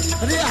की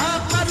रिहा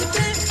कर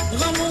दे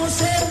गमों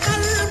से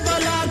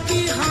करबला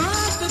की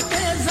खाक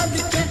के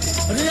सदके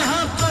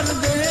रिहा कर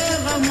दे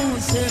गमों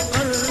से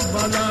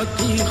करबला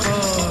की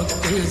खाक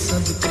के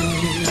सदके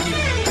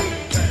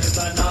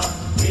करबला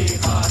की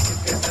खाक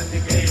के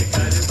सदके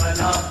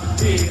करबला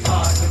की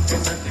खाक के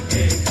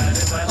सदके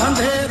करबला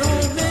अंधेरों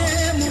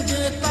में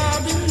मुझे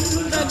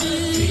ताबिंदगी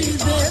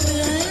दे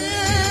दे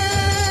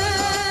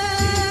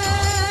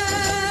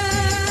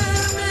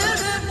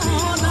मेरे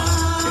मौला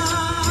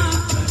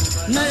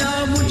नया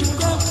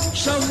मुझको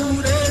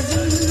शऊरे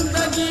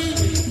जिंदगी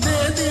दे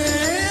दे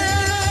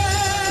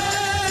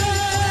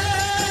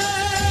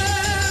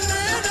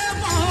मेरे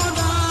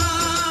मौला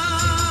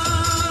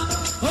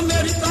ओ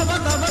मेरी तौबा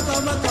तौबा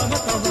तौबा तौबा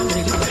तौबा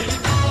मेरी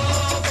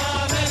तौबा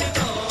मेरी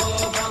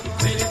तौबा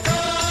मेरी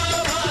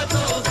तौबा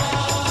तौबा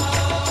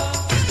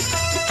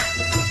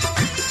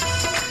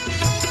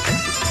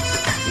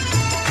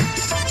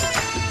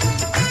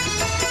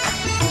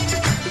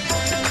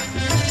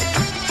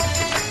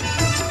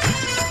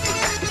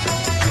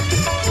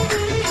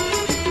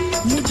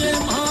मुझे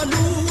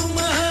मालूम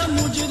है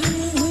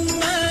मुजरिम हूँ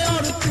मैं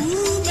और तू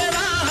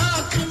मेरा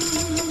हाकिम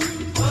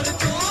और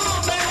तू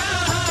मेरा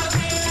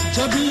हाकिम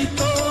जभी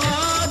तो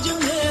आज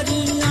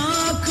मेरी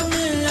आँख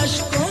में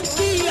अश्कों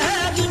की है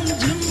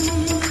रिमझिम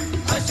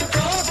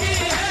अश्कों की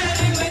है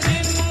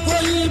रिमझिम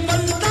कोई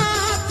बंदा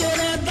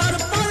तेरे दर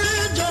पर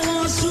जो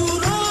आंसू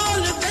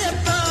रोल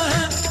देता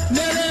है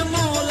मेरे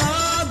मौला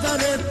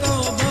दरे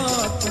तौबा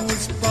तू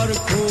उस पर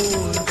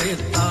खोल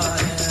देता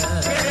है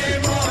मेरे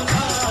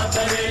मौला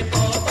दरे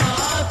तौबा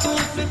तू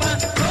उस पर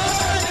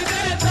खोल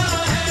देता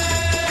है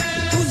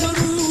तू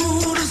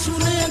जरूर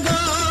सुनेगा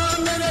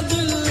मेरे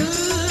दिल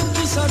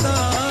की सदा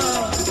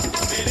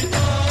मेरी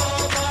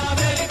तौबा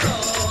मेरी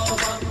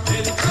तौबा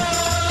मेरी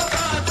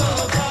तौबा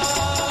तौबा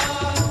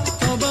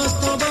तौबा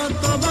तौबा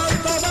तौबा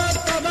तौबा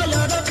तौबा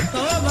या रब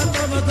तौबा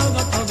तौबा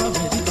तौबा तौबा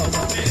मेरी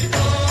तौबा मेरी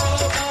तौबा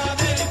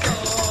मेरी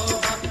तौबा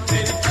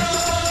मेरी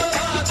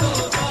तौबा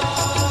तौबा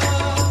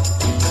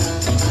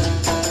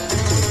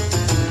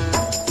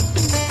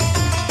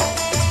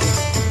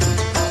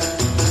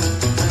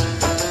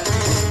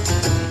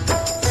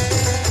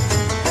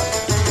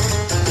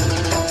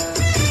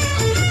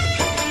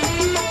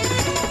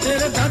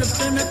तेरे दर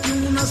पे मैं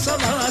क्यों न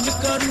सवाल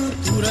करूं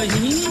तू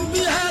रहीम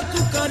भी है तू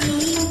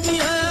करीम भी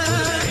है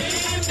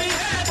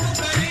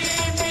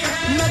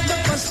मैं तो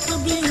पस्त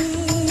भी हूँ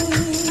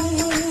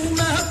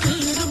मैं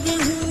हकीर भी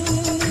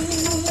हूँ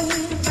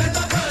मैं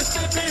तो पस्त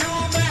भी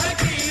हूँ मैं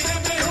हकीर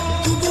भी हूँ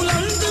तू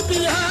बुलंद भी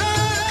है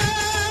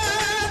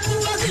तू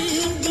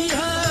अजीम भी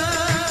है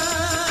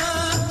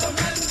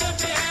बुलंद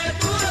भी है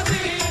तू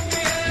अजीम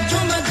भी है जो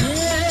मैं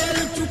झेल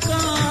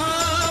चुका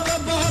वो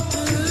बहुत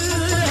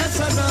है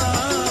सजा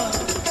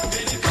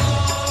मेरी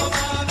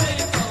तौबा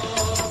मेरी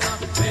तौबा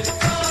मेरी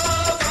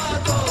तौबा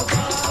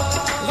तौबा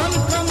गम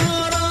का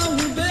मारा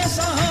हूँ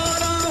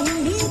बेसहारा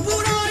हूँ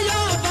बुरा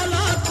या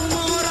भला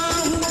तुम्हारा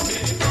हूँ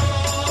मेरी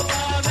तौबा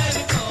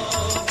मेरी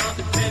तौबा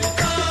मेरी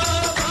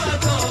तौबा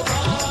तौबा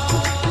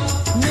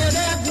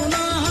मेरे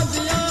गुनाह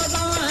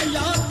ज़्यादा हैं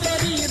या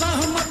तेरी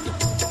रहमत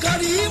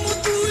करीम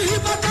तू ही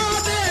बता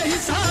दे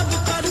हिसाब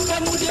करके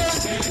मुझे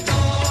मेरी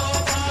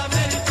तौबा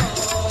मेरी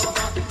तौबा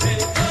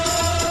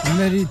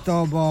मेरी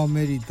तौबा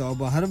मेरी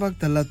तौबा हर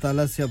वक्त अल्लाह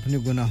ताला से अपने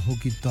गुनाहों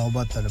की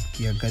तौबा तलब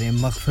किया करें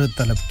मग़फ़िरत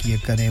तलब किया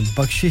करें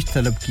बख्शिश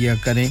तलब किया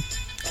करें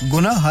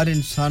गुनाह हर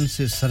इंसान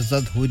से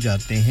सरज़द हो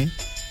जाते हैं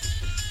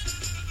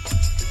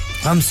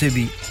हमसे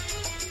भी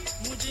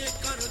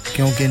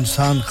क्योंकि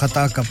इंसान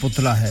खता का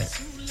पुतला है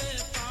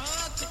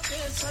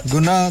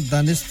गुनाह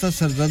दानिस्ता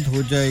सरज़द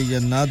हो जाए या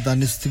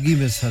नादानिस्तगी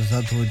में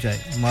सरज़द हो जाए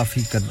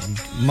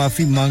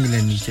माफ़ी मांग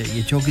लेनी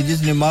चाहिए क्योंकि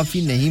जिसने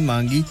माफ़ी नहीं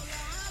मांगी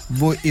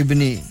वो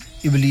इब्ने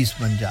इब्लीस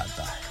बन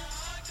जाता है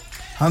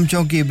हम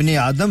चूंकि इब्ने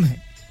आदम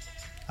हैं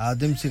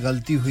आदम से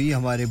गलती हुई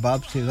हमारे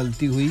बाप से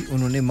गलती हुई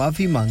उन्होंने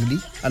माफ़ी मांग ली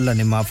अल्लाह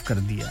ने माफ़ कर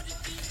दिया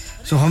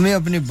सो हमें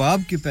अपने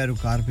बाप के पैरों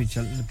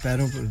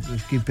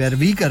की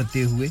पैरवी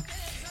करते हुए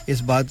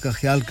इस बात का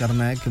ख्याल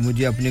करना है कि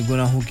मुझे अपने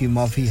गुनाहों की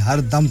माफ़ी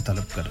हर दम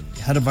तलब करनी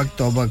है हर वक्त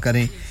तौबा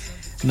करें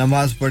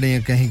नमाज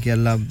पढ़ें कहें कि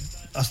अल्लाह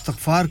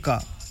इस्तिग़फ़ार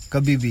का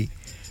कभी भी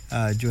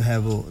जो है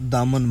वो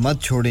दामन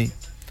मत छोड़ें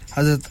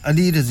हज़रत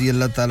अली रज़ी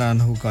अल्लाह ताला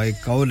अन्हु का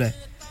एक कौल है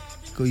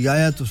कोई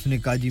आया तो उसने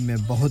कहा जी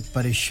मैं बहुत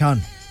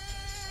परेशान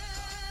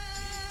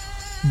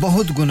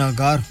बहुत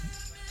गुनाहगार हूँ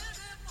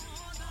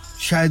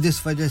शायद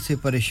इस वजह से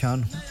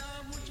परेशान हूँ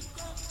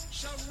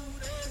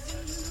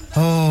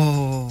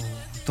हो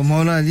तो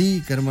मौला अली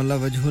करमल्ला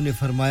वजहू ने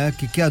फरमाया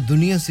कि क्या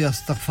दुनिया से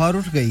इस्तिग़फ़ार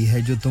उठ गई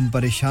है जो तुम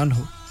परेशान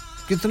हो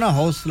कितना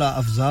हौसला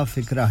अफ़ज़ा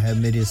फ़िक्रा है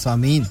मेरे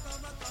सामीन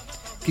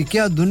कि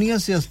क्या दुनिया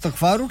से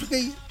इस्तिग़फ़ार उठ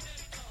गई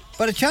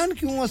परेशान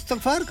क्यों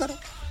इस्तिग़फ़ार करो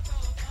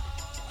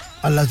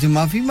अल्लाह से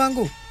माफी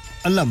मांगो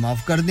अल्लाह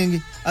माफ कर देंगे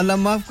अल्लाह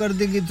माफ कर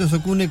देंगे तो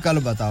सुकून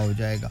कल्ब अता हो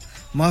जाएगा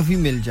माफी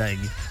मिल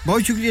जाएगी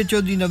बहुत शुक्रिया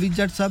चौधरी नवीद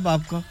जट साहब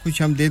आपका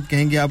खुशामदीद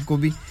कहेंगे आपको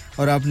भी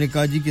और आपने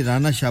कहा जी कि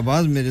राना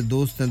शाहबाज मेरे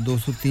दोस्त हैं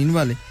 203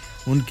 वाले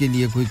उनके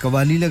लिए कोई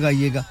कवाली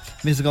लगाइएगा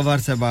मिस गवार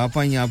साहब आप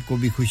आई आपको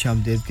भी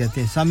खुशामदीद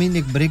कहते हैं सामीन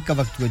एक ब्रेक का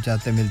वक्त हो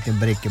जाता है मिलते हैं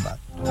ब्रेक के बाद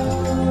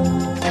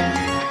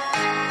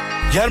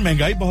यार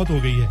महंगाई बहुत हो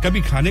गई है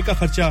कभी खाने का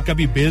खर्चा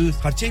कभी बिल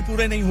खर्चे ही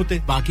पूरे नहीं होते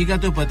बाकी का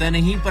तो पता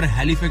नहीं पर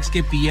हैलिफैक्स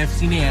के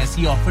पीएफसी ने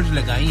ऐसी ऑफर्स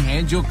लगाई हैं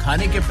जो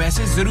खाने के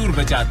पैसे जरूर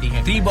बचाती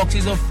हैं 3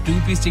 boxes of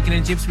 2-piece chicken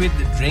and chips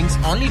with drinks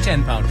only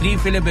 £10 3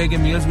 filet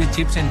burger meals with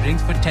chips and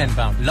drinks for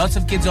 £10 lots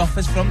of kids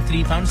offers from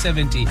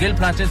 £3.70 grill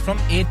platters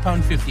from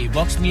 £8.50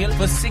 box meal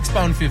for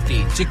 £6.50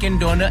 chicken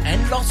doner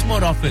and lots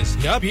more offers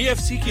यार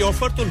PFC की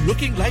offer तो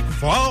looking like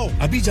wow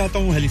अभी जाता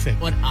हूं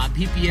Halifax और आप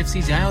भी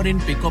PFC जाएं और इन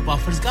पिकअप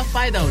ऑफर्स का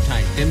फायदा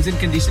उठाएं terms and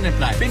condition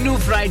apply. Pinu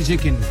Fried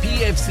Chicken,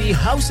 PFC,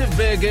 House of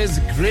Burgers,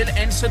 Grill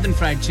and Southern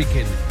Fried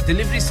Chicken.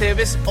 Delivery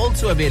service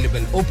also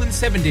available. Open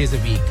 7 days a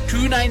week.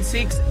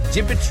 296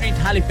 Gibbet Street,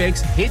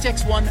 Halifax,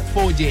 HX1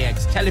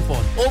 4JX.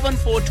 Telephone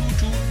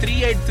 01422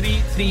 383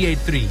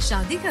 383.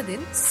 शादी का दिन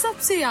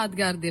सबसे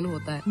यादगार दिन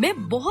होता है मैं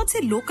बहुत से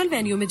लोकल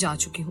वेन्यू में जा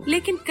चुकी हूँ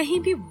लेकिन कहीं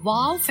भी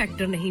वाव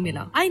फैक्टर नहीं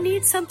मिला I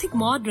need something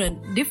modern,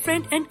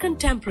 different and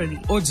contemporary.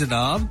 ओ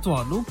जनाब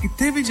ਤੁਹਾਨੂੰ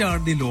ਕਿੱਥੇ ਵੀ ਜਾਣ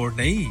ਦੀ ਲੋੜ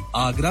ਨਹੀਂ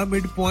ਆਗਰਾ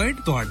ਮਿਡ ਪੁਆਇੰਟ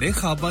ਤੁਹਾਡੇ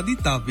ਖਾਬਾਂ ਦੀ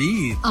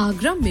ताबीर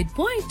आगरा मिड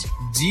पॉइंट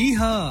जी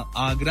हाँ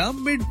आगरा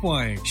मिड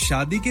पॉइंट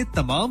शादी के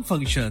तमाम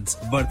functions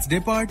birthday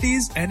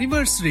parties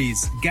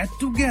anniversaries get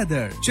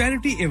together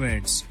charity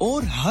events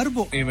और हर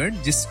वो इवेंट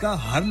जिसका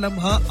हर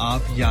लम्हा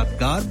आप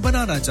यादगार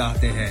बनाना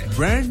चाहते हैं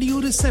brand new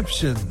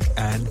reception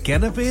and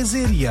कैनपेज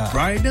area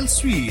bridal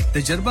sweet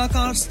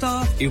तजर्बाकार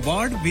staff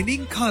award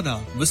winning खाना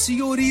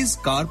वसीओरीज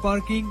कार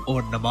पार्किंग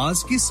और नमाज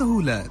की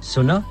सहूलत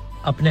सुना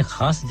अपने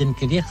खास दिन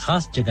के लिए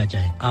खास जगह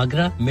जाएं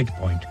Agra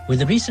Midpoint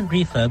with a recent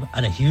refurb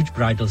and a huge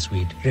bridal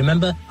suite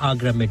remember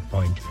Agra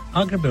Midpoint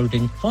Agra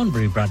Building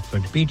Thornbury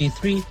Bradford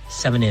BD3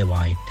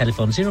 7AY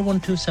telephone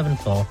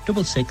 01274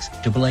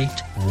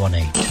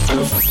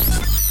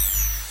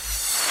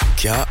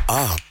 668818 क्या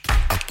आप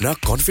अपना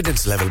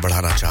कॉन्फिडेंस लेवल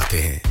बढ़ाना चाहते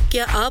हैं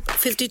क्या आप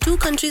 52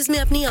 कंट्रीज में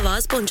अपनी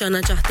आवाज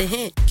पहुंचाना चाहते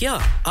हैं क्या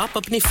आप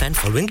अपनी फैन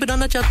फॉलोइंग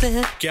बनाना चाहते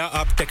हैं क्या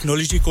आप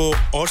टेक्नोलॉजी को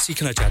और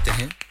सीखना चाहते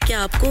हैं क्या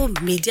आपको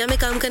मीडिया में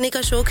काम करने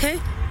का शौक है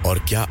और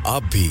क्या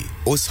आप भी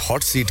उस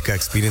हॉट सीट का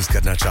एक्सपीरियंस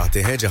करना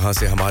चाहते हैं जहां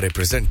से हमारे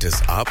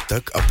प्रेजेंटर्स आप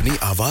तक अपनी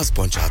आवाज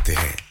पहुंचाते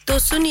हैं तो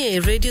सुनिए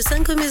radio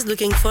Sangam is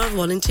looking for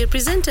volunteer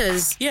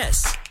presenters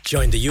yes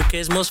join the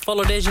UK's most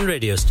followed Asian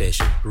radio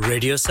station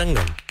Radio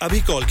Sangam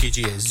abhi call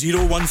kijiye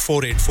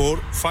 01484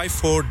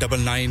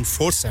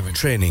 549947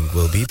 training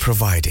will be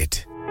provided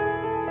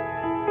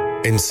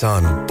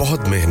इंसान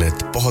बहुत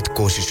मेहनत बहुत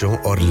कोशिशों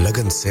और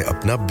लगन से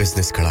अपना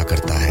बिजनेस खड़ा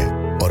करता है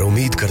और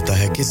उम्मीद करता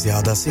है कि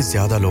ज्यादा से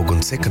ज्यादा लोग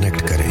उनसे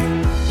कनेक्ट करें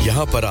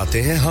यहाँ पर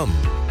आते हैं हम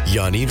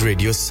यानी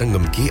रेडियो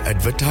संगम की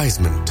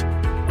एडवर्टाइजमेंट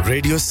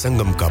रेडियो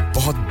संगम का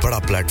बहुत बड़ा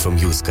प्लेटफॉर्म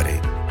यूज करें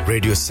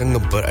रेडियो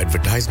संगम पर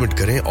एडवर्टाइजमेंट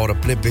करें और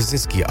अपने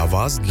बिजनेस की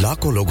आवाज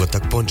लाखों लोगों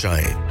तक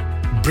पहुंचाएं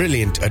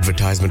Brilliant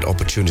advertisement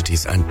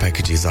opportunities and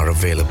packages are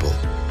available.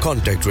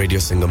 Contact Radio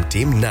Sangam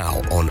team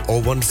now on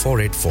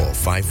 01484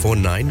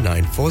 549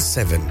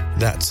 947.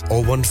 That's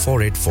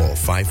 01484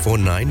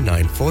 549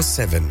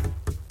 947.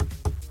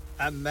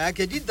 मैं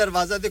के जी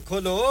दरवाजा दे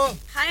खोलो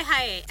हाय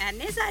हाय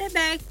एने सारे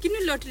बैग किनु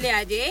लुट ले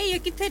आजे ये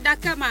किथे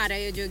डाका मार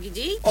रहे हो जोगी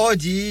जी ओ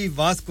जी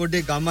वास्को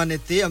डे गामा ने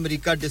ते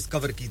अमेरिका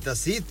डिस्कवर कीता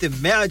सी ते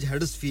मैं आज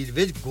हडर्सफील्ड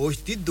विच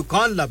गोश्त दी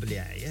दुकान लब ले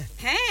आया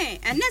है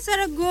एने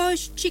सारा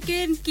गोश्त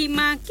चिकन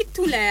कीमा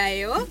किथु ले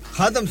आए हो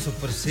खादम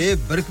सुपर से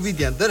बरकवी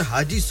दे अंदर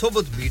हाजी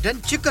सोबत मीट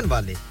एंड चिकन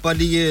वाले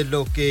पलिए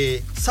लोके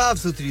साफ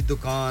सुथरी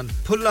दुकान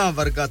फुल्ला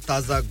वर्गा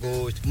ताजा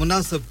गोश्त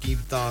मुनासिब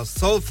कीमतां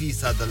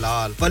 100%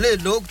 दलाल भले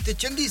लोग ते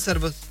चंगी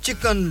service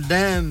chicken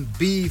lamb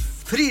beef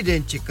free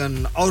range chicken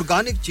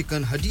organic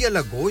chicken हड्डी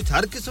वाला गोश्त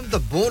हर किस्म दा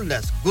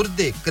बोनलेस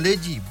गुर्दे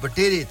कलेजी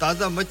बटेरे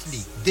ताजा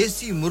मछली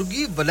देसी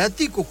मुर्गी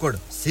बलाती कुकड़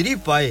सिरी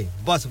पाए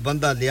बस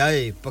बंदा ले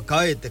आए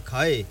पकाए ते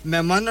खाए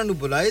मेहमानां नु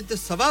बुलाए ते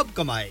सवाब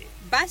कमाए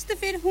बस तो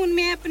फिर हुन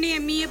मैं अपने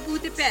अम्मी अबू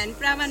ते भैन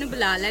भरावां नु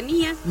बुला लेनी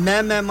है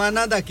मैं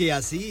मेहमानां दा किया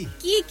सी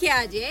की क्या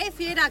जे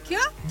फिर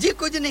आखियो जी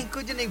कुछ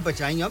नहीं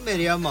बचाइयो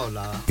मेरे या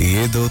मौला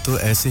ये दो तो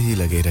ऐसे ही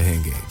लगे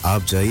रहेंगे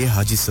आप जाइए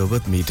हाजी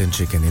सोबत meet and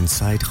chicken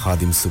inside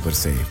Khadim super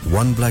से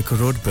 1 Black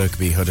Road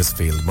Birkby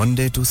Huddersfield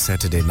Monday to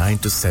Saturday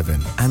 9 to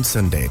 7 and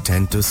Sunday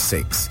 10 to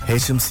 6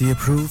 HMC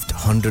approved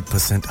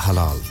 100%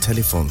 halal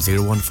telephone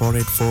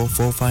 01484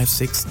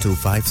 456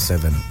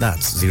 257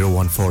 that's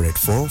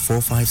 01484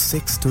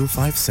 456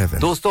 257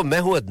 दोस्तों मैं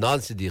हूं अदनान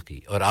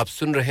सिद्दीकी और आप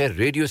सुन रहे हैं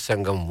radio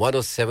Sangam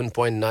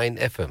 107.9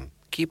 FM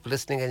keep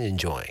listening and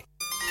enjoying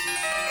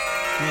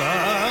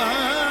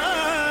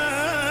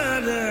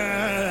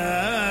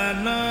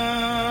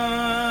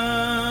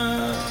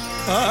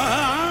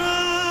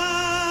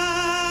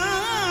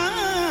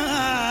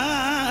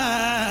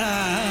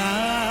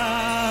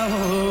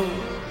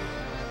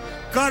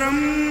करम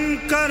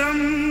करम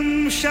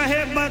शह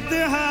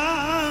बदहा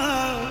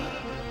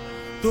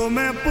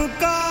तुम्हें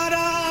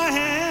पुकारा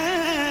है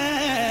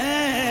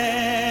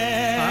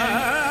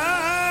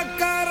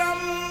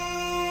करम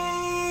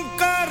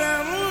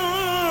करम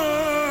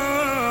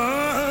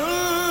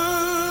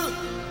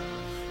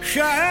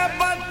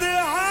शहबत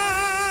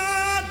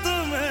हाथ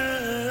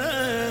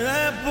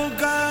में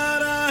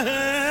पुकारा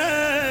है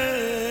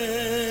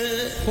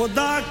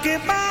खुदा के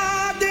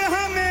बाद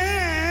हमें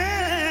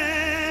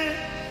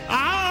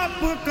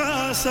आपका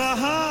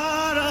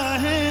सहारा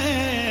है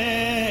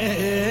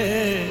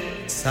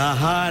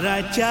सहारा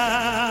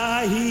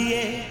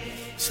चाहिए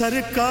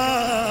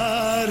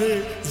सरकार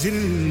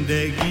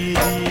जिंदगी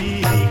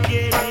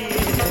के लिए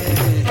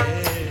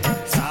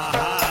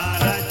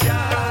सहारा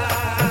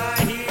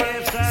चाहिए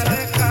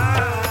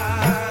सरकार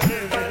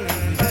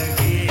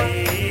जिंदगी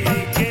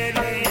के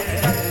लिए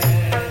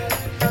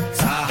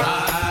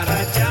सहारा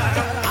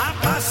चाहिए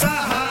आपका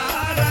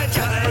सहारा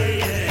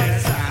चाहिए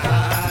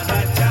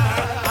सहारा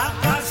चाहिए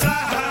आपका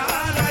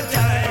सहारा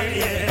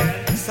चाहिए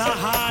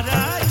सहारा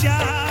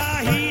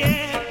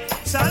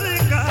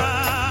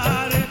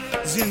सरकार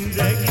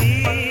जिंदगी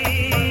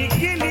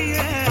के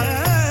लिए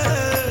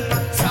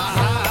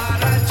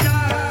सहारा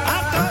चाहिए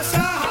आपका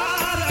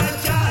सहारा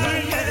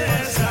चाहिए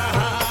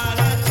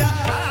सहारा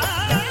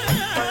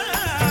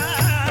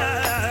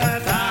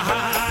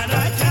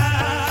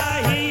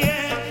चाहिए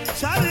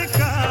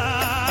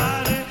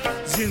सरकार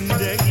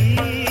जिंदगी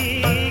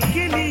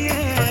के लिए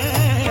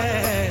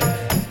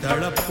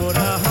तड़प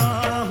रहा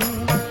हूँ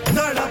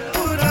तड़प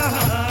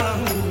रहा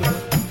हूँ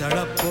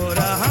तड़प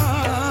रहा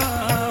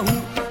हूँ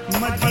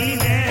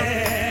मदीने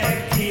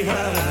की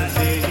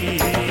हाज़िरी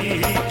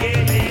के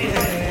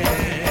लिए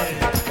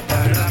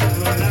तड़प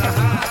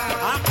रहा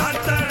आका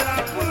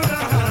तड़प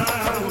रहा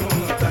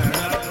हूँ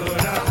तड़प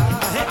रहा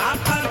है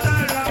आका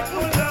तड़प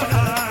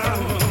रहा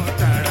हूँ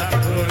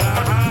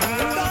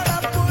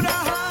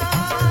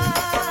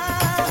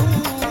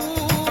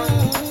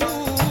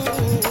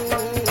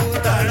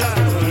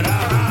तड़प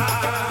रहा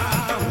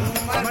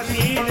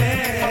मदीने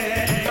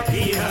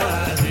की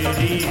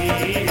हाज़िरी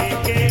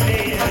के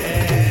लिए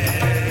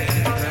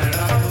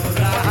तड़प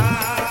रहा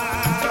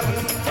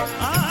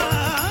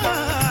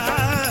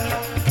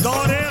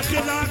दौरे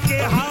खिला के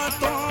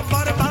हाथों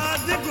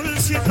बर्बाद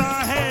गुलसिता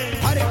है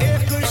हर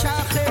एक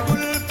शाखे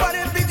गुल पर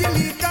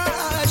बिजली का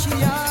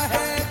आशिया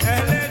है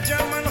अहले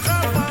चमन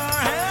खफा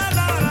है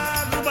लारा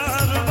गुबा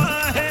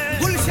है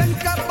गुलशन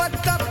का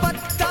पत्ता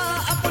पत्ता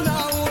अपना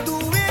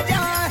उदूए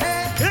जा है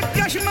एक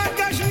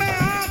कश्मकश में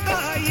आता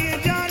ये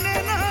जाने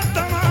ना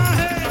तमा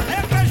है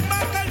एक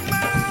कश्मकश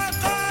में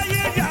आता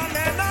ये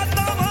जाने ना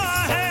तमा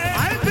है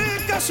आए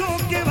बेकसों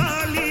के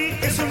वाली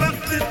इस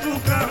वक्त तू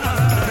कहाँ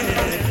है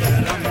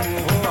करम हो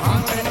हम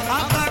पे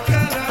आका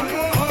करम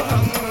हो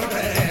हम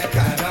पे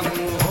करम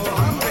हो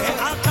हम पे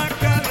आका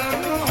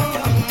करम हो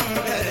हम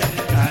पे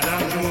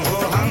करम हो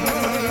हम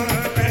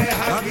पे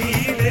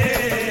हबीबे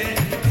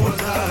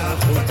खुदा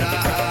खुदा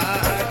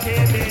के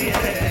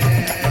लिए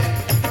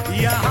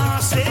यहाँ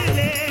से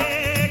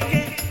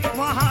लेके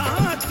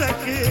वहाँ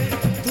तक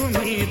तुम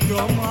ही तो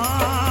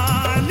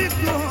मालिक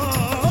हो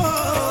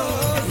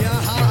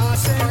यहाँ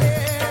से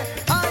लेके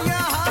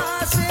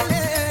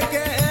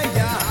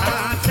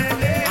यहाँ से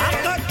ले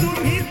आका तुम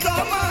ही तो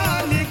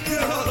मालिक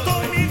हो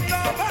तुम ही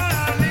तो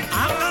मालिक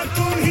आका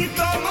तुम ही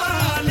तो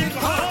मालिक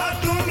हो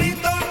तुम ही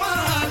तो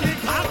मालिक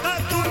आका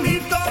तुम ही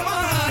तो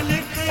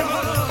मालिक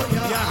हो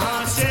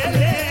यहाँ से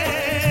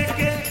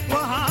लेके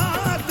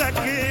वहाँ तक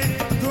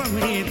तुम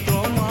ही तो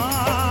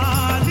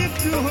मालिक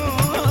हो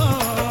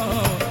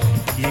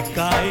ये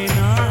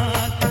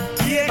कायनात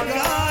ये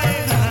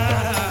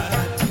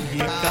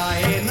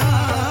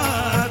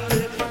कायनात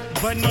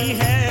बनी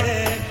है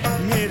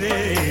मेरे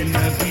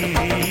नबी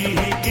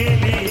के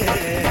लिए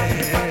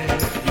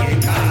ये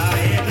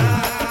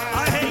कायनात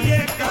आहे ये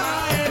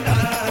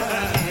कायनात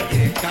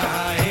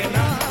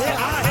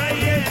आहे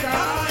ये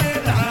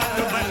कायनात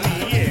बनी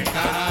ये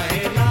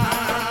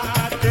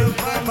कायनात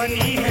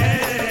बनी है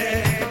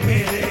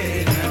मेरे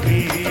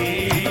नबी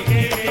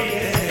के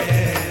लिए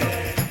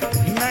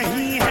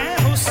नहीं है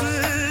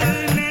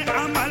हुस्न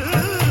अमल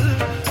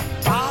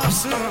पास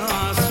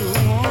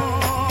आंसुओं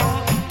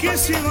के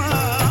सिवा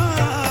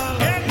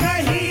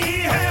नहीं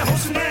है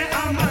हुस्न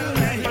अमल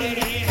नहीं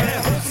है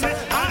हुस्न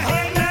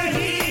आहे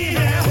नहीं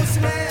है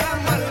हुस्न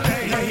अमल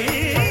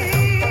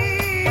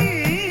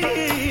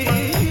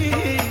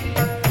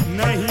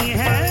नहीं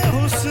है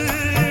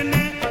हुस्न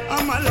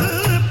अमल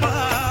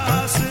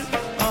पास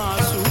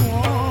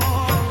आंसुओं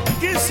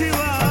के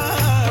सिवा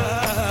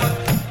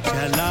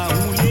चला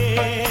हूँ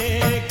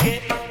लेके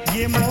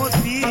ये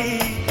मोती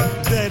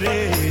दरे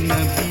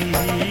नबी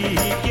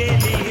के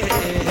लिए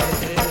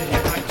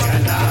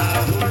चला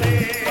हूँ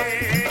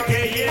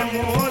लेके ये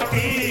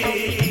मोती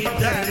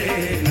दरे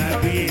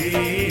नबी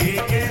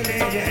के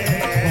लिए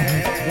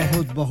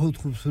बहुत बहुत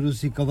खूबसूरत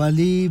सी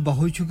कवाली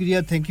बहुत शुक्रिया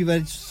थैंक यू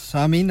वेरी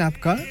सामीन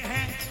आपका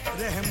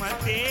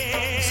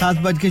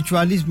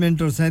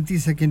 7:44 और 37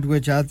 सेकंड हुए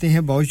चाहते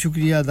हैं बहुत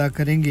शुक्रिया अदा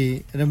करेंगे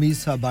रमीज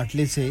साहब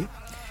बाटले से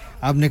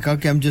आपने कहा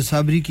कि अमजद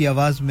साबरी की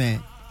आवाज में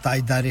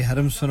ताजदार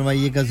हरम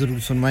सुनवाइएगा जरूर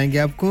सुनवाएंगे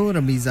आपको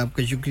रमीज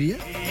आपका शुक्रिया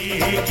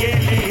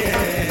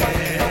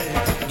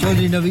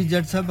चौधरी नवीद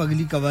जट साहब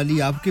अगली कवाली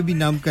आपके भी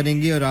नाम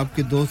करेंगे और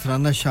आपके दोस्त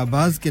राना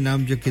शाहबाज के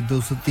नाम जो कि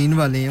 203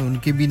 वाले हैं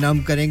उनके भी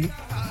नाम करेंगे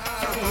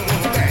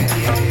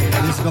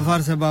इस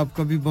गफार साहब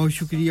आपका भी बहुत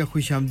शुक्रिया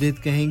खुशामदीद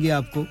कहेंगे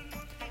आपको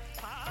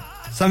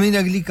समीन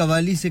अगली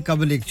कवाली से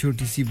कबल एक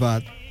छोटी सी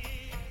बात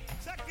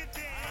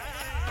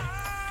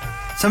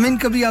समीन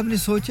कभी आपने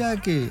सोचा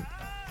कि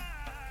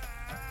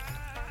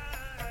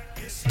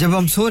जब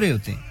हम सो रहे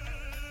होते हैं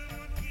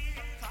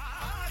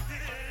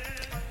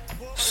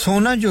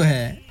सोना जो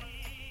है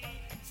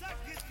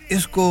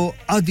इसको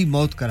आधी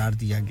मौत करार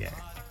दिया गया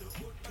है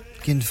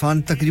कि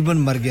इंसान तकरीबन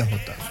मर गया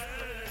होता है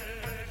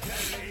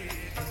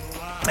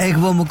एक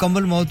वो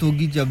मुकम्मल मौत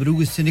होगी जब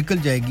रूह इससे निकल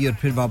जाएगी और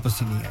फिर वापस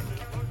ही नहीं आएगी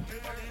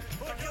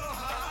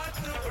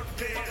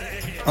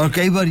और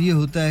कई बार ये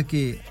होता है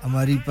कि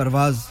हमारी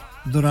परवाज़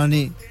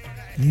दौराने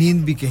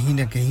नींद भी कहीं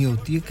ना कहीं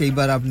होती है कई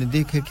बार आपने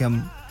देखा कि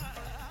हम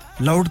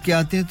लौट के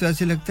आते हैं तो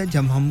ऐसे लगता है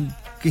जब हम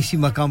किसी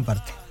मकाम पर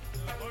थे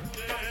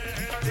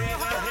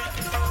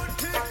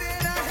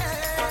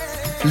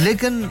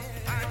लेकिन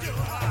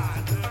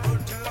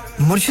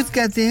मुर्शिद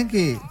कहते हैं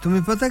कि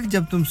तुम्हें पता है कि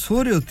जब तुम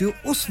सो रहे होते हो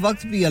उस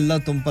वक्त भी अल्लाह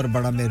तुम पर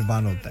बड़ा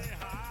मेहरबान होता है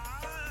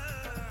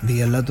भी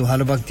अल्लाह तो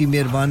हर वक्त ही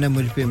मेहरबान है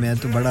मुझ पे मैं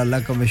तो बड़ा अल्लाह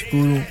का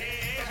मशकूर हूँ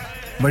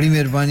बड़ी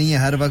मेहरबानी है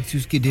हर वक्त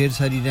उसकी ढेर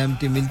सारी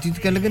रहमतें मिलती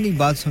तो कहने लगा नहीं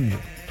बात समझो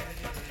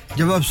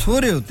जब आप सो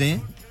रहे होते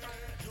हैं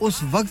उस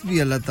वक्त भी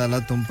अल्लाह ताला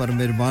तुम पर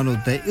मेहरबान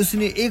होता है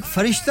उसने एक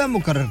फरिश्ता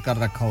मुकर्रर कर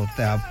रखा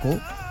होता है आपको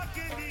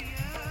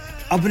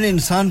अपने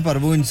इंसान पर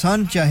वो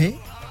इंसान चाहे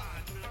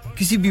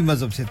किसी भी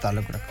मजहब से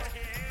ताल्लुक रखता है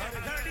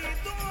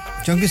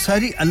क्योंकि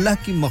सारी अल्लाह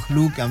की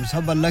मखलूक है हम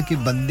सब अल्लाह के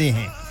बंदे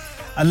हैं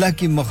अल्लाह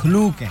की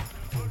मखलूक हैं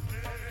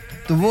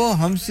तो वो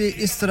हमसे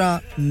इस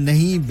तरह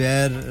नहीं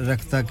बैर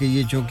रखता कि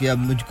ये जो कि अब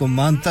मुझको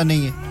मानता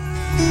नहीं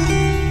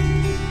है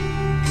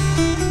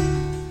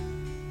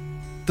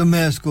तो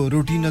मैं इसको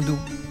रोटी न दूं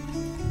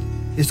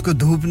इसको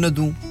धूप न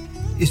दूं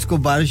इसको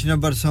बारिश न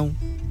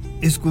बरसाऊं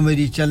इसको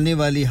मेरी चलने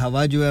वाली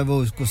हवा जो है वो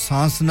उसको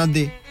सांस न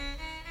दे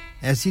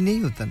ऐसी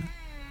नहीं होता ना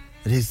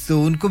रिज़्क़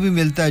तो उनको भी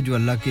मिलता है जो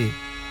अल्लाह के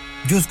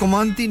जो उसको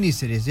मानती नहीं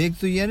सिरे से एक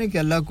तो ये है ना कि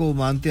अल्लाह को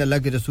मानते अल्लाह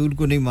के रसूल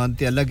को नहीं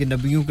मानते अल्लाह के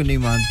नबियों को नहीं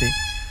मानते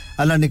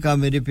अल्लाह ने कहा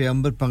मेरे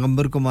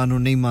पैगंबर को मानो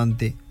नहीं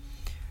मानते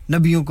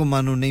नबियों को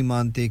मानो नहीं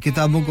मानते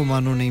किताबों को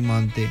मानो नहीं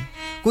मानते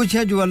कुछ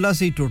है जो अल्लाह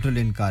से ही टोटल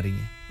इनकारी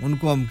हैं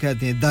उनको हम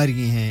कहते हैं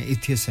दारी हैं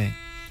इथियस हैं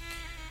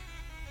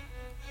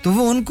तो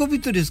वो उनको भी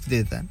तो रिस्क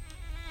देता है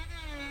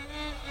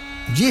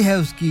ये है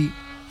उसकी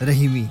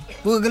रहीमी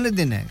वो अगले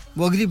दिन है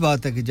वो अगली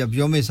बात है कि जब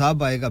यौम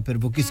हिसाब आएगा फिर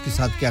वो किसके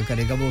साथ क्या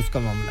करेगा वो उसका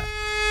मामला है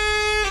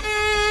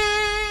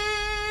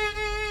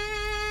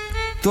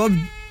तो अब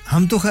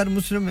हम तो खैर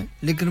मुस्लिम हैं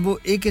लेकिन वो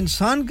एक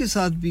इंसान के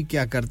साथ भी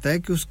क्या करता है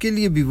कि उसके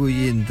लिए भी वो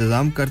ये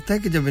इंतजाम करता है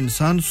कि जब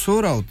इंसान सो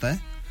रहा होता है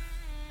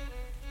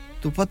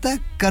तो पता है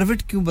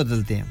करवट क्यों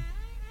बदलते हैं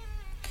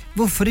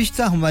वो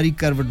फरिश्ता हमारी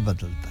करवट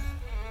बदलता है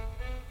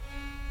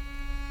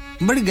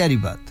बड़ी गहरी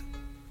बात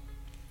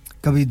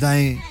कभी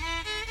दाएं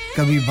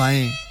कभी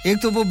बाएं एक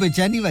तो वो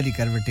बेचैनी वाली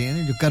करवटें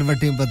हैं जो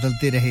करवटें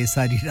बदलते रहे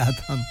सारी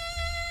रात हम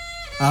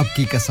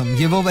आपकी कसम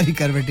ये वो वाली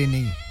करवटें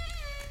नहीं है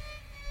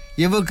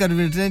ये वो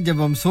करवटें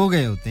जब हम सो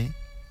गए होते हैं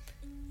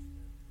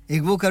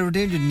एक वो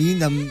करवटें जो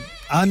नींद हम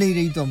आ नहीं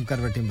रही तो हम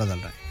करवटें बदल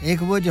रहे हैं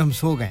एक वो जो हम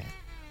सो गए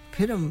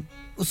फिर हम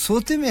उस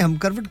सोते में हम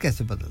करवट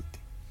कैसे बदलते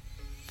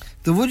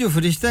तो वो जो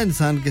फरिश्ता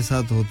इंसान के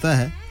साथ होता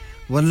है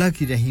वो अल्लाह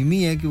की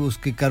रहीमी है कि वो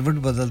उसकी करवट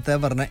बदलता है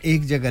वरना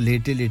एक जगह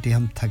लेटे लेटे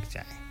हम थक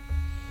जाएं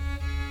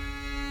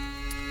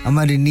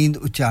हमारी नींद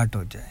उचाट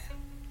हो जाए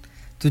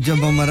तो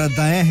जब हमारा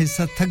दायां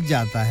हिस्सा थक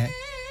जाता है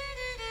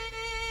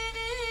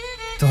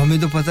तो हमें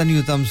तो पता नहीं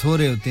होता हम सो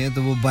रहे होते हैं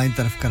तो वो बाईं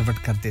तरफ करवट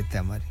कर देते हैं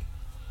हमारी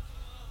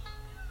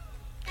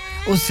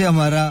उससे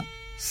हमारा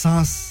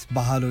सांस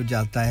बहाल हो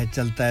जाता है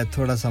चलता है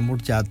थोड़ा सा मुड़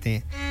जाते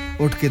हैं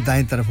उठ के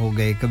दाईं तरफ हो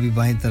गए कभी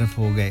बाईं तरफ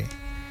हो गए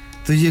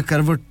तो ये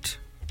करवट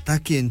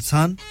ताकि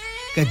इंसान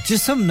का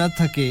जिस्म न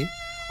थके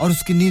और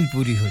उसकी नींद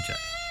पूरी हो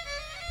जाए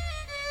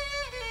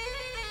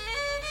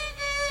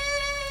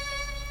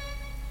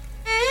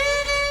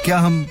क्या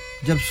हम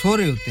जब सो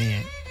रहे होते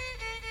हैं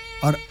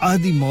और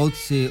आधी मौत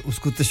से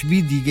उसको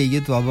तशबीह दी गई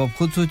है तो अब आप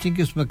खुद सोचें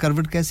कि उसमें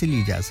करवट कैसे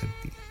ली जा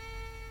सकती है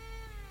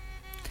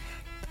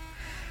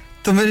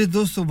तो मेरे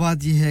दोस्तों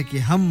बात यह है कि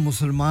हम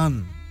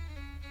मुसलमान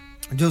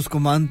जो उसको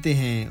मानते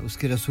हैं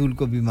उसके रसूल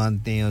को भी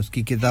मानते हैं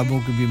उसकी किताबों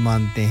को भी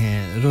मानते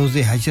हैं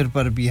रोज़े हशर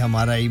पर भी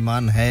हमारा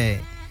ईमान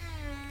है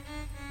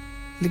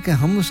लेकिन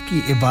हम उसकी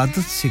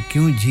इबादत से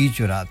क्यों जी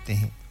चुराते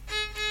हैं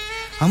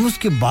हम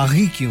उसके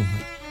बागी क्यों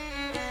हैं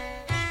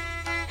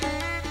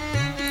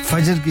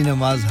फजर की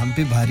नमाज हम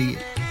पे भारी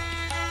है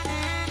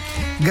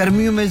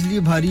गर्मियों में इसलिए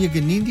भारी है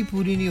कि नींद ही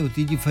पूरी नहीं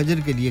होती जी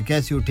फजर के लिए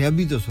कैसे उठे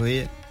अभी तो सोए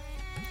हैं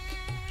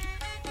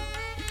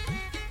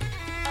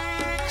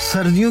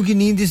सर्दियों की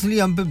नींद इसलिए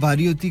हम पे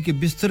भारी होती कि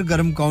बिस्तर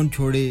गर्म कौन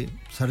छोड़े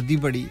सर्दी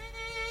पड़ी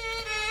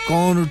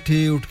कौन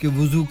उठे उठ के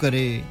वुजू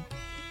करे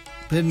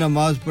फिर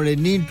नमाज पढ़े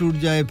नींद टूट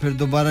जाए फिर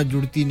दोबारा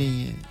जुड़ती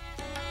नहीं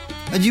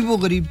है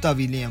अजीबो-गरीब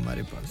तावीलें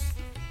हमारे पास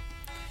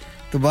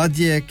तो बात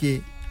यह है कि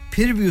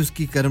फिर भी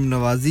उसकी करम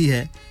नवाजी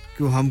है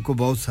कि वो हमको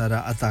बहुत सारा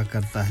अता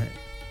करता है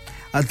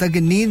अता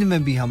कि नींद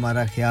में भी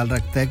हमारा ख्याल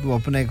रखता है कि वो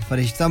अपना एक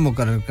फरिश्ता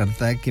मुकर्रर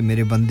करता है कि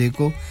मेरे बंदे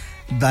को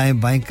दाएं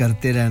बाएं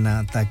करते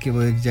रहना ताकि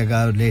वो एक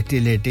जगह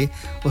लेटे-लेटे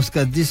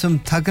उसका जिस्म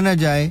थक ना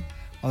जाए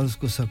और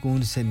उसको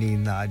सुकून से नींद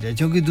ना आ जाए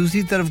क्योंकि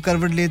दूसरी तरफ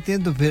करवट लेते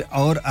हैं तो फिर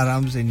और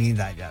आराम से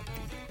नींद आ जाती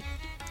है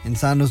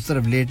इंसान उस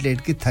तरफ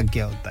लेट-लेट के थक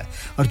गया होता है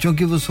और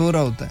क्योंकि वो सो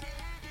रहा होता है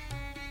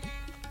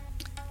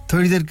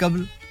थोड़ी देर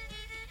कबल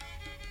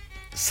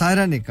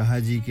सारा ने कहा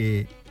जी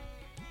कि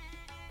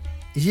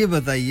ये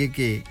बताइए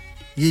कि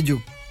ये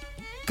जो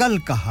कल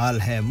का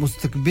हाल है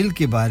मुस्तकबिल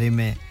के बारे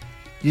में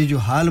ये जो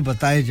हाल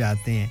बताए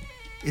जाते हैं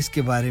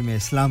इसके बारे में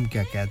इस्लाम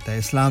क्या कहता है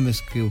इस्लाम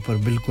इसके ऊपर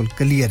बिल्कुल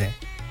क्लियर है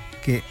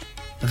कि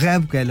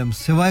गैब का इल्म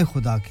सिवाय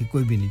खुदा के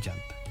कोई भी नहीं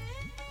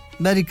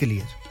जानता वेरी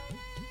क्लियर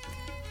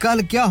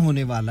कल क्या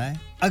होने वाला है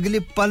अगले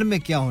पल में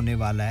क्या होने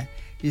वाला है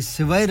ये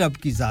सिवाय रब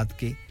की जात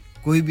के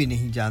कोई भी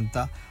नहीं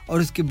जानता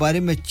और इसके बारे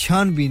में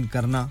छानबीन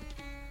करना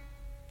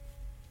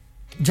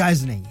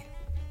जायज नहीं है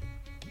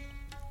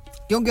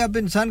क्योंकि आप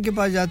इंसान के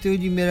पास जाते हो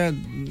जी मेरा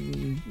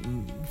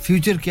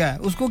फ्यूचर क्या है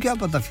उसको क्या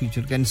पता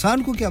फ्यूचर का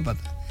इंसान को क्या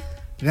पता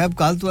गैब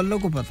काल तो अल्लाह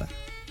को पता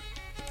है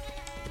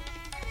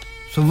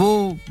सो वो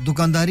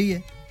दुकानदारी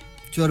है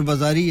चोर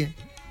बाजारी है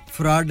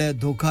फ्रॉड है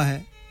धोखा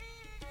है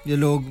ये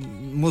लोग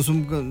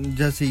मौसम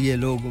जैसे ये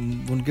लोग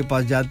उनके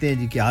पास जाते हैं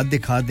जी कि हाथ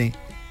दिखा दें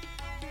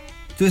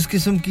तो इस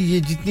किस्म की ये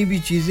जितनी भी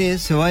चीजें हैं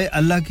सिवाय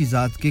अल्लाह की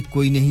जात के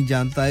कोई नहीं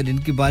जानता है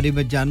इनके बारे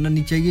में जानना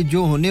नहीं चाहिए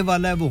जो होने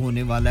वाला है वो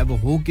होने वाला है वो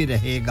हो के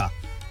रहेगा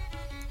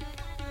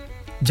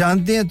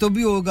जानते हैं तो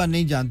भी होगा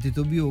नहीं जानते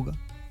तो भी होगा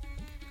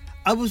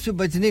अब उससे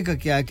बचने का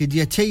क्या है कि जी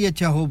अच्छा ही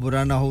अच्छा हो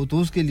बुरा ना हो तो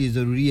उसके लिए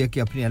जरूरी है कि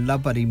अपने अल्लाह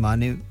पर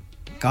ईमान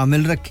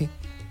कामिल रखें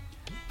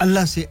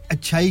अल्लाह से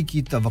अच्छाई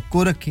की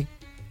तवक्को रखें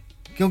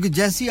क्योंकि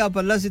जैसी आप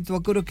अल्लाह से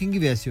तवक्को रखेंगे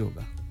वैसे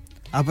होगा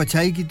आप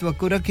अच्छाई की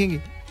तवक्को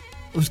रखेंगे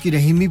उसकी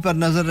रहमी पर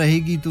नजर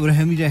रहेगी तो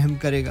रहम ही रहम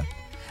करेगा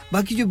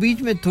बाकी जो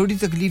बीच में थोड़ी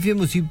तकलीफें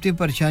मुसीबतें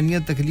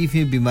परेशानियां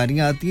तकलीफें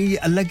बीमारियां आती हैं ये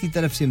अल्लाह की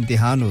तरफ से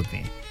इम्तिहान होते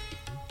हैं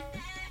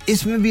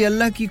इसमें भी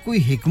अल्लाह की कोई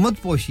हिकमत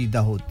पोशीदा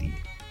होती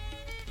है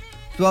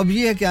तो अब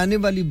ये है कि आने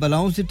वाली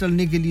बलाओं से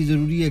टलने के लिए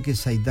जरूरी है कि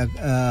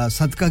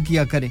सदका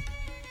किया करें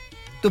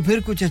तो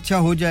फिर कुछ अच्छा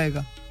हो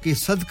जाएगा कि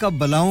सदका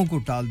बलाओं को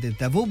टाल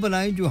देता है वो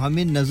बलाएं जो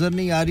हमें नजर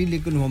नहीं आ रही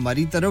लेकिन वो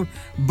हमारी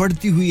तरफ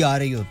बढ़ती हुई आ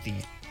रही होती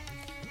हैं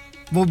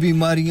वो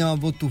बीमारियां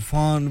वो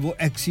तूफान वो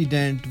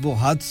एक्सीडेंट वो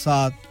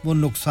हादसात वो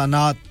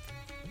नुकसानात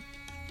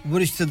वो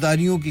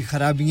रिश्तेदारियों की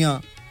खराबियां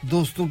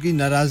दोस्तों की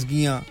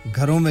नाराजगियां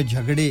घरों में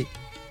झगड़े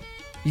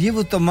ये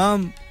वो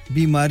तमाम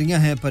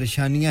बीमारियां हैं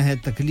परेशानियां हैं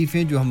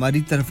तकलीफें जो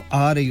हमारी तरफ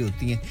आ रही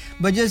होती हैं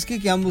वजह इसके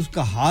कि हम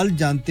उसका हाल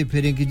जानते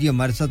फिरें कि जी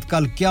हमारे साथ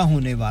कल क्या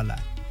होने वाला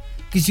है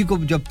किसी को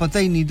जब पता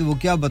ही नहीं तो वो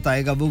क्या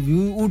बताएगा वो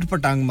ऊट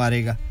पटांग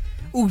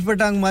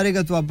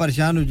मारेगा तो आप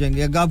परेशान हो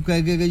जाएंगे अगर आप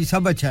कहेगा जी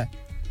सब अच्छा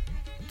है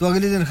तो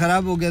अगले दिन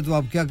खराब हो गया तो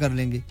आप क्या कर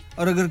लेंगे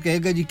और अगर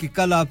कहेगा जी कि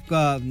कल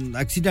आपका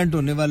एक्सीडेंट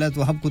होने वाला है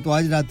तो आपको तो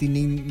आज रात ही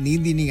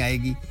नींद ही नहीं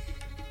आएगी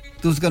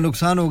तो उसका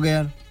नुकसान हो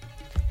गया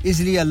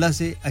इसलिए अल्लाह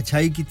से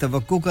अच्छाई की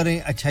तवक्को करें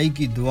अच्छाई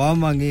की दुआ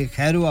मांगें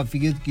खैर व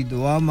आफियत की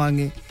दुआ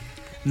मांगें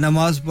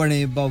नमाज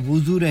पढ़ें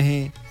बावुज़ू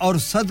रहें और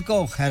सदका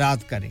और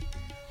खैरात करें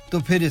तो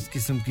फिर इस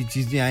किस्म की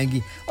चीजें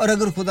आएंगी और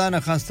अगर खुदा न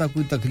खास्ता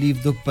कोई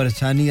तकलीफ दुख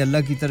परेशानी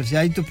अल्लाह की तरफ से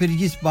आई तो फिर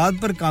इस बात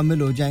पर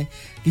कामिल हो जाएं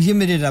कि ये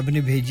मेरे रब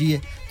ने भेजी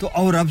है तो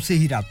और रब से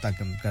ही राब्ता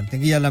करते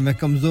हैं कि या अल्लाह मैं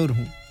कमजोर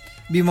हूं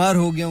बीमार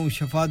हो गया हूं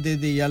शफा दे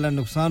दे या अल्लाह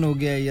नुकसान हो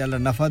गया या अल्लाह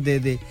नफा दे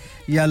दे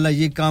या अल्लाह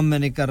ये काम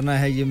मैंने करना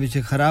है ये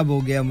मुझसे खराब हो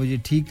गया मुझे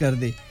ठीक कर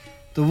दे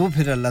तो वो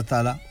फिर अल्लाह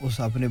ताला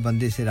उस अपने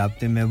बंदे से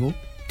राब्ते में वो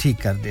ठीक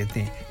कर देते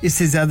हैं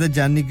इससे ज्यादा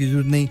जानने की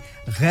जरूरत नहीं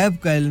गैब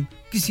का इल्म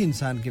किसी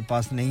इंसान के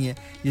पास नहीं है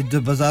ये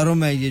जो बाजारों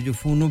में ये जो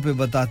फोनों पे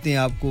बताते हैं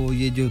आपको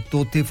ये जो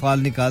तोते फाल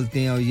निकालते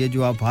हैं और ये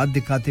जो आप हाथ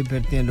दिखाते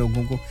फिरते हैं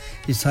लोगों को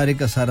ये सारे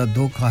का सारा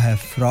धोखा है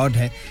फ्रॉड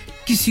है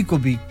किसी को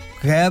भी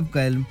गैब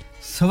का इल्म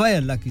सिवाय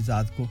अल्लाह की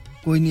जात को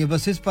कोई नहीं है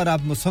बस इस पर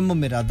आप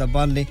मुसम्मम इरादा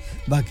बांध लें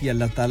बाकी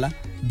अल्लाह ताला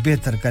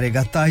बेहतर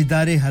करेगा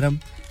ताजदारे हरम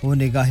हो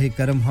निगाहे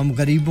करम हम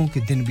गरीबों के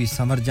दिन भी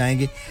समर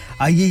जाएंगे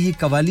आइए ये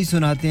कवाली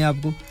सुनाते हैं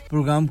आपको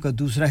प्रोग्राम का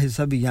दूसरा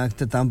हिस्सा भी यहाँ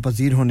इख्तिताम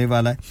पजीर होने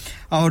वाला है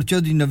और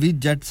चौधरी नवीद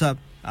जट साहब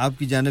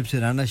आपकी जानिब से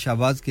राना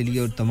शाहबाज के लिए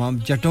और तमाम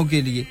जटों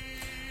के लिए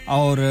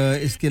और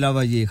इसके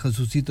अलावा ये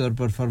खसूसी तौर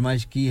पर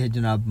फरमाइश की है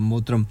जनाब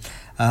मोहतरम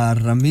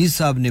रमीज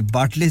साहब ने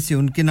बाटले से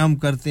उनके नाम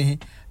करते हैं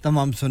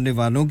तमाम सुनने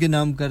वालों के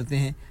नाम करते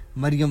हैं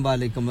मरियम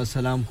वालेकुम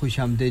अस्सलाम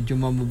खुशामदीद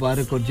जुम्मा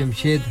मुबारक और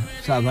जमशेद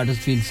साहब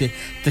हडर्सफील्ड से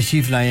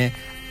तशरीफ लाए हैं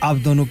आप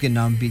दोनों के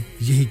नाम भी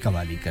यही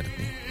कवाली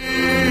करते हैं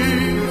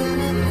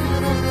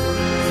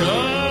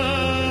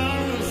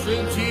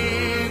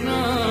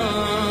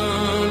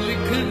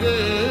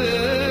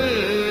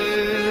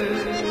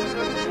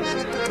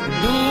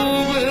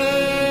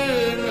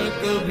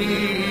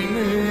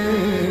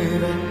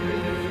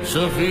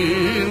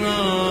सफीना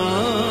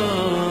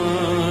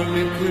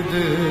लिख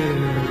दे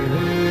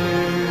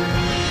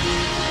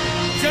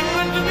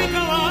जन्नत में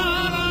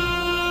गवारा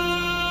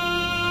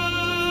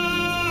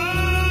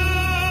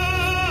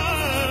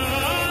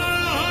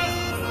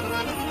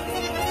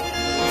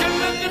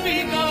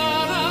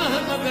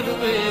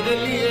मेरे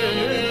लिए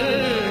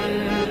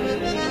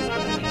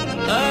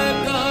ऐ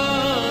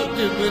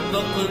कातिब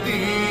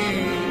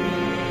तकदीर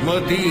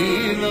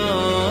मदीना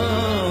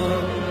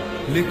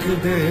लिख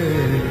दे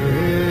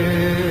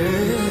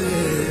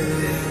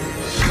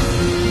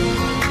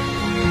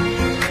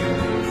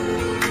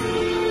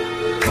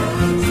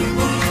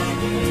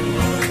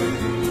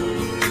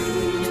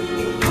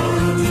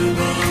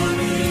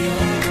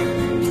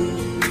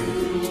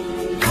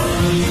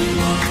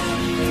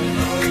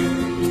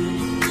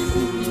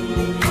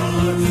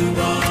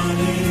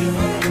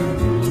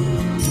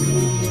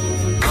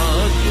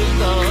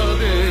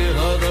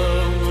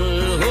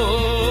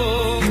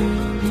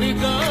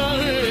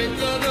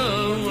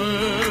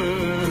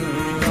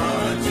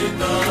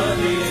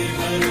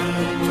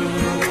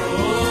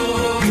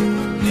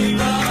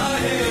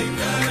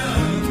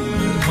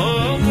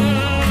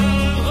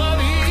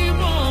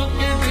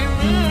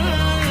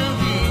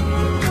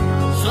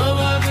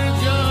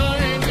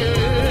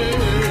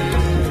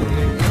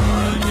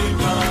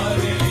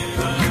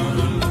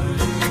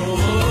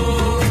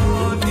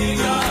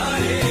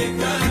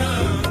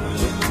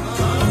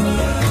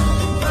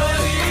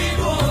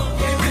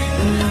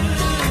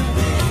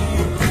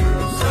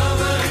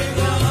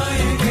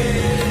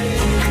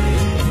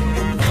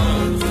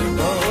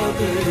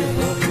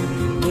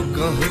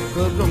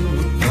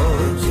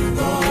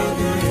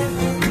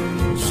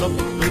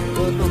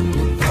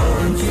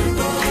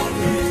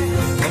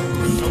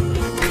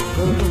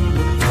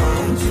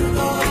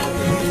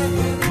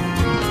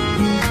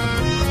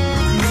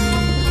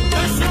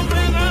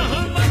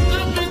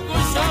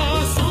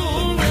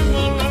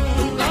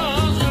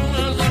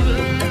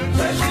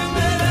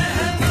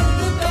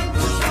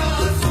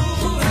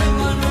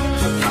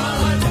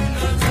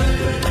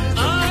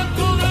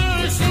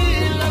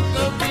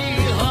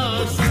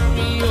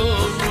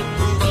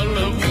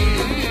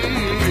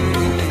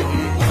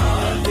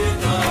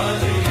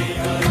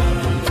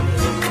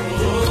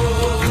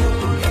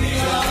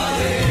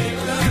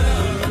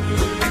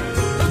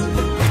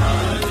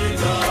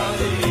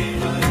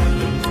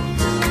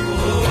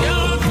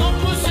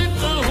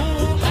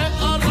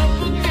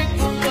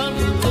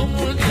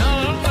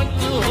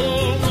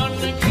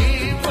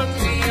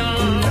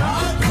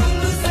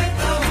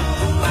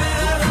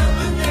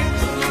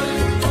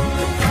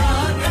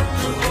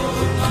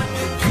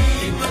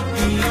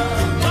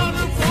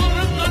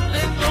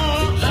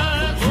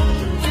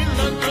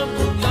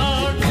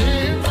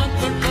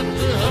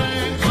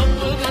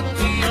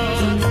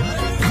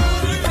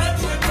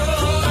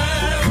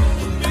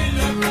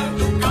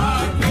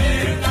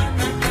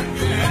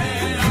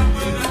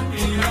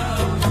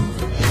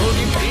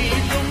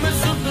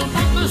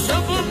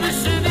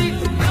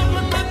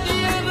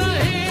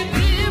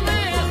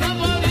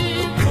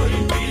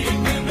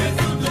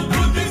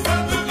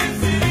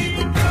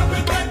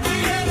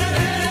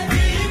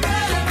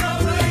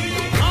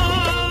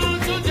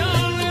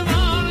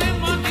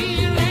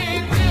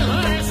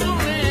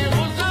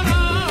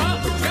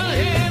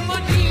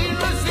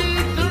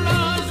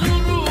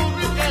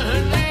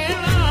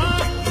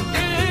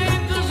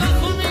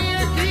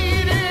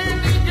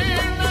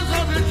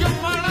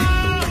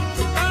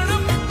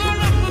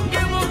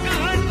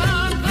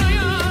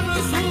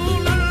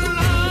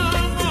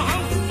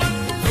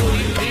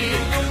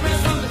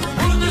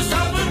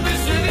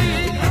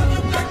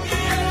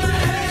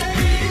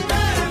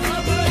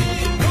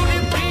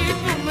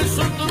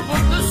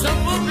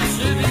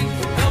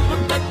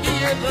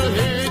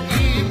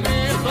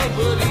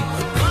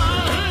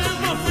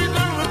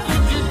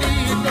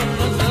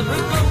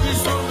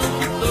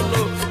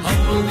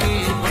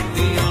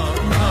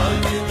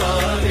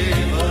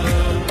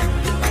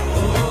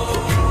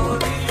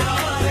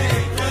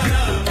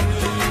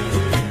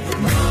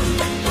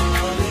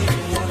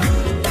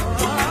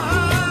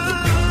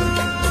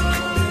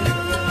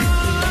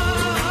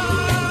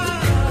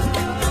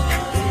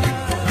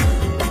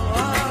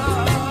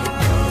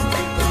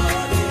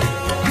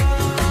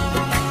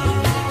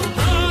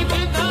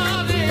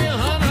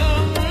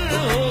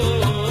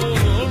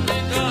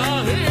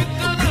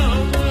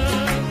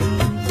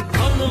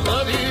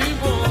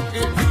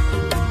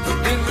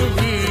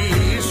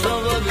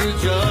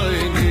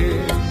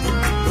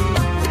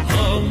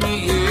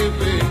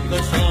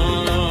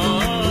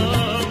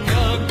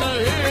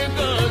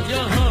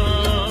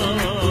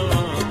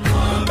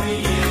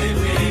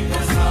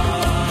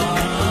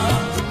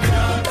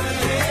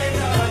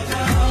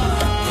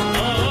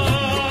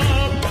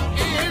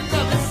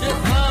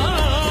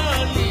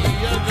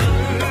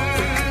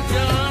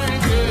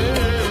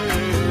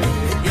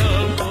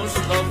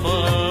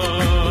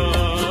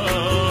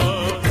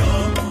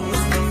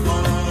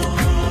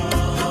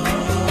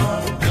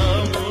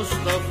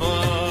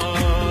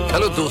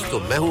दोस्तों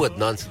मैं हूं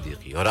अदनान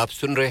सिद्दीकी और आप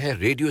सुन रहे हैं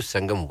रेडियो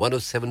संगम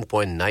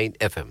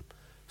 107.9 एफएम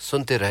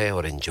सुनते रहें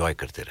और एंजॉय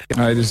करते रहें.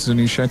 Hi, this is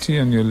Sunil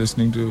Shetty and you're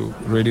listening to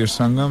Radio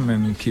Sangam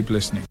and keep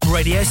listening.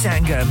 Radio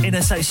Sangam in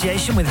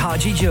association with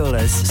Haji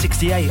Jewellers,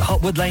 68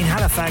 Hotwood Lane,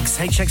 Halifax,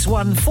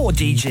 HX1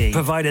 4DG.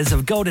 Providers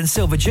of gold and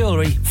silver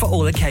jewellery for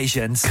all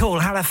occasions. Call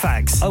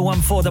Halifax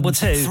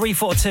 01422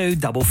 342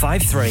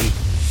 553.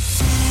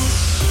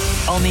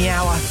 On the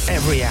hour,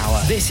 every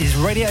hour. This is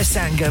Radio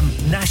Sangam,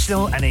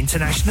 national and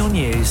international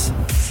news.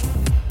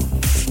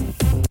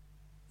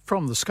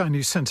 From the Sky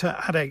News Centre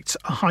at 8,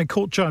 a High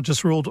Court judge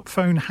has ruled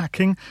phone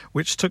hacking,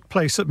 which took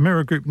place at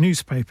Mirror Group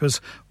newspapers,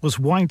 was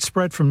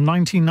widespread from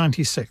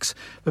 1996.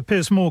 But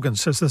Piers Morgan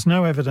says there's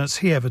no evidence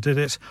he ever did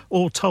it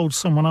or told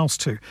someone else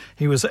to.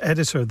 He was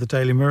editor of the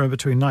Daily Mirror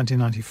between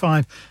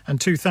 1995 and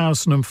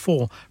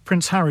 2004.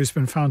 Prince Harry's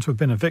been found to have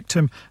been a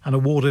victim and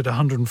awarded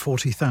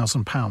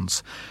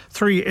 £140,000.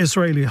 3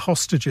 Israeli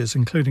hostages,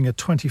 including a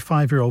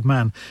 25-year-old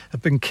man,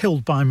 have been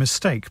killed by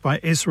mistake by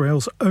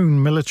Israel's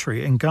own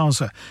military in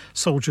Gaza.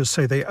 Soldiers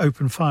say they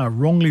opened fire,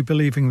 wrongly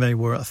believing they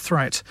were a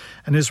threat,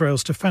 and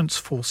Israel's defence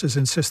forces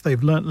insist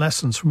they've learnt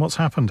lessons from what's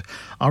happened.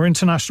 Our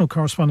international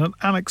correspondent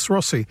Alex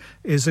Rossi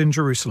is in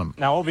Jerusalem.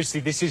 Now,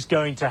 obviously, this is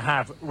going to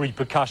have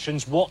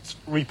repercussions. What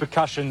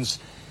repercussions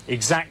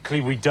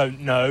exactly, we don't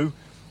know.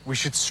 We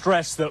should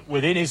stress that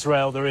within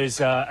Israel there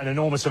is an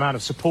enormous amount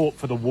of support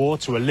for the war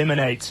to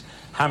eliminate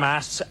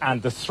Hamas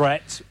and the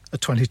threat. A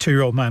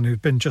 22-year-old man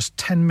who'd been just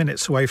 10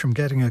 minutes away from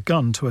getting a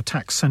gun to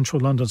attack central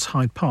London's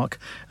Hyde Park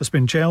has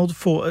been jailed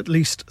for at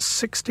least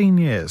 16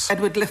 years.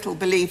 Edward Little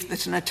believed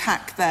that an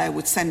attack there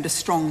would send a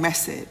strong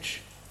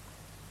message.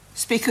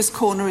 Speaker's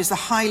Corner is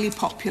a highly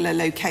popular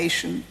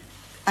location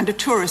and a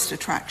tourist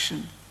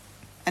attraction,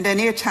 and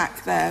any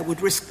attack there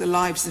would risk the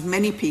lives of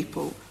many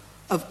people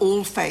of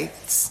all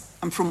faiths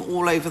and from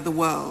all over the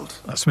world.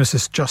 That's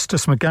Mrs.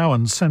 Justice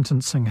McGowan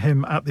sentencing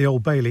him at the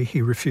Old Bailey. He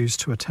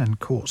refused to attend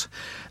court.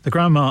 The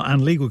grandma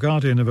and legal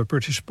guardian of a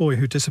British boy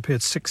who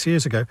disappeared 6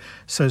 years ago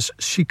says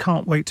she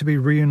can't wait to be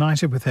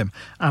reunited with him.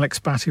 Alex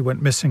Batty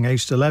went missing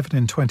aged 11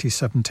 in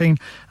 2017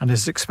 and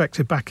is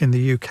expected back in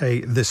the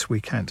UK this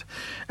weekend.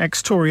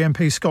 Ex-Tory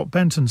MP Scott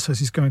Benton says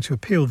he's going to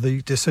appeal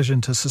the decision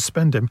to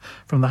suspend him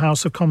from the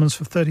House of Commons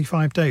for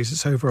 35 days.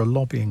 It's over a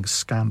lobbying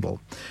scandal.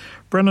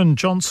 Brennan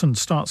Johnson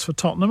starts for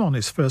Tottenham on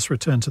his first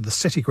return to the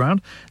City Ground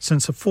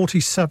since a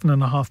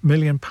 £47.5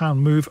 million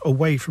move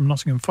away from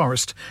Nottingham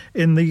Forest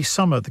in the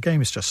summer. The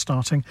game is just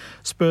starting.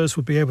 Spurs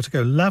would be able to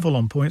go level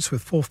on points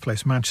with fourth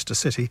place Manchester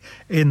City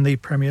in the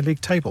Premier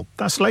League table.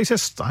 That's the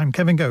latest. I'm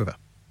Kevin Gover.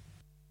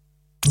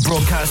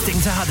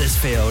 Broadcasting to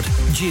Huddersfield,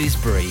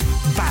 Dewsbury,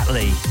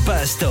 Batley,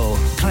 Birstall,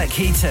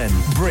 Cleckheaton,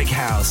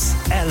 Brickhouse,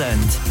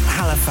 Elland,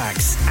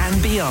 Halifax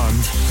and beyond.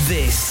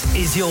 This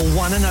is your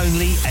one and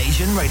only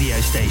Asian radio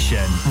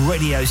station.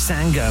 Radio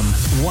Sangam,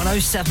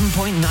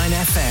 107.9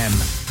 FM.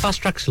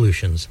 Fast Track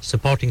Solutions,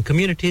 supporting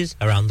communities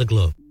around the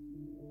globe.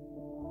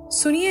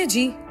 सुनिए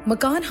जी,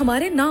 मकान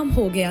हमारे नाम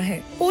हो गया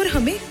है और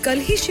हमें कल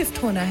ही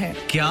शिफ्ट होना है।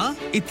 क्या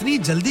इतनी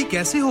जल्दी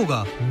कैसे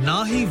होगा?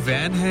 ना ही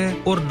वैन है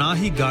और ना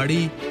ही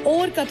गाड़ी।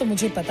 और का तो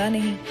मुझे पता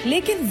नहीं,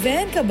 लेकिन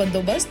वैन का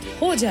बंदोबस्त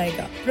हो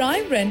जाएगा।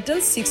 प्राइम रेंटल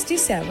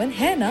 67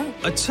 है ना?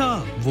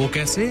 अच्छा, वो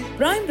कैसे?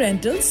 Prime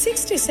rental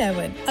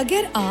 67।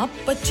 अगर आप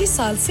 25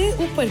 साल से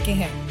ऊपर के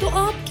हैं, तो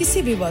आप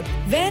किसी भी वक्त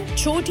वैन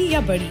छोटी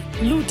या बड़ी,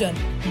 Lutan,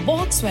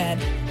 box van,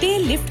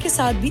 tell lift के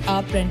साथ भी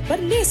आप रेंट पर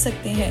ले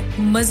सकते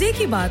हैं। मजे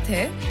की बात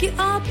है कि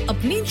आप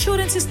अपनी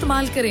इंश्योरेंस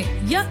इस्तेमाल करें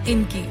या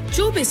इनकी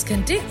 24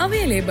 घंटे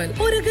अवेलेबल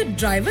और अगर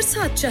ड्राइवर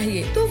साथ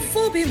चाहिए तो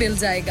वो भी मिल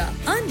जाएगा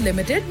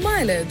अनलिमिटेड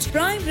माइलेज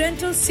प्राइम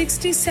रेंटल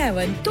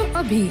 67 तो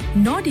अभी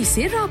नॉडी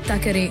से राब्ता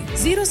करें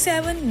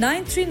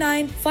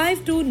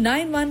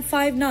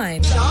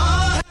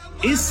 07939529159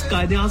 इस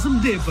कायदे-आज़म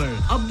डे पर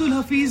अब्दुल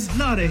हफीज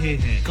ला रहे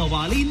हैं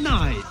qawwali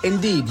night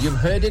Indeed,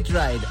 you've heard it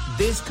right.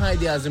 This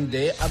Qaid-e-Azam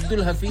Day,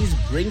 Abdul Hafiz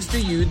brings to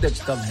you the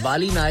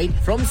Qawwali night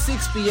from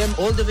 6 p.m.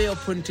 all the way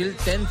up until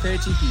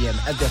 10:30 p.m.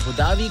 at the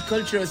Hudawi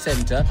Cultural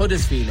Centre,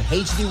 Huddersfield,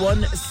 HD1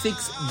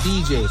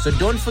 6DJ. So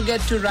don't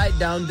forget to write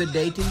down the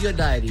date in your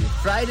diary.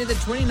 Friday the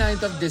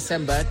 29th of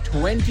December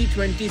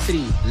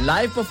 2023.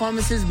 Live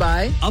performances by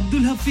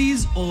Abdul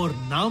Hafiz और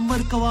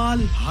नामवर कवाल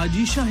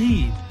हाजी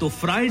शाहीद. तो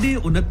Friday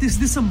 29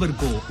 दिसंबर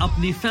को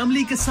अपनी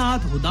family के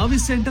साथ हुदावी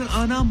centre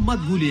आना मत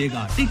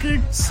भूलिएगा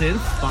ticket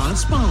सिर्फ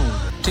 £5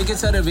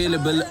 Tickets are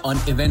available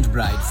on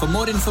Eventbrite. For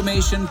more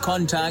information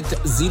contact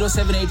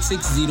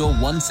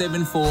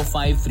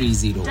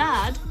 07860174530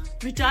 Dad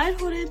retire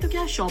हो रहे हैं तो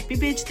क्या शॉप भी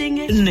बेच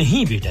देंगे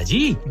नहीं बेटा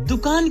जी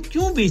दुकान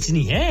क्यों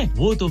बेचनी है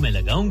वो तो मैं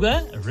लगाऊंगा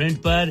रेंट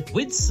पर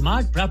with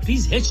smart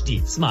properties HD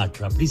smart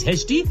properties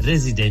HD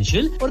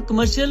residential और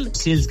कमर्शियल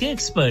सेल्स के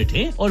एक्सपर्ट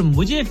हैं और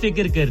मुझे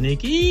फिक्र करने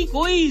की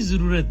कोई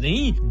जरूरत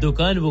नहीं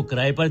दुकान वो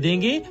किराए पर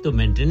देंगे तो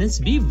मेंटेनेंस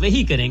भी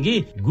वही करेंगे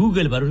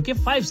गूगल पर उनके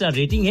 5 स्टार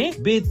रेटिंग है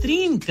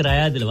बेहतरीन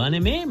किराया दिलवाने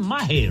में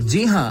माहिर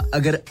जी हां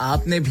अगर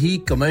आपने भी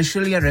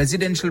कमर्शियल या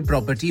रेजिडेंशियल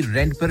प्रॉपर्टी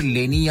रेंट पर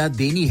लेनी या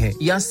देनी है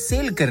या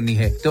सेल करनी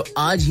है तो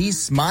आज ही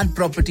स्मार्ट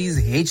प्रॉपर्टीज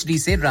एचडी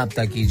से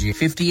राब्ता कीजिए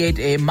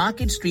 58A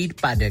market street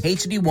Paddock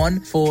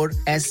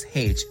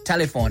HD14SH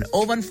telephone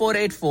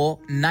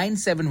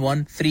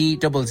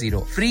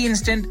 01484971300 free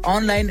instant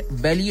online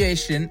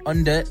valuation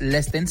under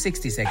less than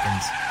 60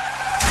 seconds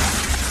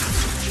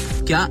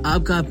क्या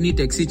आपका अपनी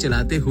टैक्सी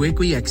चलाते हुए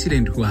कोई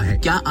एक्सीडेंट हुआ है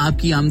क्या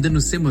आपकी आमदन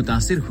उससे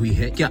मुतासिर हुई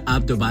है क्या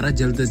आप दोबारा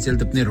जल्द से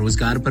जल्द अपने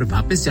रोजगार पर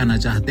वापस जाना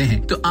चाहते हैं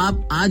तो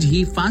आप आज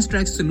ही फास्ट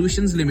ट्रैक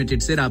सॉल्यूशंस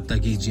लिमिटेड से राब्ता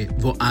कीजिए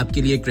वो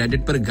आपके लिए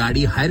क्रेडिट पर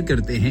गाड़ी हायर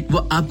करते हैं वो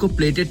आपको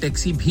प्लेटेड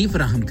टैक्सी भी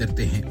फराहम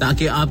करते हैं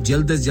ताकि आप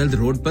जल्द से जल्द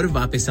रोड पर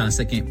वापस आ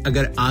सकें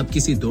अगर आप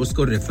किसी दोस्त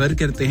को रेफर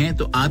करते हैं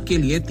तो आपके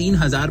लिए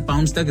 3000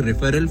 पाउंड तक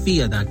रेफरल फी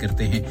अदा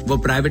करते हैं वो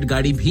प्राइवेट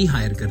गाड़ी भी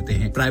हायर करते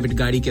हैं प्राइवेट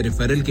गाड़ी के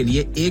रेफरल के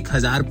लिए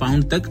 1000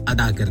 पाउंड तक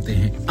अदा करते हैं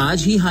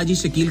आज ही हाजी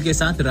शकील के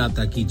साथ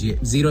राब्ता कीजिए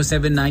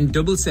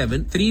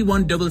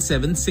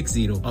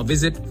 07977317760 और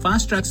visit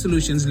fast track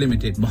solutions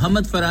limited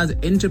Mohammed Faraz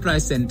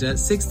enterprise centre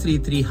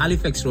 633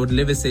 Halifax road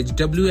Liversedge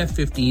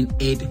WF15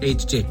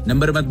 8HJ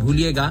number मत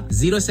भूलिएगा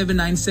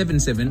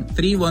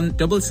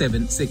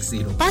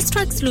 07977317760 Fast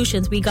Track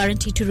Solutions we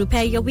guarantee to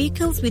repair your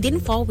vehicles within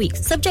 4 weeks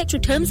subject to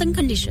terms and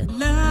conditions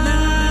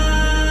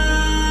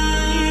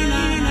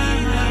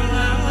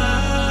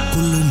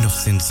Kullu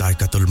नफ्सिन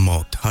जायकातुल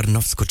मौत हर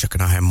नफ्स को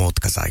चखना है मौत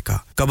का जायका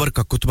कब्र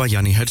का कुतबा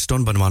यानी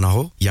हेडस्टोन बनवाना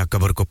हो या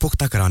कब्र को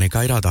पुख्ता कराने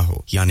का इरादा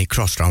हो यानी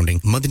cross rounding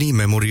Madani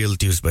memorial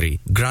Dewsbury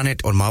granite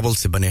और मार्बल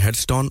से बने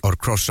हेडस्टोन और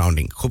क्रॉस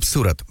राउंडिंग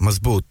खूबसूरत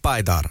मजबूत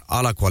पायदार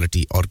आला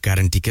क्वालिटी और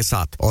गारंटी के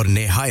साथ और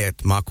निहायत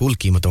माकूल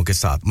कीमतों के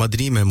साथ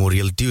मदनी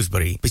मेमोरियल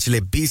ट्यूसबरी पिछले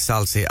 20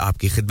 साल से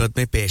आपकी खिदमत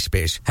में पेश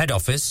head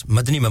office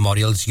Madani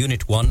memorials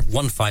unit 1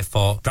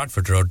 154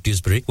 Bradford road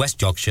Dewsbury west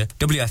Yorkshire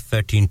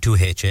WF13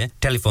 2HA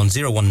telephone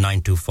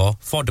 01924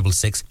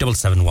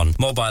 466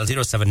 mobile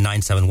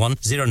 07971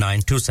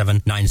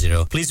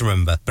 092790 please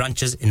remember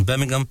branches in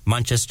Birmingham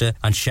Manchester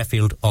and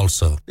Sheffield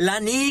also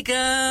लानिका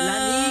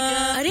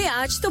अरे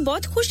आज तो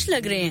बहुत खुश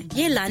लग रहे हैं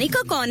ये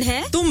लानिका कौन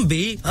है तुम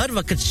भी हर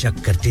वक्त शक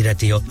करती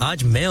रहती हो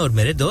आज मैं और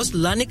मेरे दोस्त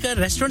लानिका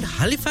रेस्टोरेंट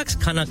हैलिफैक्स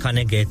खाना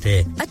खाने गए थे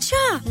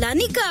अच्छा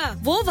लानिका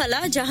वो वाला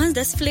जहां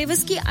 10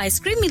 फ्लेवर्स की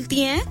आइसक्रीम मिलती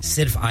है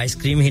सिर्फ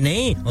आइसक्रीम ही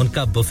नहीं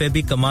उनका बुफे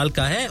भी कमाल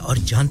का है और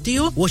जानती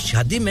हो वो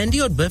शादी मेहंदी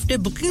और बर्थडे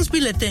बुकिंग्स भी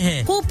लेते हैं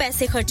खूब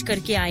पैसे खर्च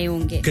करके आए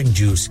होंगे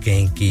कंजूस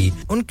कहीं की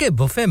उनके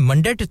buffet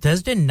Monday to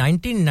Thursday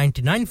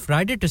 1999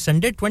 Friday to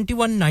Sunday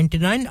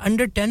 2199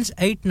 under 10s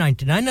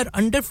 899 और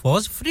अंडर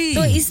 4s फ्री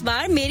तो इस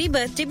बार मेरी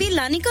बर्थडे भी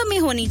लानिका में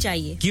होनी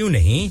चाहिए क्यों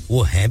नहीं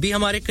वो है भी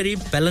हमारे करीब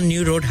पेलन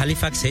new road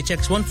Halifax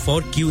HX1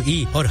 4QE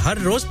और हर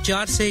रोज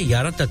 4 से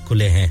 11 तक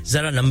खुले हैं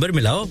जरा नंबर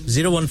मिलाओ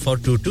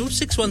 01422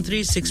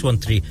 613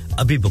 613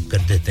 अभी बुक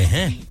कर देते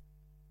हैं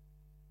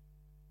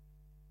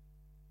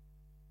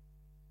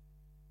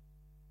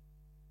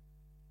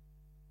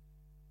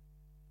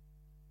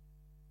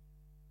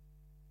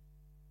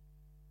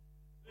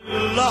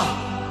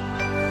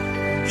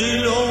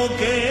दिलों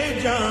के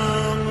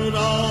जाम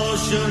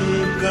रोशन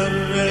कर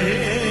रहे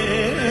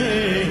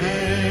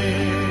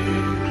हैं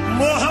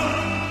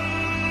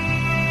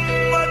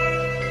मोहम्मद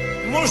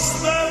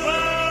मुस्तफा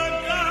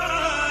का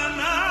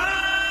नाम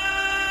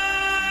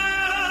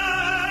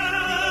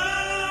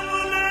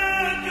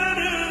लेकर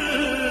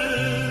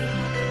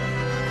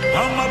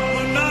हम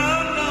अपना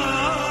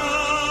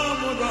नाम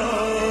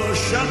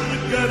रोशन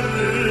कर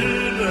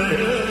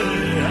रहे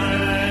हैं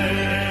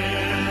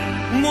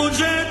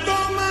मुझे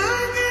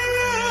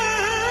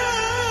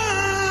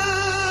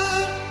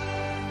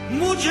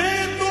मुझे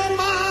तो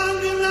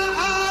मांगना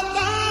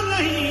आता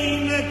नहीं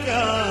मैं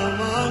क्या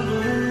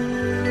मांगूं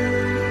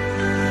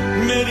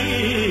मेरी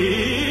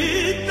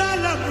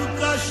तलब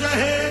का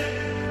शहर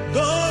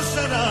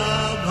दूसरा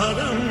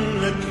भरम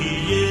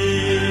रखिए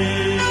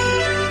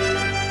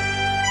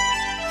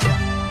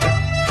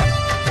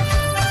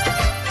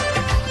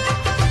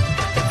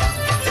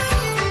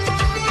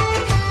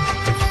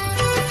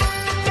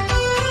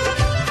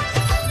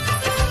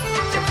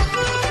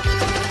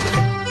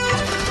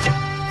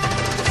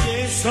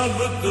सब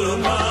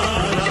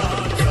तुम्हारा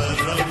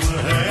करम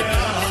है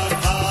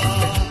आका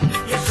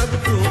ये सब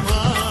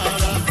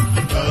तुम्हारा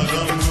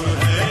करम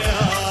है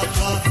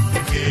आका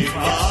ये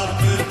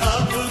बात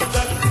अब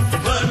तक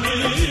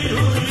बनी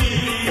हुई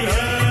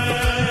है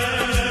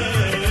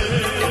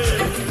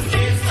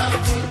ये सब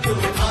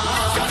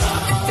तुम्हारा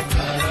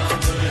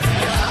करम है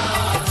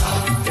आका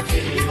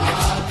ये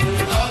बात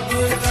अब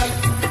तक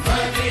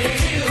बनी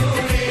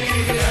हुई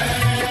है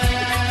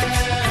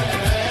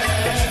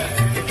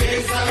ये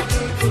सब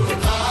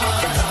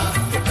तुम्हारा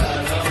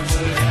करम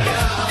है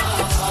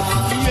आका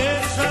ये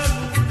सब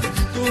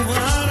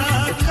तुम्हारा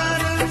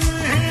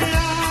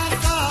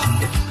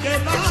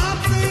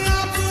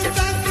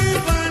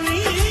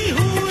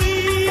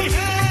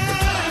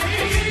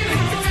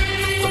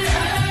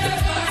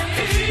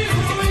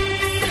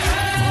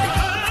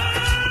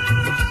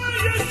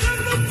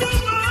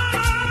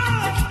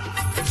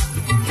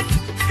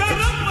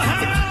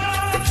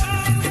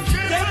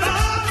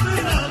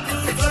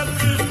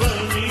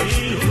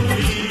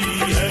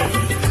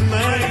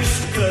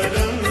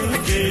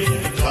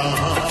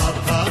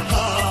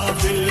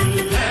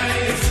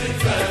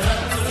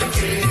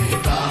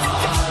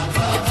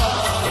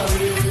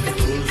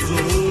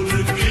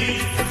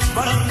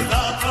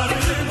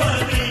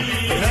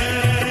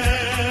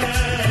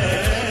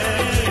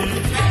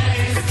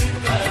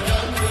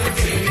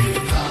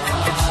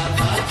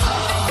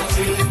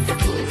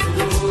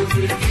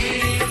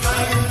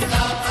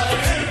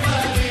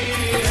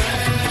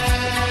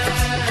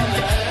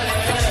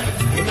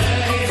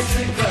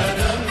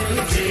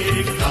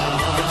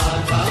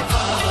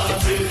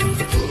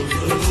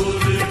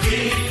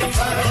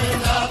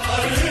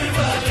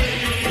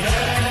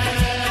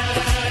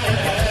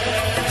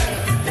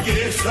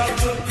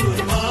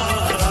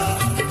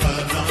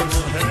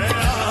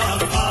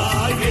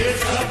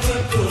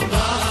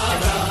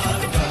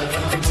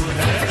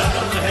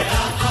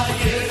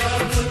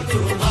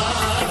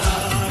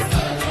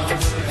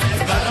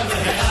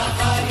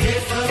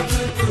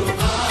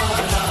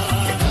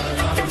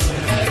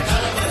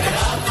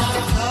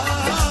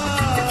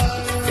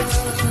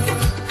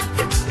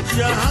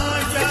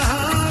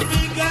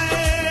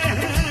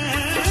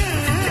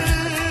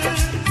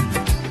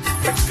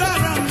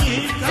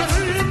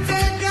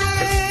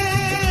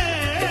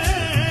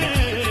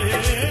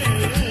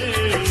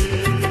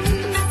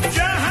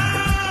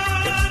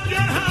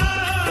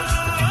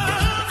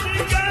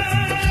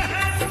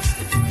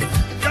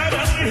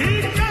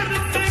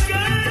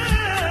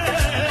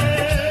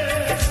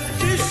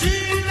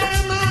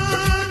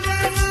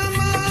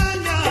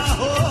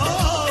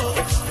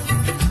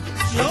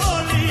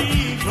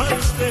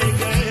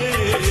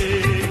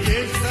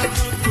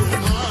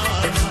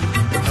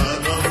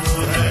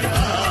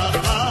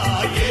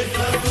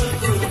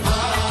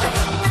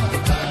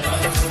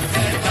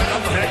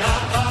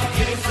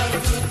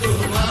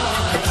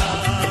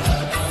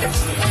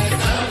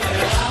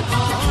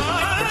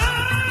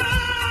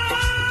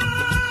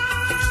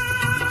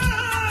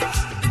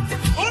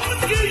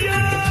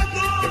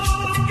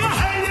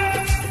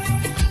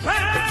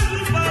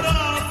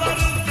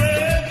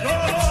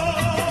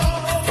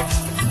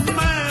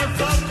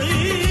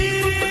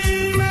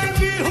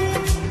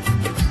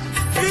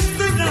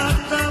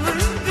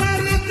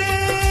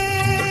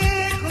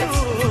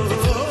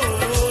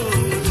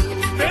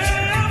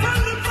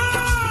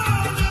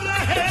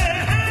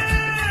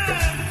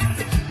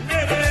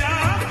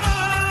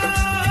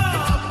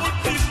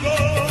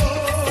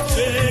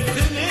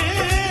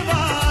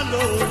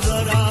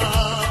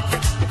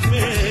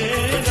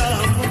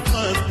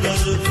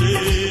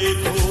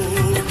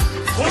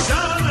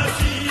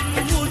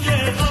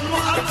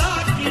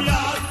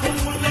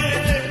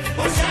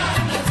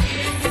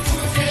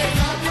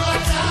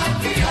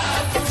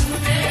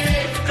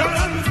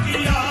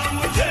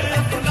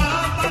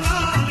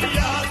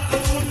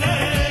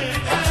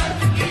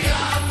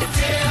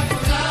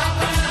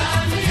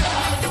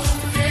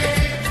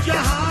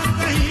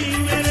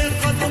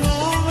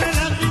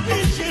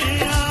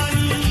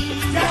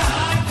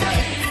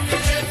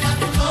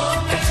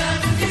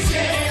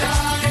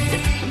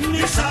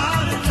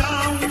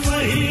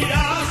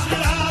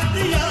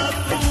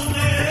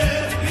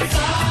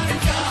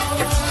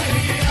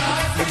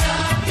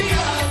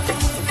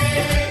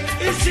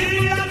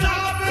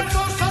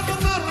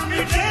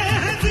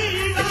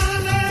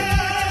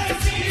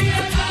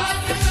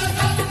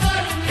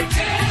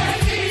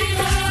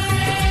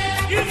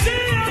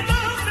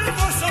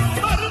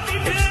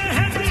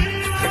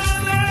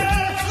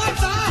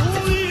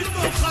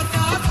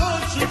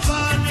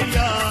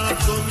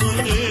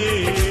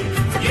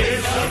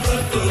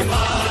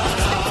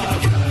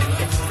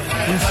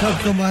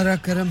सब तुम्हारा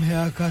करम है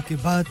आका की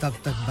बात अब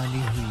तक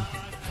बनी हुई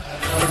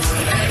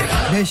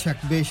है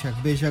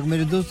बेशक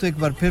मेरे दोस्तों एक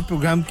बार फिर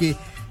प्रोग्राम के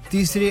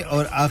तीसरे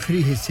और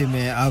आखिरी हिस्से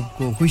में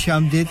आपको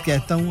खुशामदीद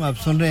कहता हूं आप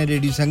सुन रहे हैं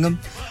रेडियो संगम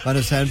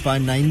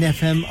 107.9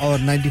 एफएम और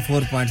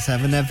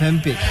 94.7 एफएम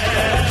पे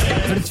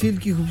हरसफील्ड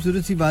की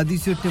खूबसूरत सी वादी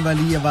से उठने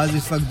वाली ये आवाज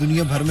इस वक्त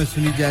दुनिया भर में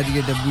सुनी जा रही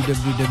है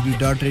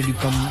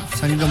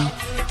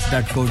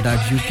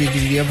www.radiosangam.co.uk के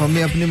जरिए आप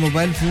हमें अपने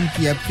मोबाइल फोन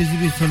की ऐप के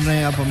जरिए सुन रहे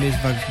हैं आप हमें इस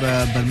वक्त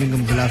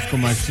बर्मिंघम ग्लासगो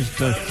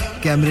मैनचेस्टर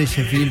कैमरे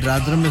शेफील्ड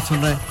रादरम में सुन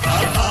रहे हैं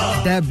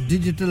टैब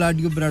डिजिटल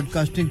ऑडियो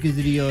ब्रॉडकास्टिंग के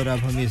जरिए और आप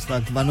हमें इस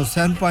वक्त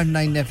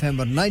 107.9 एफएम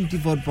और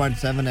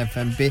 94.7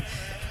 एफएम पे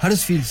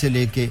हडर्सफील्ड से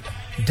लेके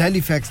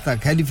हैलिफैक्स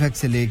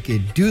से लेके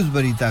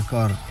ड्यूसबरी तक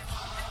और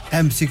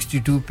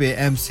M62 पे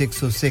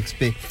M606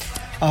 पे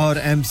और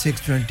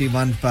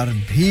M621 पर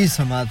भी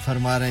समाअत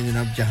फरमा रहे हैं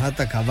जनाब जहां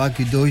तक हवा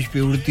की दोश पे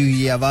उड़ती हुई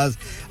ये आवाज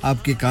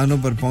आपके कानों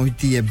पर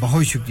पहुंचती है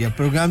बहुत शुक्रिया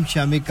प्रोग्राम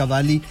शाम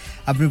कवाली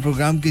अपने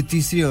प्रोग्राम के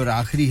तीसरे और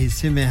आखिरी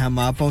हिस्से में हम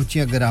आ पहुंचे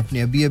अगर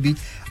आपने अभी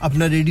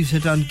अपना रेडियो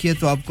सेट ऑन किया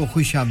तो आपको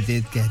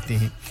खुशामदीद कहते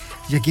हैं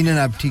यकीनन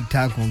आप ठीक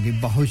ठाक होंगे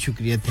बहुत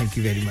शुक्रिया थैंक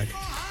यू वेरी मच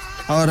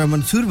और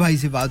मंसूर भाई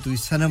से बात हुई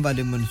सनम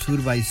वाले मंसूर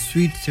भाई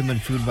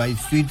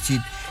स्वीट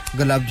शीट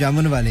गुलाब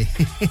जामुन वाले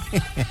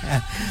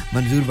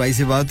मंजूर भाई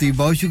से बात हुई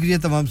बहुत शुक्रिया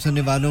तमाम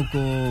सुनने वालों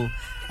को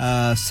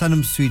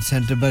सनम स्वीट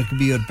सेंटर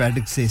बर्कबी और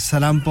पैडक से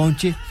सलाम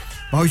पहुंचे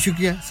बहुत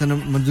शुक्रिया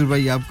सनम मंजूर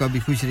भाई आपका भी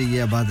खुश रहिए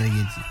आबाद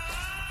रहिए जी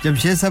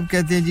जमशेद साहब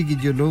कहते हैं जी कि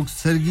जो लोग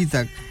सरगी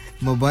तक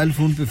मोबाइल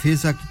फोन पे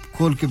फेस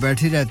खोल के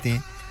बैठे रहते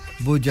हैं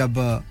वो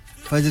जब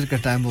फजर का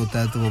टाइम होता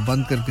है तो वो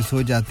बंद करके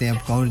सो जाते हैं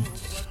अब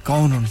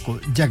कौन उनको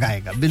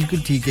जगाएगा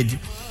बिल्कुल ठीक है जी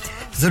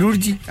जरूर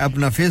जी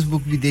अपना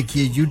फेसबुक भी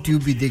देखिए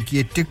यूट्यूब भी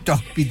देखिए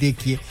टिकटॉक भी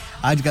देखिए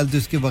आजकल तो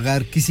इसके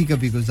बगैर किसी का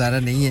भी गुजारा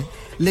नहीं है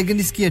लेकिन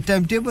इसकी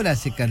टाइम टेबल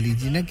ऐसे कर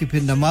लीजिए ना कि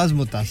फिर नमाज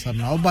मुतासर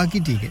ना हो बाकी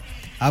ठीक है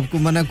आपको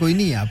मना कोई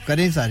नहीं है आप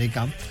करें सारे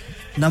काम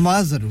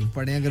नमाज जरूर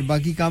पढ़ें अगर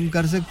बाकी काम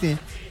कर सकते हैं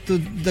तो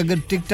अगर टिकटॉक